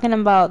was talking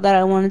about that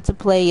I wanted to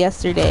play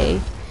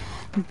yesterday.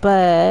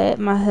 But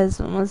my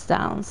husband was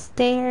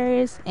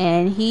downstairs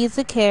and he's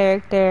a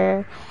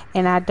character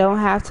and I don't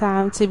have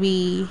time to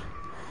be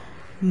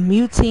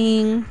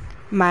muting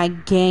my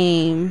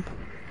game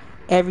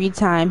every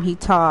time he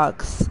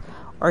talks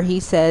or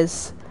he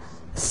says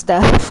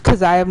stuff,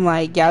 because I'm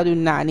like, y'all do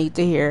not need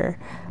to hear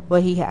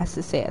what he has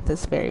to say at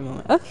this very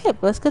moment. Okay,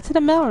 let's go to the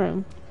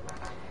mailroom.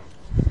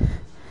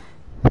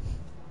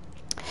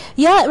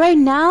 Yeah, right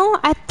now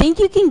I think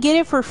you can get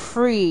it for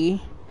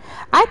free.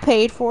 I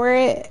paid for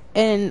it,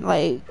 and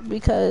like,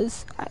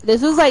 because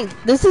this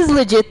is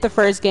legit the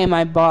first game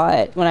I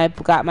bought when I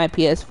got my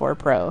PS4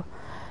 Pro.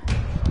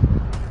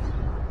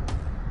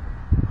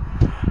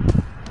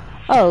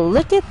 Oh,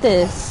 look at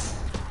this.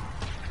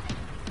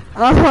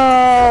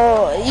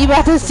 Oh, you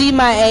about to see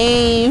my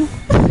aim.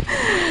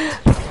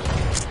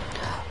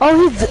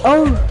 Oh,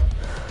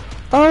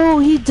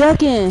 he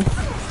ducking.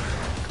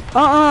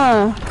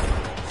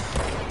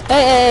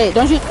 Hey,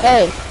 don't shoot.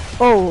 Hey.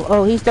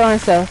 Oh, he's throwing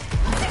stuff.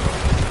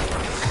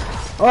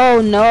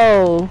 Oh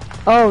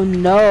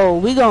no,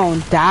 we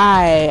gonna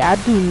die.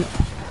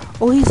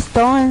 Oh, he's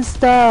throwing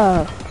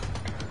stuff.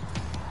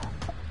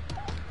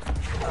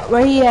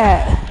 Where he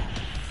at?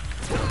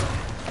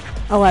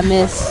 Oh, I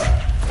missed.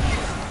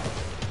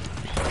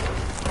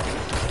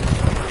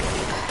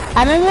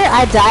 I remember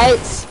I died.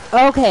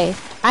 Okay,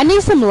 I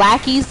need some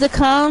lackeys to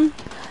come.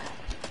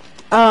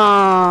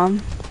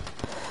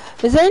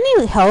 Is there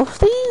any health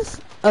things?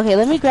 Okay,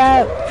 let me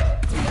grab.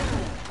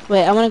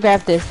 Wait, I want to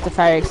grab this, the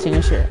fire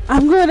extinguisher.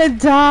 I'm gonna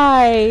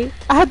die.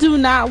 I do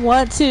not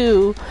want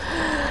to.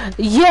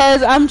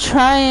 Yes, I'm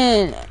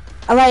trying.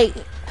 Like,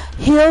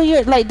 heal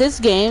your, like, this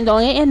game,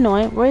 don't get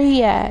annoying. Where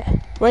he at?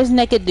 Where's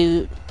naked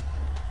dude?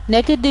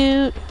 Naked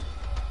dude.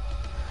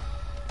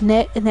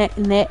 Net.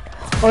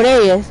 Oh,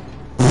 there he is.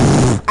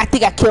 I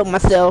think I killed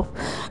myself.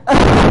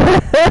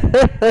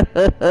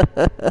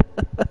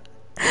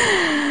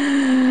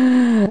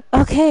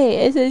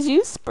 Okay, it says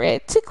you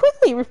spread to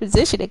quickly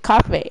reposition and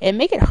copy and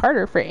make it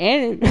harder for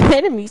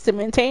enemies to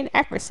maintain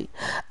accuracy.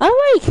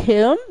 Unlike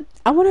him,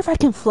 I wonder if I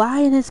can fly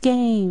in this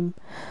game.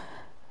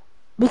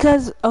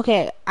 Because,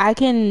 okay, I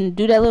can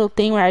do that little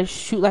thing where I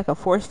shoot like a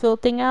force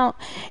field thing out,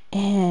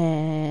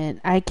 and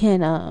I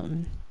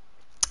can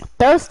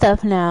throw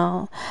stuff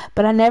now,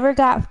 but I never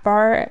got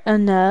far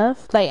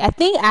enough. Like, I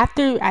think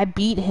after I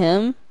beat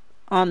him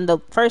on the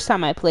first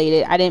time I played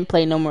it, I didn't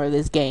play no more of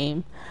this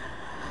game.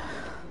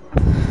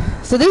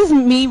 So this is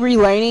me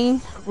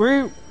relearning.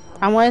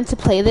 I wanted to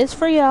play this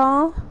for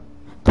y'all,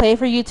 play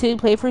for YouTube,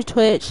 play for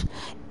Twitch,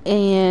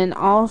 and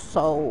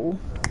also,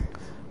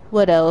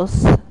 what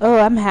else? Oh,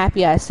 I'm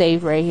happy I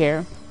saved right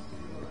here.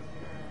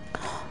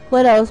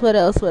 What else?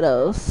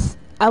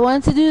 I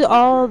wanted to do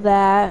all of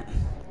that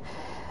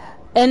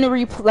and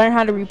learn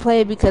how to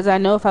replay, because I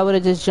know if I would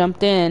have just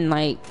jumped in,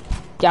 like,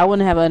 y'all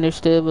wouldn't have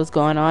understood what's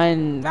going on,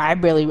 and I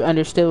barely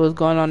understood what was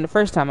going on the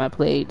first time I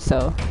played.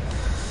 So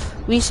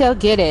we shall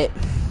get it.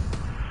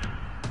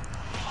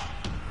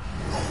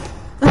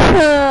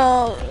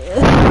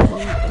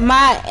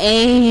 My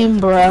aim,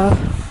 bro.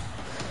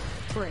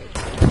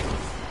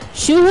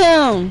 Shoot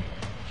him.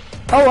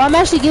 Oh, I'm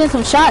actually getting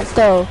some shots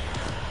though.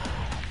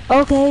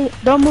 Okay,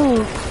 don't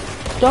move.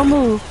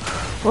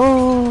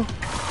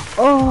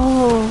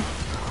 Oh,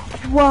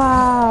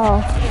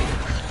 wow.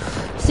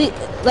 See,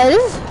 like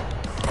this.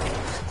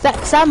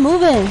 Stop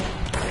moving.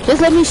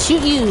 Just let me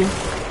shoot you.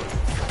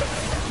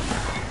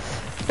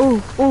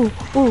 Ooh,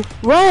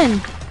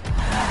 run.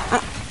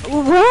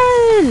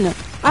 Run.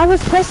 I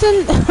was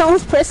pressing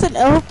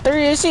L3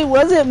 and she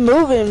wasn't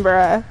moving,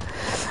 bruh.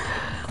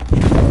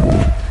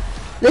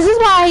 This is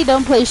why I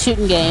don't play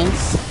shooting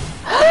games.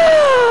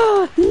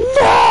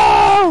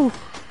 No!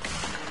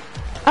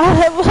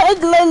 I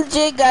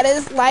legit got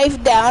his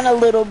life down a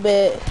little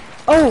bit.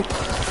 Oh,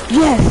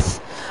 yes.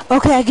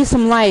 Okay, I get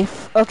some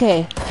life.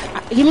 Okay,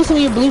 give me some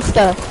of your blue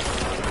stuff.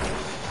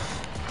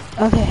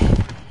 Okay,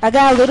 I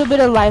got a little bit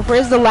of life.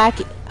 Where's the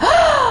lackey?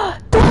 Oh,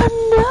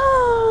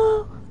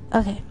 no.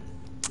 Okay,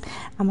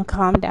 I'm gonna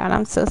calm down.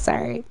 I'm so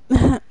sorry.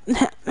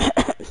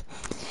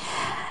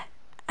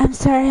 I'm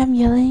sorry I'm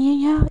yelling in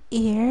your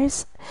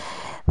ears.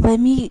 Let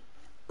me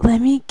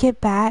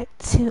get back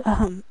to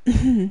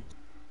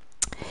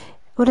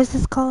what is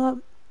this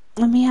called?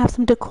 Let me have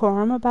some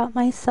decorum about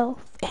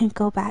myself and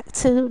go back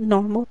to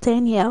normal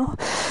Danielle.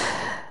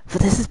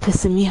 But this is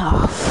pissing me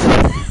off.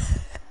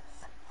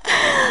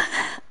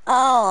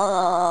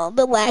 Oh. Oh,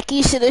 the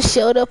lackey should have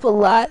showed up a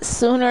lot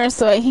sooner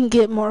so I can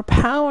get more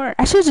power.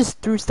 I should have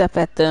just threw stuff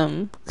at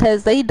them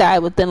because they died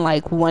within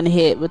like one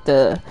hit with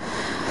the...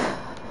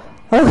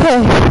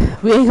 Okay,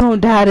 we ain't gonna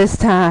die this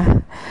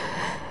time.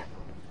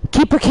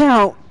 Keep a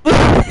count.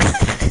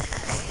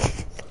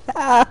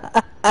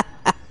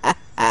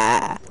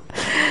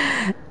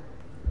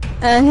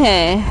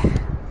 Okay.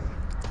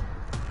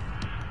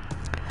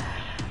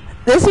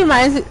 This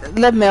reminds...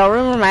 The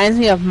mailroom reminds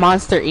me of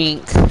Monster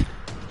Inc.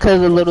 Because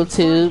of the little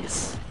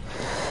tubes.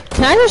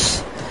 Can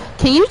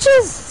you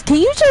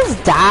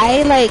just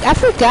die? Like, I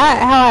forgot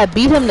how I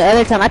beat him the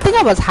other time. I think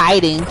I was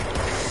hiding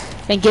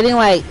and getting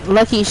like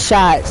lucky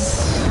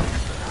shots.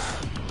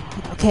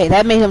 Okay,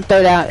 that made him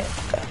throw down.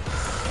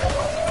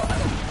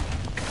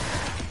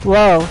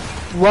 Whoa,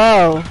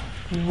 whoa,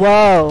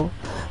 whoa,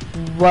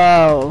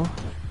 whoa.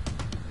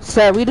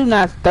 Sir, we do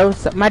not throw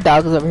stuff. My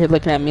dog is over here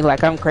looking at me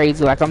like I'm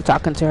crazy, like I'm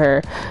talking to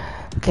her.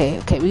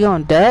 Okay, we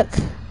gonna duck.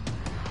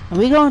 And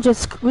we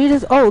just,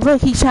 oh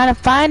look, he's trying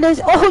to find us.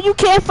 Oh, you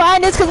can't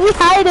find us because we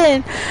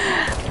hiding.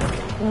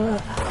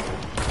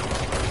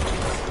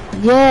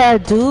 Yeah,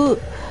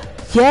 dude.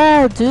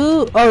 Yeah,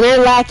 dude. Oh, they're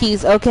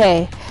lackeys.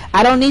 Okay.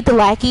 I don't need the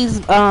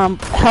lackeys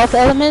health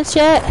elements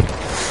yet.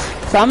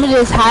 So I'm gonna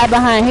just hide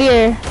behind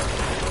here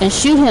and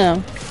shoot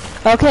him.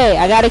 Okay,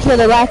 I gotta kill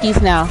the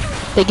lackeys now.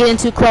 They're getting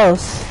too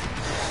close.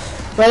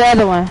 Where's the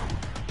other one?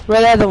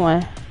 Where's the other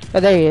one? Oh,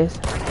 there he is.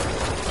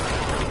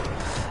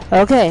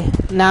 Okay,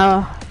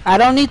 now I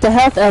don't need the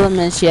health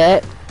elements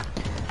yet.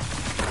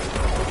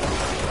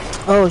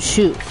 Oh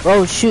shoot.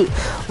 Oh shoot.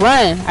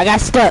 Run! I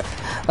got stuck.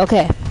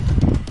 Okay.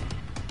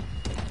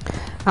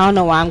 I don't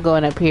know why I'm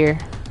going up here.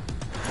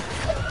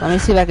 Let me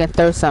see if I can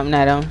throw something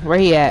at him. Where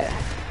he at?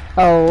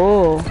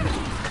 Oh.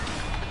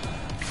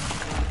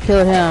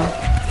 Killed him.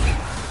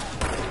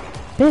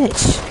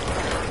 Bitch.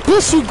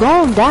 Bitch, you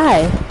gon'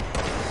 die.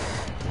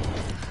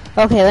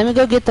 Okay, let me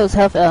go get those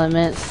health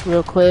elements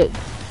real quick.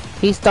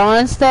 He's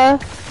throwing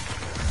stuff.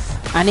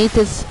 I need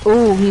this.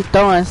 Ooh, he's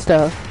throwing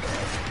stuff.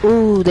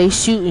 Ooh, they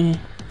shooting.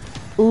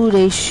 Ooh,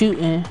 they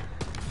shooting.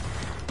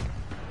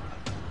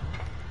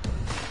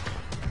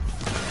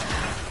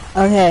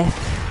 Okay.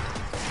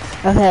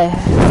 Okay.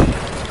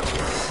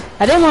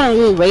 I didn't want to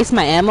really waste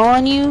my ammo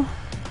on you.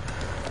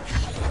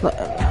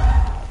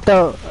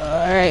 So,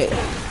 alright.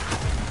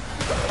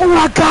 Oh,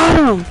 I got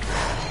him!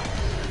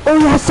 Oh,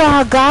 y'all saw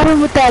I got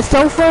him with that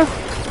sofa?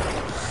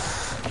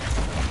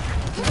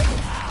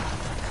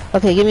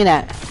 Okay, give me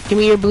that. Give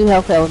me your blue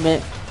health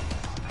element.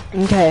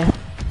 Okay.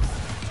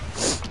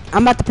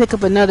 I'm about to pick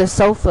up another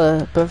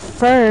sofa, but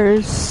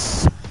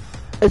first...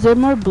 Is there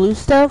more blue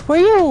stuff?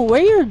 Where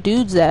your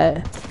dudes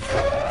at?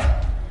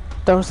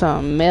 Throw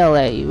some mail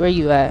at you. Where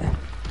you at?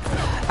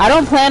 I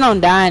don't plan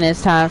on dying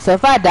this time, so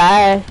if I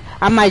die,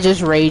 I might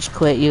just rage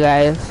quit, you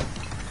guys.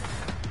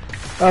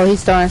 Oh,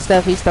 he's throwing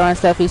stuff, he's throwing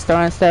stuff, he's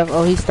throwing stuff.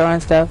 Oh, he's throwing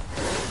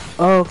stuff.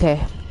 Oh,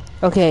 okay.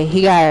 Okay,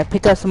 he gotta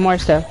pick up some more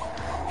stuff.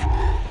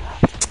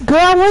 Girl,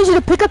 I want you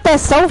to pick up that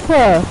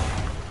sofa.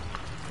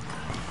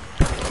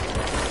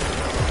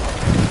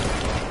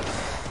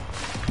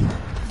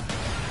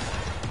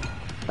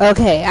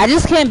 Okay, I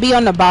just can't be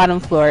on the bottom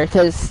floor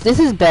because this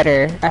is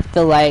better. I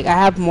feel like I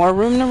have more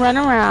room to run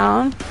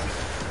around.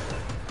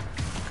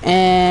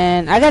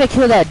 And I gotta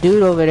kill that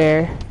dude over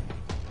there.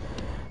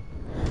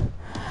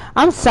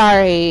 I'm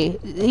sorry.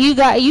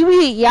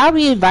 Y'all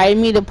be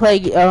inviting me to play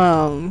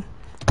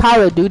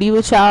Call of Duty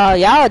with y'all.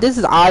 Y'all, this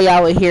is all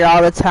y'all would hear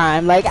all the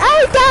time. Like,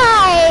 I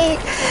died!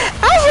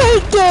 I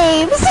hate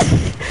games!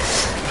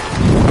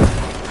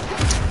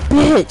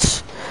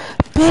 Bitch!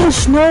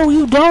 Bitch, no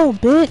you don't,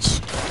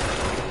 bitch!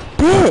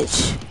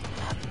 Bitch!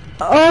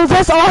 Oh,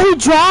 that's all he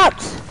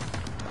dropped!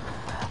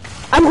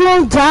 I'm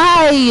gonna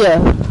die!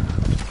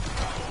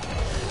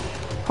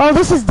 Oh,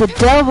 this is the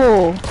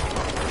devil!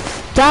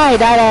 Die, die,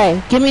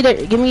 die!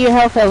 Give me your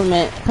health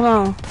element. Come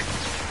on.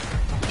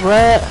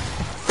 What?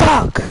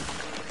 Fuck!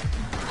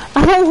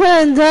 I don't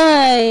wanna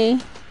die!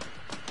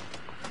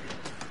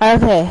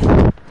 Okay.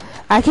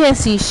 I can't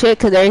see shit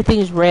because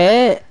everything's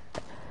red.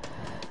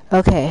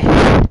 Okay.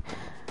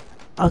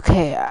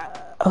 Okay.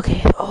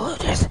 Okay. Oh,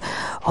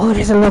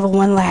 there's a level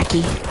 1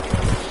 lackey.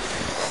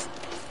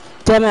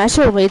 Damn it, I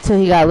should have waited till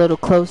he got a little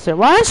closer.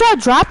 Why aren't y'all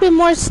dropping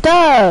more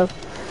stuff?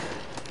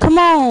 Come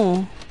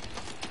on.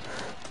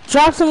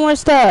 Drop some more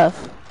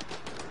stuff.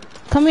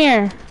 Come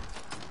here.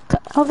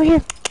 Over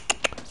here.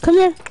 Come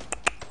here.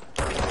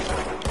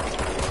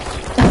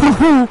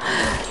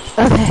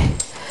 Okay.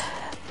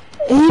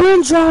 He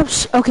didn't drop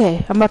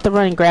okay, I'm about to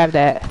run and grab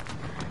that.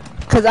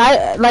 Cause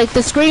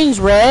the screen's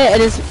red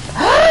and it's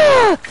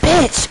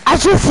bitch, I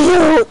just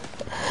healed.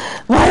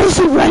 Why is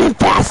she running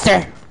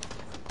faster?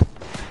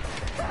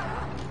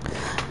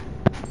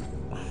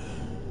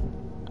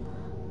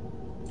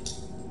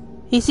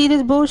 You see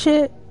this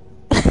bullshit?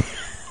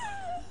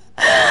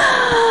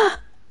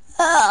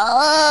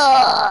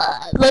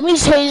 Let me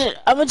change it.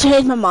 I'm gonna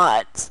change my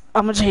mods.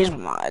 I'm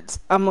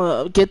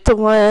gonna get the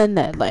one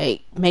that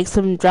like makes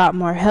them drop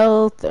more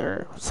health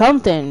or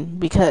something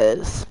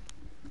because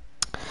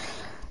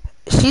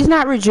she's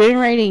not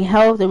regenerating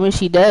health, and when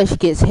she does, she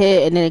gets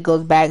hit, and then it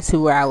goes back to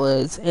where I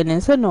was, and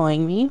it's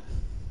annoying me.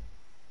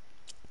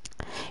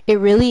 It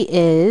really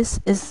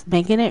is. It's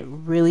making it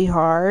really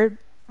hard.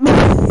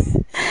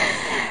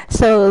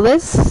 So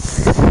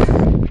let's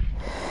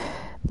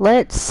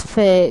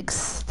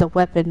fix the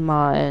weapon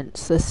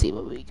mods. Let's see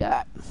what we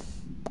got.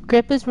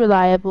 Grip is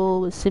reliable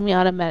with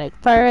semi-automatic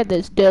fire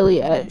that's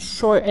deadly at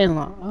short and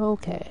long.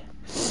 Okay.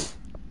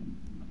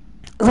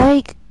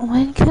 Like,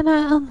 when can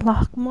I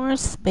unlock more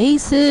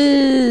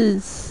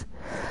spaces?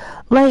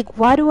 Like,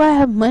 why do I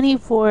have money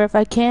for if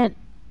I can't?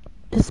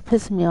 It's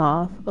pissing me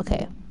off.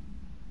 Okay.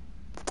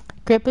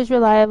 Grip is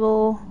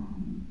reliable.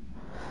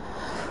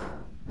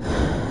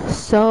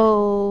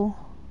 So,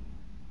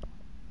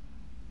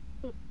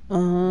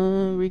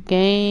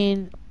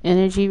 regain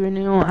energy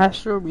renewal,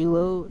 astral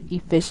reload,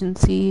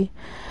 efficiency.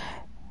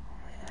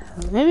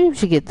 Maybe we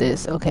should get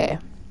this. Okay.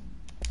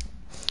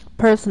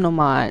 Personal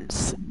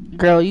mods.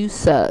 Girl, you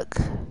suck.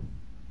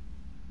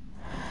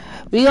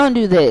 We gonna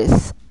do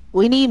this.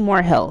 We need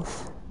more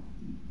health.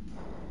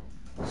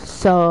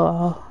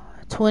 So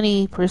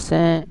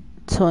 20%.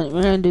 20.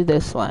 We're gonna do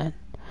this one.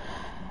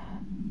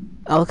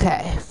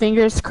 Okay.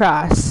 Fingers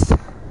crossed.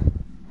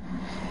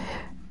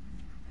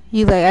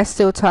 You like, I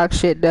still talk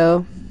shit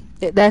though.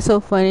 That's so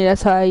funny.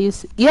 That's how I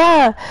used to.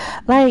 Yeah,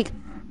 like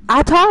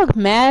I talk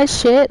mad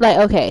shit. Like,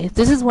 okay,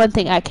 this is one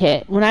thing I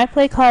can't. When I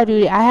play Call of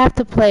Duty, I have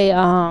to play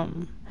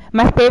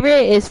my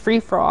favorite is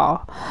free for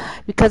all,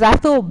 because I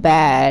feel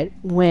bad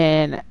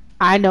when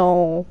I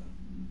know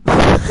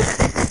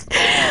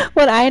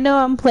when I know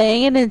I'm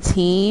playing in a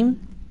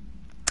team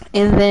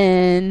and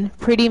then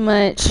pretty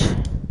much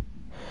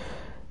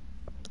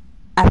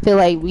I feel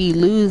like we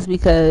lose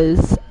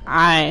because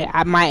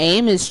my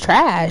aim is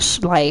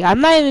trash. Like,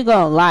 I'm not even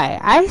gonna lie,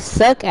 I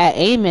suck at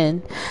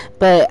aiming,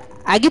 but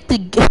I get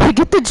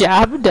the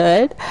job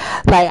done.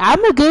 Like,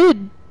 I'm a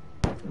good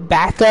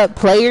backup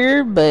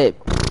player, but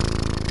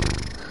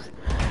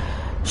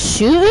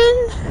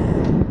shooting,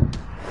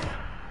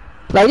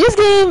 like, this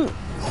game,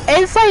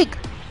 it's like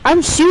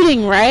I'm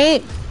shooting,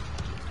 right?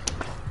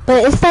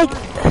 But it's like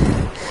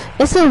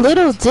it's a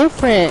little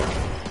different.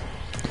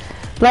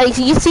 Like,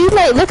 you see,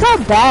 like, look how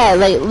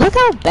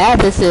bad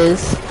this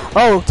is.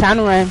 Oh, time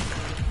to run.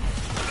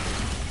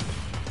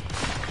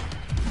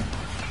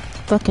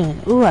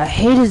 Fucking, ooh, I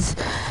hate his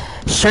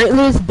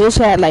shirtless bitch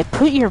hat. Like,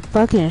 put your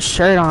fucking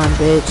shirt on,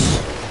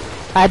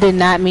 bitch. I did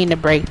not mean to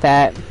break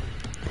that.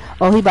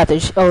 Oh, he about to,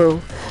 oh,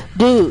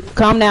 dude,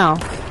 calm down.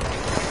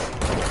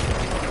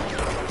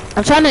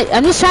 I'm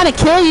just trying to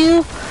kill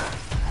you.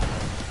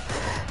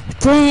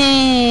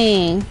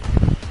 Dang.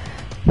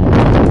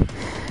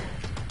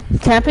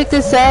 Can I pick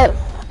this up?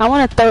 I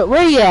want to throw it.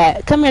 Where you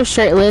at? Come here,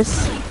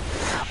 shirtless.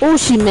 Oh,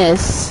 she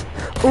missed.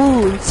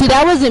 Ooh, see,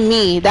 that wasn't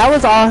me. That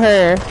was all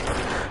her.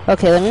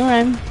 Okay, let me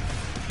run.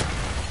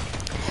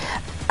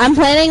 I'm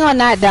planning on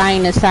not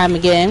dying this time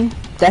again.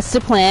 That's the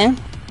plan.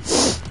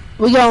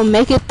 We're gonna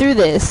make it through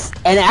this.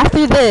 And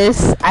after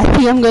this, I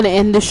think I'm gonna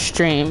end the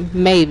stream.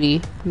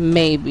 Maybe.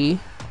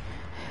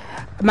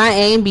 My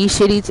aim be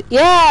shitty.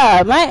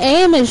 Yeah, my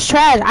aim is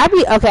trash.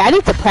 Okay, I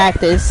need to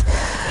practice.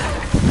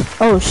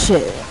 Oh,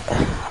 shit.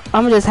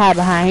 I'm gonna just hide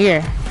behind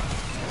here.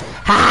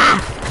 Ha!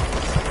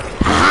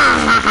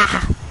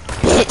 Ha!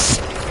 Bitch!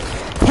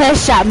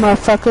 Headshot,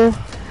 motherfucker.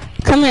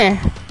 Come here.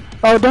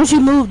 Oh, don't you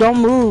move. Don't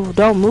move.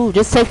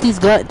 Just take these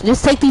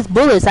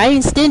bullets. I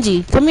ain't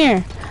stingy. Come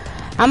here.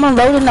 I'm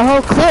unloading the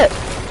whole clip.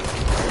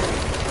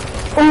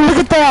 Oh, look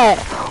at that.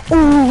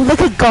 Oh,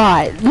 look at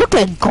God.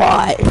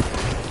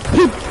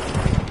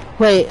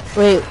 Wait.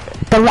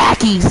 The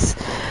lackeys.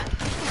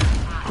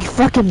 You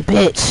fucking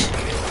bitch.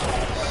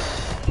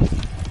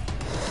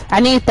 I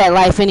need that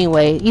life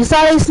anyway. You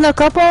saw they snuck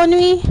up on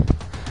me?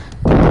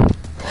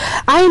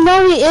 I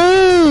know he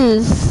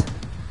is.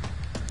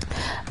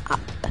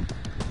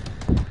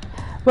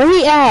 Where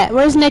he at?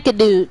 Where's naked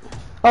dude?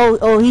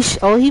 Oh,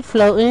 he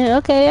floating.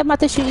 Okay, I'm about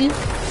to shoot you.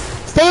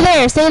 Stay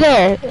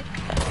there.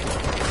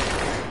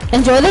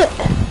 Enjoy it.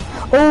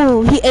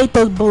 Oh, he ate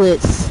those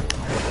bullets.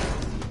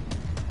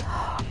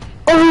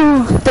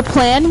 Oh, the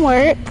plan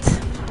worked.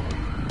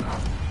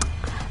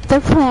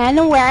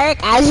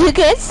 As you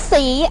can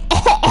see.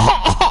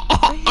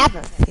 I have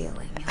a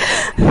feeling.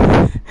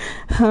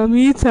 How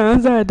many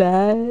times I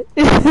died?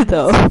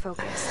 Though.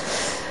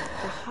 Focus.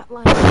 The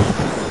hotline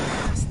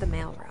across the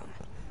mailroom.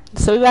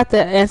 So we about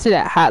to answer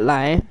that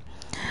hotline.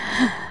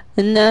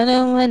 I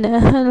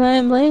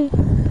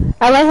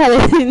like how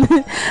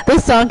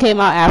this song came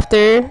out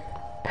after.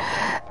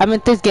 I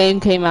mean, this game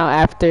came out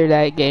after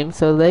that game,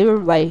 so they were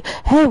like,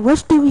 "Hey,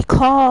 what do we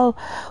call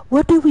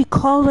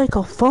like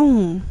a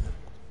phone?"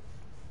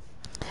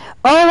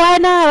 Oh, why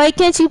not? Why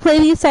can't you play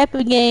these type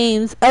of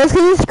games? Oh, it's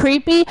 'cause it's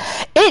creepy.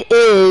 It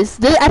is.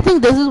 I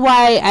think this is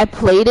why I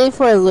played it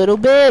for a little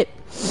bit,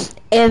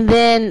 and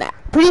then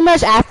pretty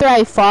much after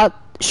I fought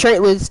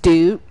shirtless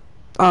dude,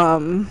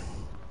 I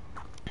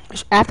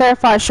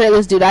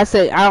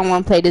said I don't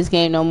want to play this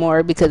game no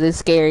more because it's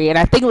scary, and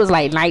I think it was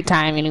like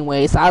nighttime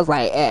anyway, so I was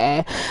like,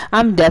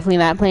 I'm definitely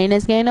not playing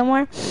this game no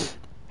more.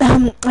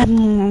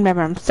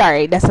 I'm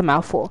sorry, that's a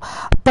mouthful.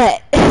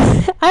 But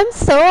I'm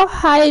so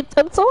hyped.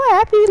 I'm so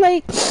happy.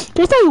 Like,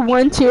 there's like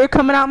one tear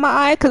coming out my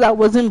eye because I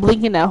wasn't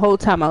blinking that whole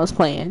time I was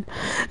playing.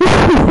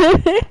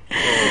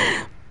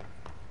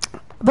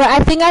 But I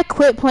think I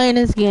quit playing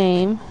this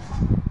game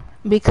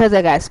because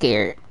I got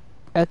scared.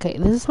 Okay,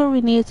 this is where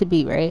we need to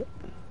be, right?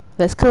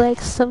 Let's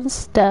collect some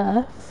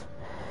stuff.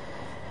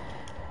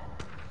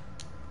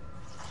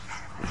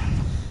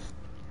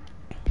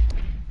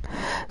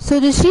 So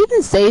did she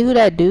even say who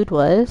that dude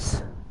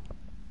was?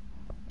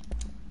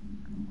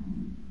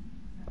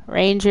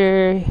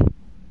 Ranger.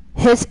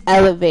 His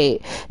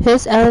elevated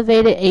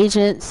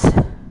agents.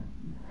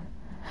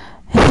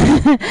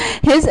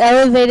 His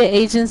elevated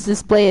agents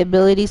display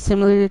abilities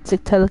similar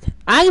to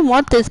I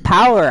want this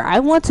power. I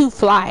want to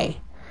fly.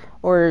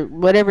 Or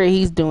whatever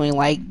he's doing,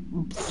 like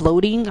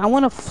floating. I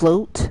want to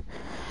float.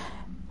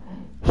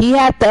 He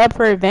had the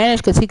upper advantage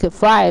because he could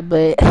fly,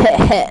 but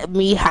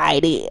me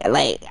hiding.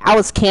 Like, I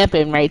was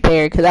camping right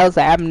there because I was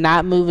like, I'm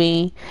not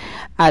moving.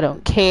 I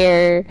don't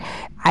care.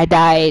 I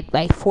died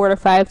like 4 to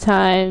 5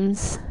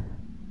 times.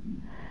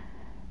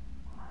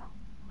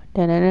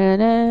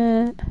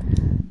 Da-da-da-da.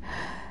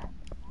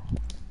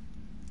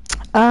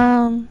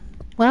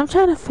 What I'm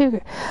trying to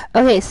figure.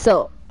 Okay,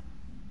 so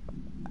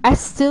I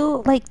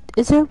still like.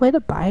 Is there a way to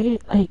buy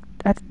it? Like,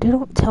 they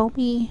don't tell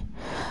me.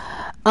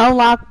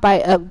 Unlock by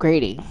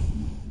upgrading.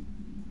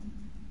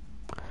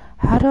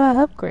 How do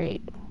I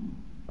upgrade?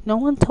 No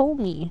one told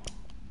me.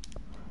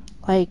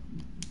 Like,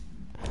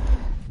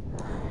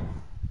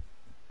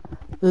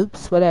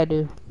 oops, what'd I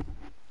do?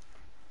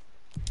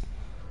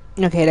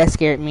 Okay, that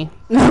scared me.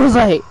 I was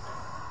like,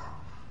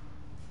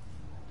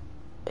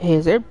 hey,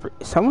 is there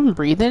someone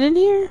breathing in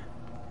here?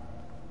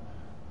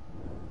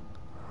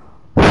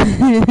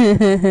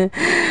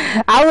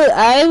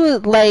 I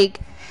was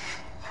like,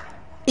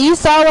 you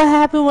saw what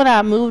happened when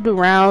I moved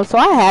around, so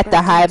I had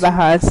to hide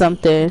behind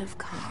something.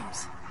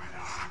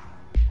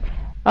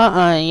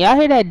 Y'all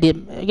hear that?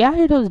 Y'all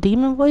hear those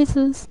demon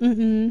voices?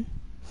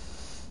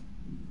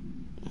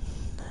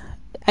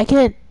 I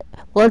can't.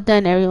 Well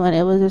done, everyone.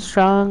 It was a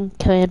strong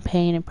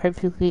campaign and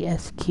perfectly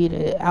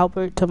executed.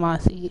 Albert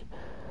Tomasi.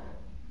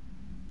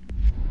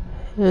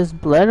 There's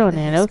blood on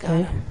it.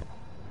 Okay.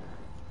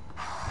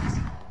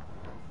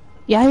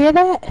 Y'all hear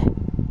that?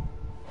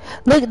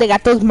 Look, they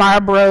got those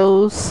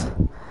Marlboros.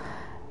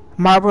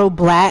 Marlboro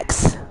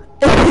Blacks.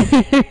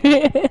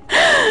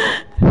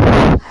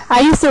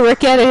 I used to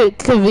work at a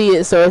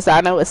convenience store, so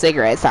I know what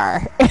cigarettes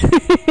are.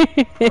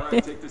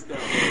 Alright, take this down.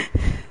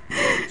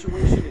 The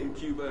situation in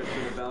Cuba has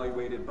been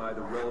evaluated by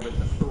the relevant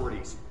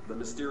authorities. The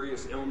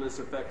mysterious illness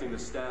affecting the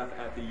staff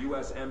at the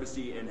U.S.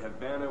 Embassy in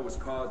Havana was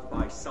caused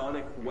by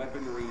sonic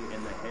weaponry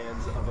in the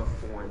hands of a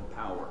foreign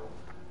power.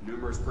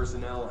 Numerous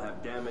personnel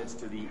have damage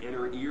to the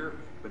inner ear,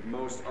 but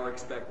most are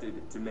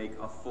expected to make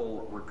a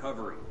full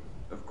recovery.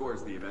 Of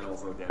course, the event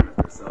also damaged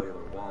their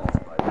cellular walls,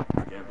 but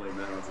you can't blame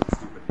that on some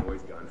stupid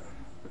noise gun.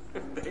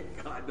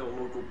 Thank God no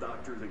local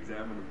doctors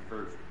examined them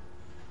first.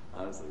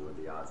 Honestly, what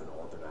the odds an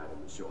alternate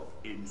item would show up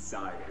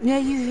inside it? Yeah,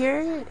 you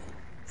hear it?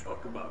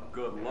 Talk about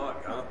good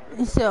luck, huh?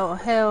 So,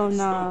 hell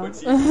no.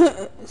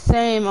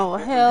 Same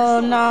old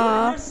hell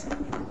no.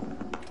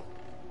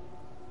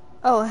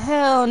 Oh,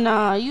 hell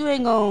no. You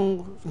ain't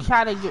gonna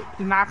try to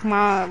knock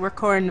my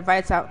recording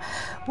device out.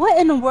 What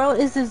in the world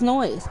is this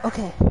noise?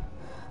 Okay.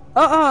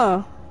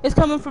 It's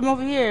coming from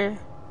over here.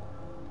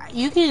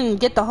 You can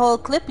get the whole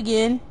clip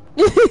again.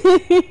 The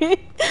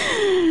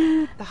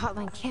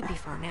hotline can't be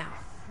far now.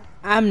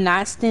 I'm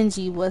not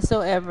stingy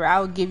whatsoever. I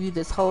will give you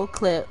this whole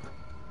clip.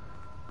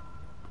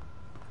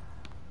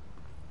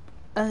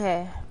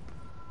 Okay.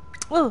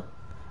 Oh,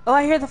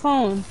 I hear the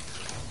phone.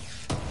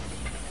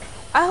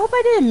 I hope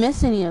I didn't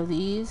miss any of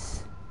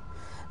these.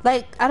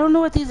 Like, I don't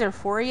know what these are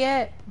for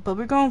yet, but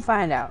we're gonna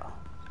find out.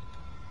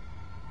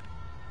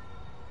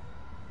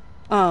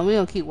 We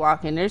gonna keep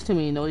walking. There's too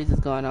many noises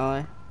going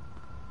on.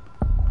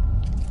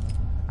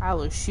 I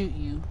will shoot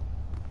you.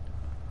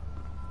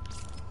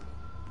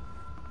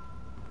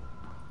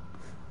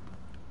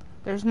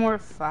 There's more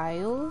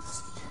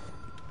files.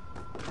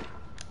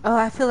 Oh,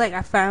 I feel like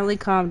I finally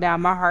calmed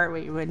down. My heart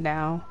rate went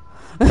down.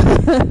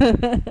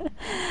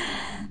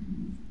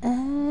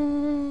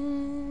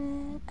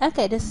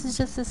 Okay, this is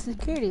just a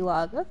security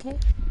log. Okay.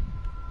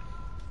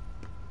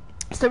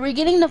 So we're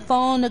getting the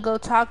phone to go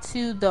talk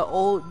to the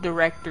old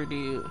director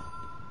dude.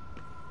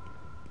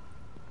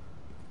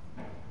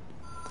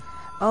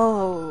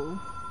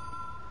 Oh.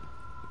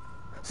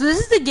 So this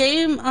is the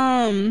game,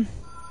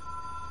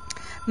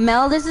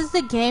 Mel, this is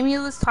the game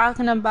you was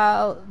talking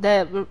about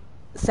that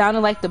sounded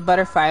like the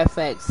butterfly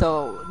effect.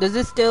 So does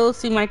it still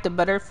seem like the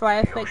butterfly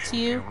effect to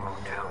you?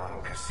 Motel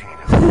and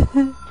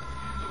casino.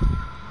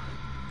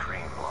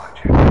 Dream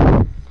logic.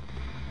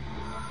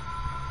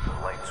 The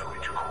light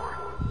switch cord.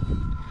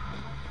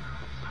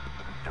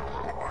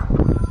 Door marked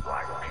with a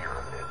black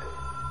pyramid.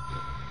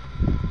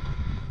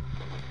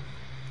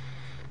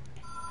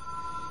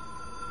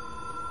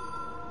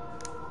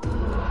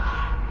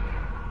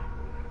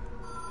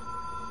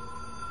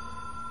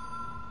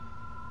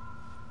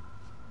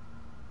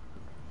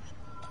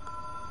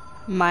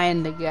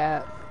 mind the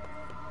gap.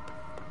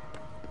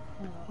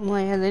 I'm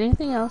like, has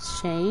anything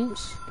else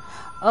changed?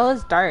 Oh,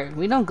 it's dark.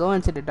 We don't go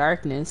into the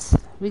darkness.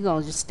 We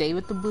gonna just stay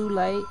with the blue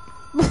light.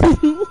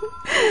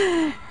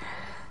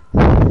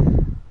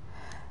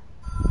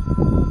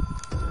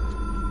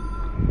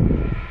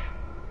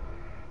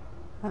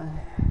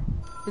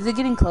 Is it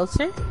getting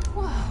closer?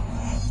 Whoa.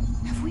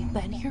 Have we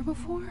been here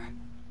before?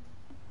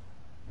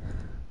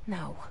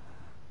 No.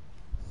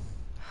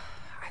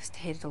 I've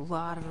stayed at a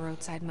lot of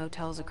roadside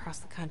motels across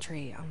the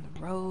country. On the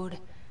road,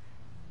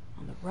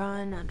 on the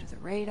run, under the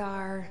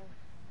radar.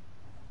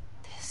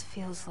 This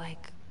feels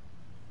like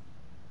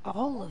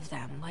all of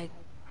them. Like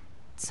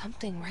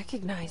something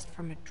recognized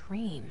from a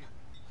dream.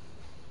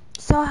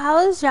 So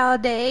how is y'all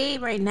day?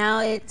 Right now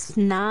it's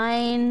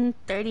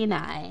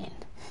 9:39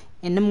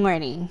 in the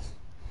morning.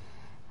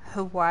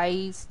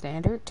 Hawaii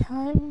Standard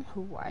Time?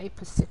 Hawaii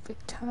Pacific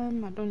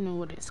Time? I don't know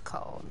what it's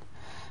called.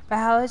 But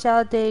how is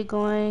y'all day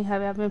going?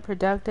 Have y'all been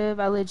productive?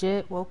 I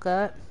legit woke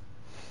up,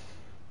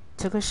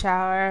 took a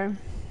shower,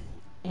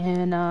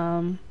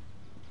 and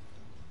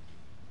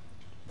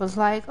was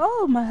like,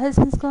 oh, my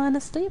husband's going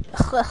to sleep.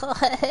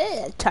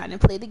 Trying to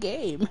play the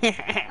game.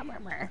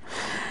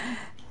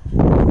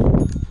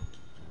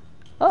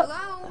 Oh,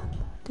 Hello?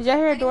 did y'all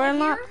hear a door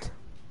Anyone here? unlocked?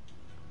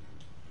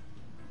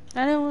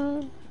 I didn't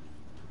want to.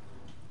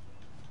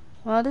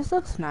 Well, this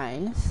looks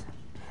nice.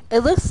 It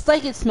looks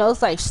like it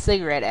smells like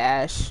cigarette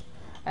ash.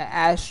 An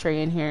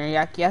ashtray in here.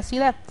 Y'all see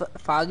that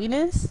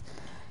fogginess?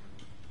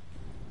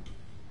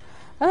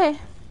 Okay.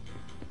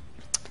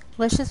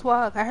 Let's just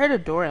walk. I heard a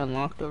door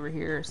unlocked over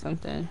here or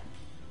something.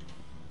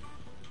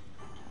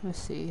 Let's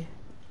see.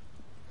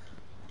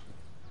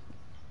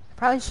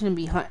 Probably shouldn't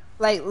be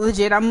like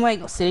legit. I'm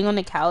like sitting on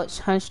the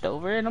couch hunched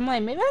over, and I'm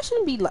like, maybe I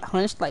shouldn't be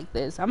hunched like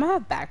this. I'm gonna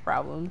have back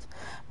problems.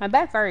 My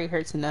back already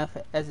hurts enough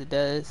as it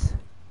does.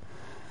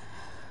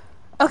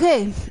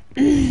 Okay.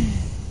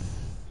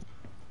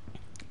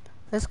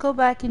 Let's go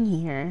back in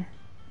here.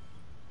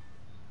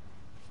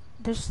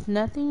 There's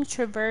nothing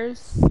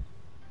traverse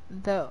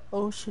the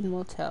ocean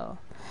motel.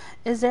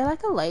 Is there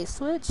like a light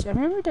switch? I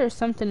remember there's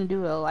something to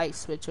do with a light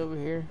switch over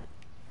here.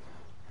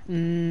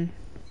 I'm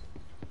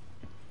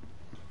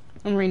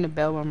ringing the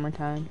bell one more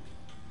time.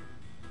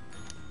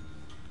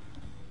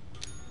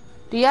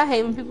 Do y'all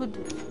hate when people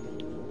do?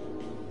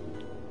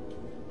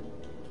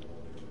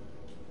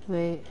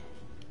 Wait.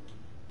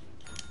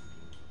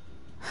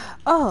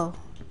 Oh,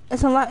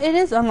 it's it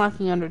is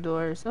unlocking under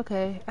doors.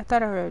 Okay, I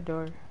thought I heard a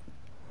door.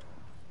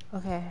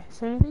 Okay, is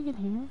there anything in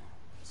here?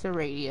 It's a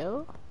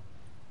radio.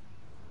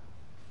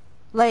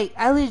 Like,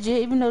 I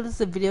legit, even though this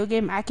is a video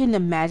game, I can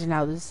imagine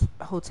how this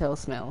hotel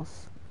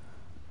smells.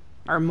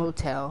 Or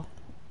motel.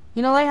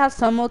 You know, like how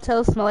some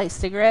motels smell like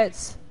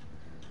cigarettes?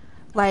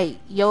 Like,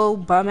 yo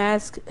bum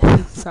ass,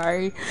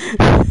 sorry.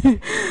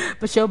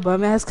 But your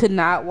bum ass could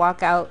not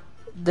walk out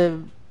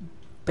the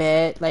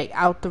bed, like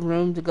out the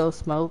room to go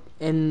smoke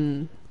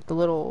in the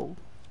little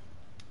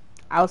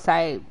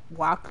outside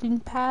walking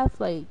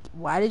path. Like,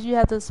 why did you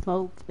have to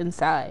smoke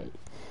inside?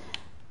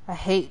 I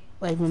hate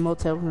like when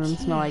motel rooms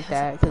smell like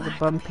that because of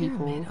bum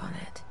people. On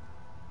it.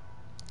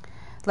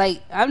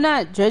 Like, I'm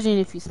not judging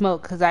if you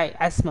smoke because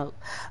I smoke,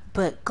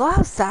 but go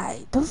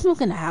outside. Don't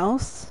smoke in the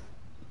house.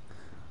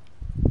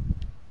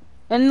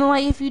 And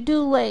like, if you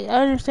do, like,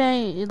 I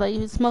understand like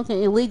you're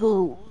smoking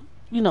illegal,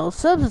 you know,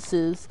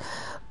 substances,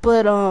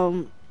 but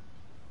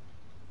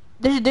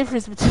there's a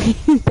difference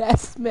between that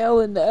smell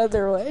and the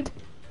other one.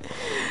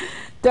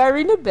 Do I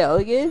ring the bell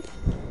again?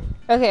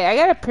 Okay, I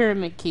got a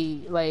pyramid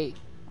key. Like,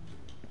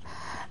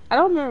 I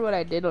don't remember what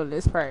I did on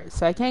this part,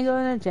 so I can't go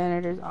in the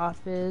janitor's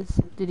office.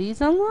 Do these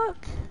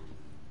unlock?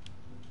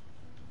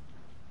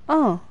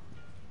 Oh.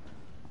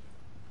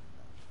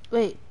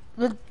 Wait.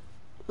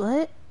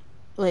 What?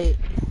 Wait.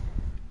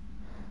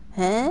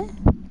 Huh?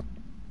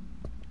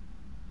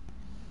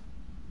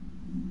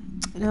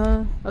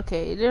 No.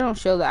 Okay, they don't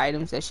show the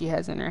items that she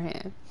has in her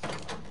hand.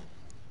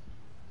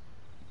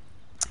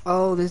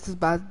 Oh, this is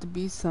about to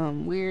be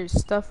some weird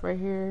stuff right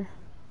here.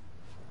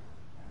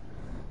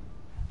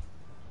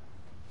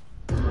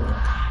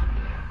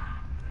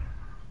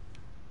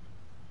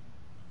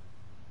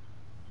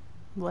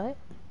 What?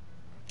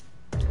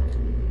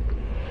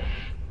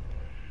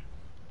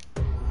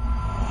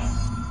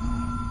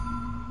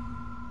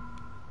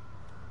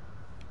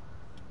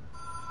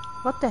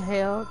 What the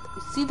hell?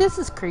 See, this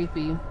is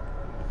creepy.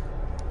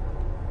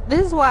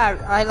 This is why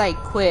I like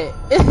quit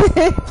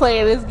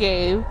playing this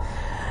game.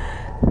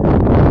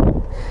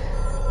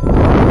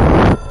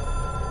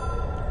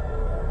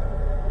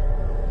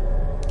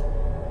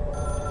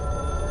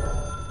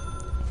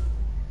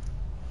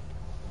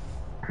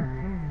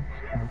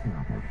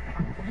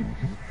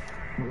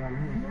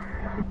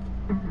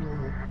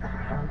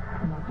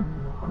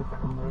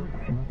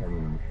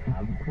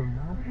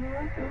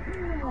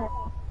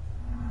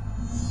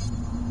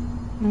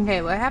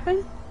 Okay, what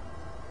happened?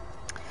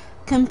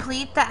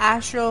 Complete the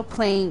astral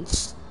plane.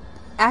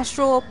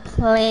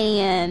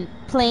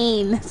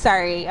 Plane.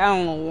 Sorry, I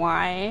don't know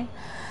why.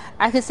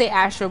 I could say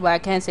astral, but I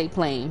can't say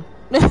plane.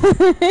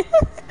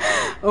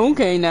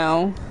 Okay,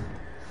 now.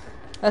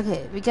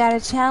 Okay, we got a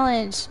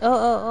challenge.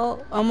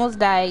 Oh, almost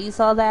died. You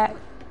saw that?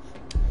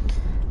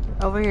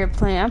 Over here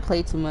playing. I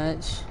play too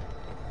much.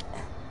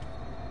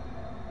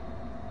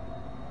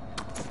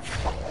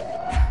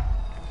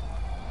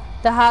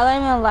 The hotline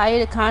will allow you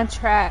to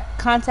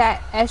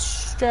contact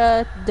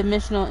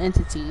extra-dimensional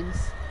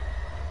entities.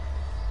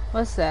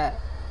 What's that?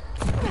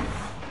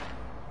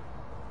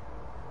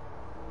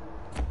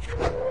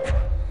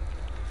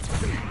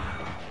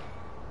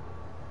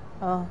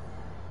 Oh,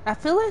 I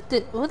feel like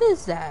what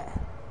is that?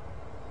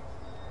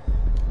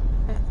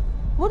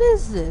 What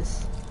is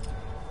this?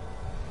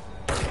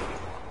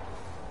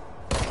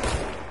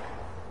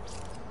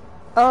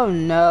 Oh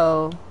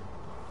no.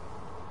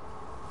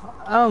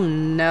 Oh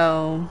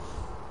no.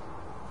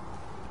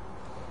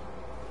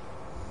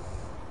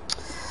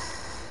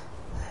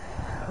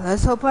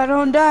 Let's hope I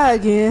don't die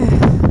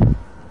again.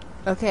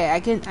 Okay, I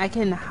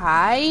can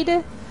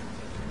hide.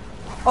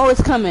 Oh,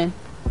 it's coming.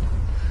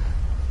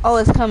 Oh,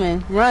 it's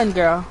coming. Run,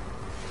 girl.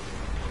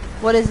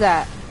 What is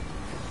that?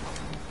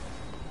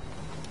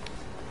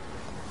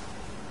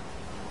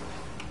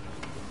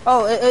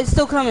 Oh, it's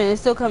still coming. It's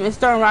still coming. It's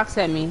throwing rocks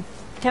at me.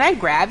 Can I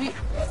grab you?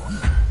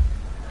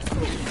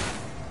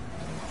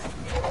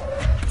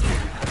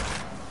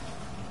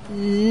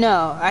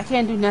 No, I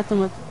can't do nothing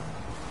with...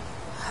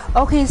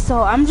 Okay,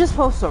 so I'm just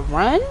supposed to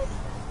run?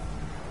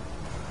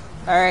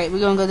 Alright, we're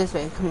gonna go this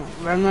way. Come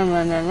on. Run, run,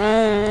 run, run,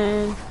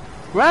 run.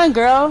 Run,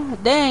 girl.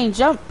 Dang,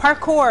 jump.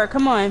 Parkour.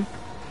 Come on.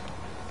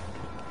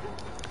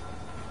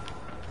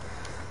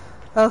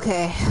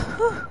 Okay.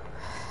 Whew.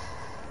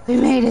 We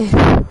made it.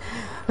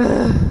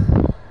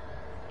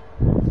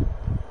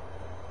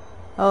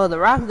 Oh, the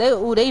rocks.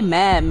 They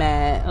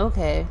mad.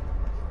 Okay.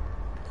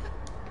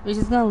 We're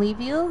just gonna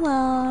leave you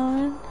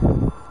alone.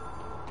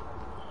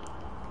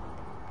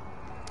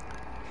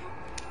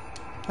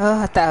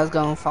 Oh, I thought I was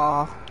gonna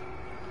fall.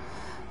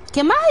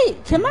 Can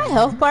my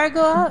health bar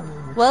go up?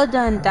 Well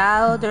done,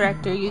 Dial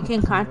Director. You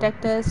can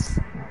contact us.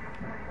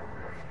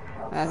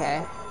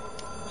 Okay.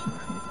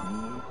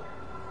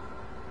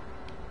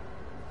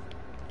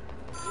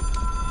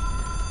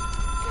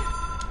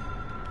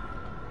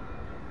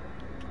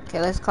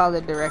 Okay, let's call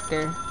the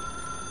director.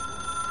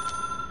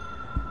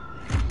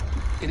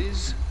 It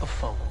is a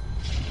phone.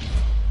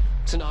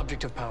 It's an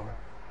object of power.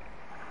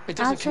 It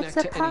doesn't connect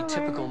to any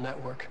typical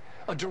network.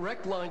 A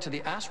direct line to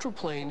the astral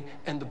plane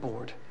and the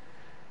board.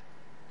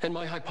 And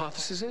my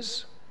hypothesis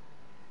is,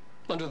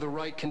 under the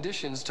right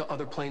conditions, to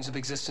other planes of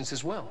existence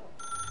as well.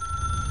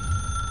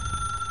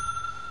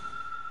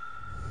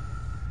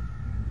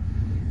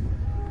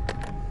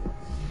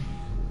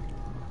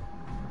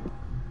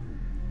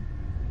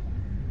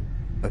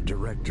 A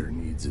director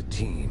needs a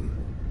team.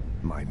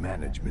 My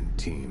management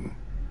team.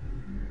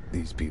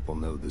 These people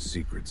know the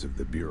secrets of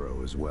the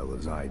Bureau as well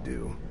as I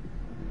do.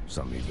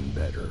 Some even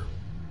better.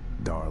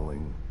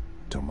 Darling,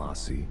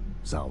 Tomasi,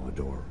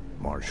 Salvador,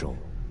 Marshall.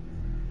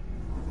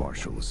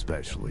 Marshall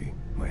especially,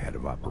 my head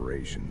of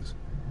operations.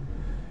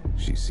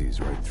 She sees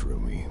right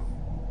through me.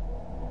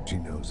 She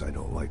knows I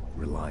don't like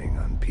relying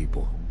on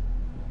people.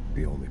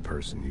 The only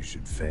person you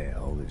should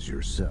fail is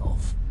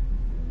yourself.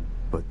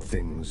 But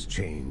things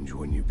change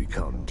when you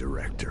become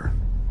director.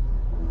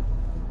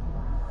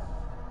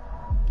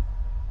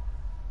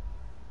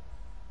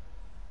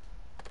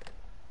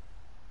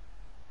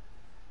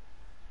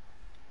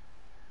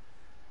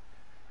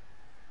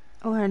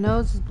 Oh, her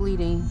nose is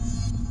bleeding.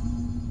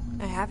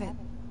 I have it.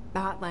 The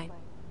hotline.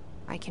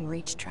 I can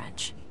reach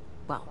Trench.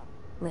 Well,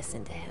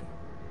 listen to him.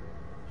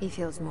 He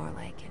feels more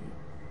like an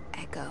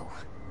echo.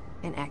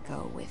 An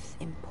echo with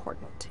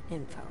important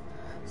info.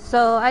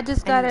 So I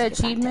just got an I need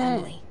to get back to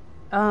achievement.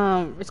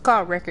 Emily. It's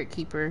called Record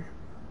Keeper.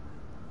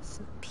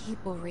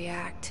 People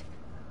react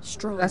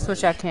strongly. That's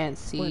what y'all can't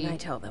see. When I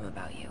tell them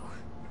about you.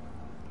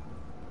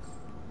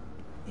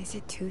 Is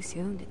it too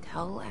soon to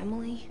tell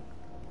Emily?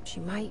 She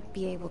might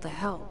be able to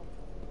help.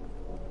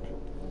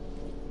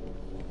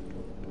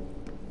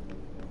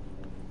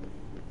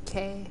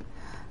 Okay,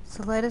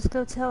 so let us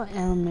go tell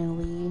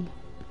Emily.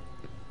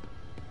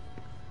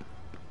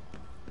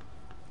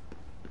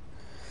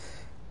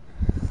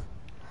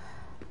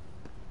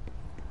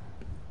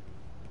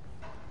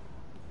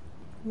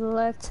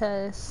 Let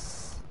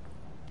us...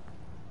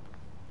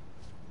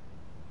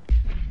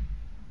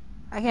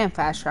 I can't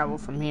fast travel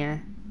from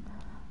here.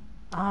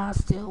 I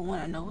still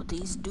want to know what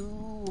these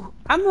do.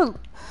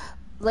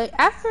 Like,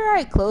 after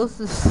I close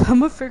this, I'm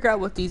gonna figure out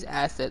what these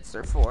assets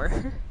are for.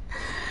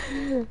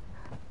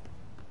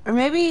 Or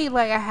maybe,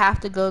 like, I have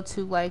to go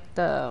to, like,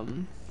 the...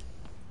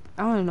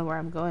 I don't even know where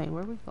I'm going.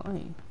 Where are we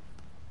going?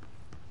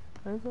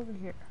 Where's over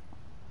here?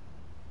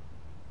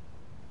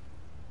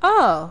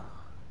 Oh!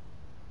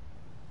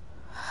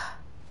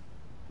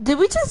 Did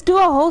we just do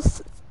a whole...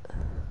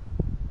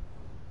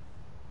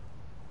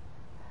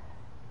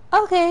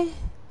 Okay.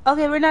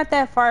 Okay, we're not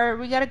that far.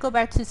 We gotta go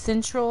back to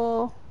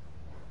Central...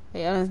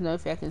 Wait, I don't know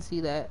if I can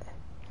see that.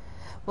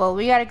 Well,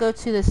 we gotta go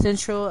to the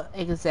Central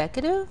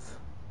Executive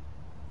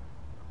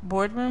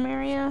boardroom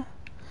area.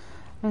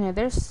 Okay,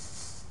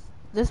 there's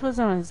This was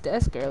on his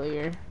desk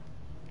earlier.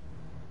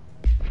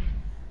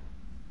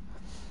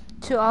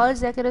 To all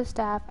executive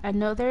staff, I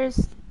know there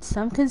is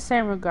some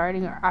concern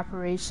regarding our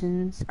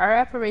operations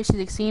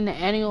exceeding the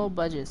annual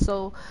budget.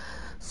 So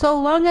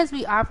long as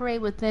we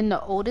operate within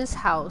the oldest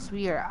house,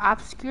 we are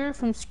obscure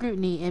from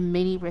scrutiny in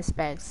many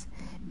respects.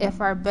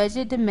 If our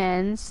budget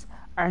demands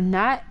are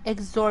not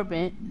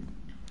exorbitant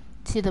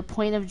to the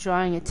point of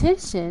drawing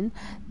attention,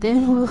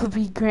 then we will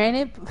be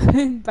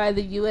granted by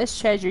the U.S.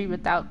 Treasury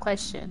without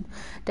question.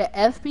 The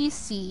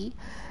FBC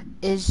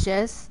is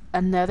just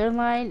another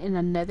line in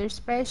another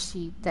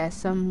spreadsheet that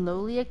some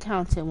lowly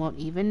accountant won't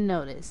even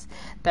notice.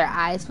 Their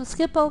eyes will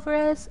skip over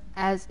us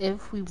as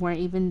if we weren't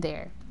even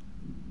there.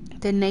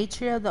 The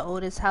nature of the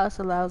oldest house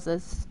allows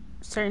us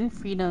certain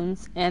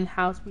freedoms and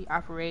how we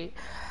operate.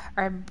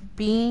 Our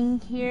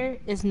being here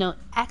is no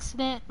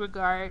accident.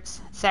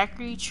 Regards,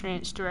 Zachary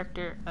Trench,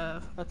 director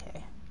of...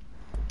 Okay.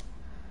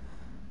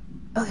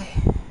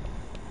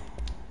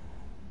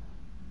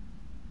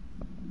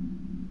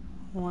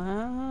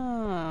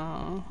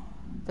 Wow.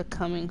 The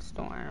Coming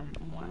Storm.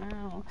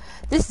 Wow.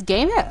 This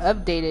game had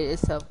updated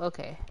itself.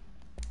 Okay.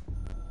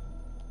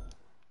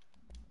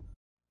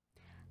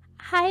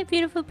 Hi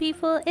beautiful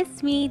people,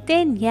 it's me,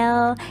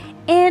 Danielle,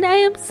 and I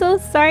am so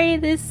sorry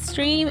this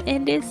stream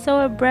ended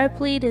so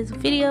abruptly. This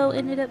video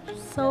ended up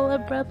so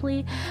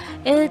abruptly.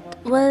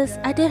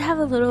 I did have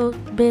a little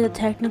bit of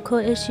technical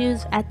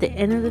issues at the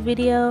end of the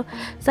video,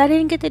 so I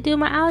didn't get to do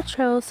my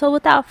outro. So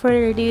without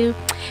further ado,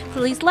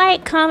 please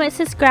like, comment,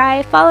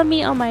 subscribe, follow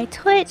me on my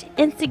Twitch,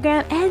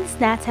 Instagram, and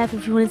Snapchat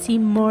if you want to see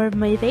more of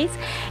my face,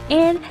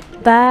 and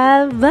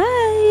bye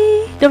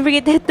bye. Don't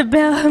forget to hit the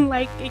bell and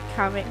like and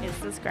comment and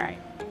subscribe.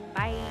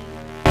 Bye.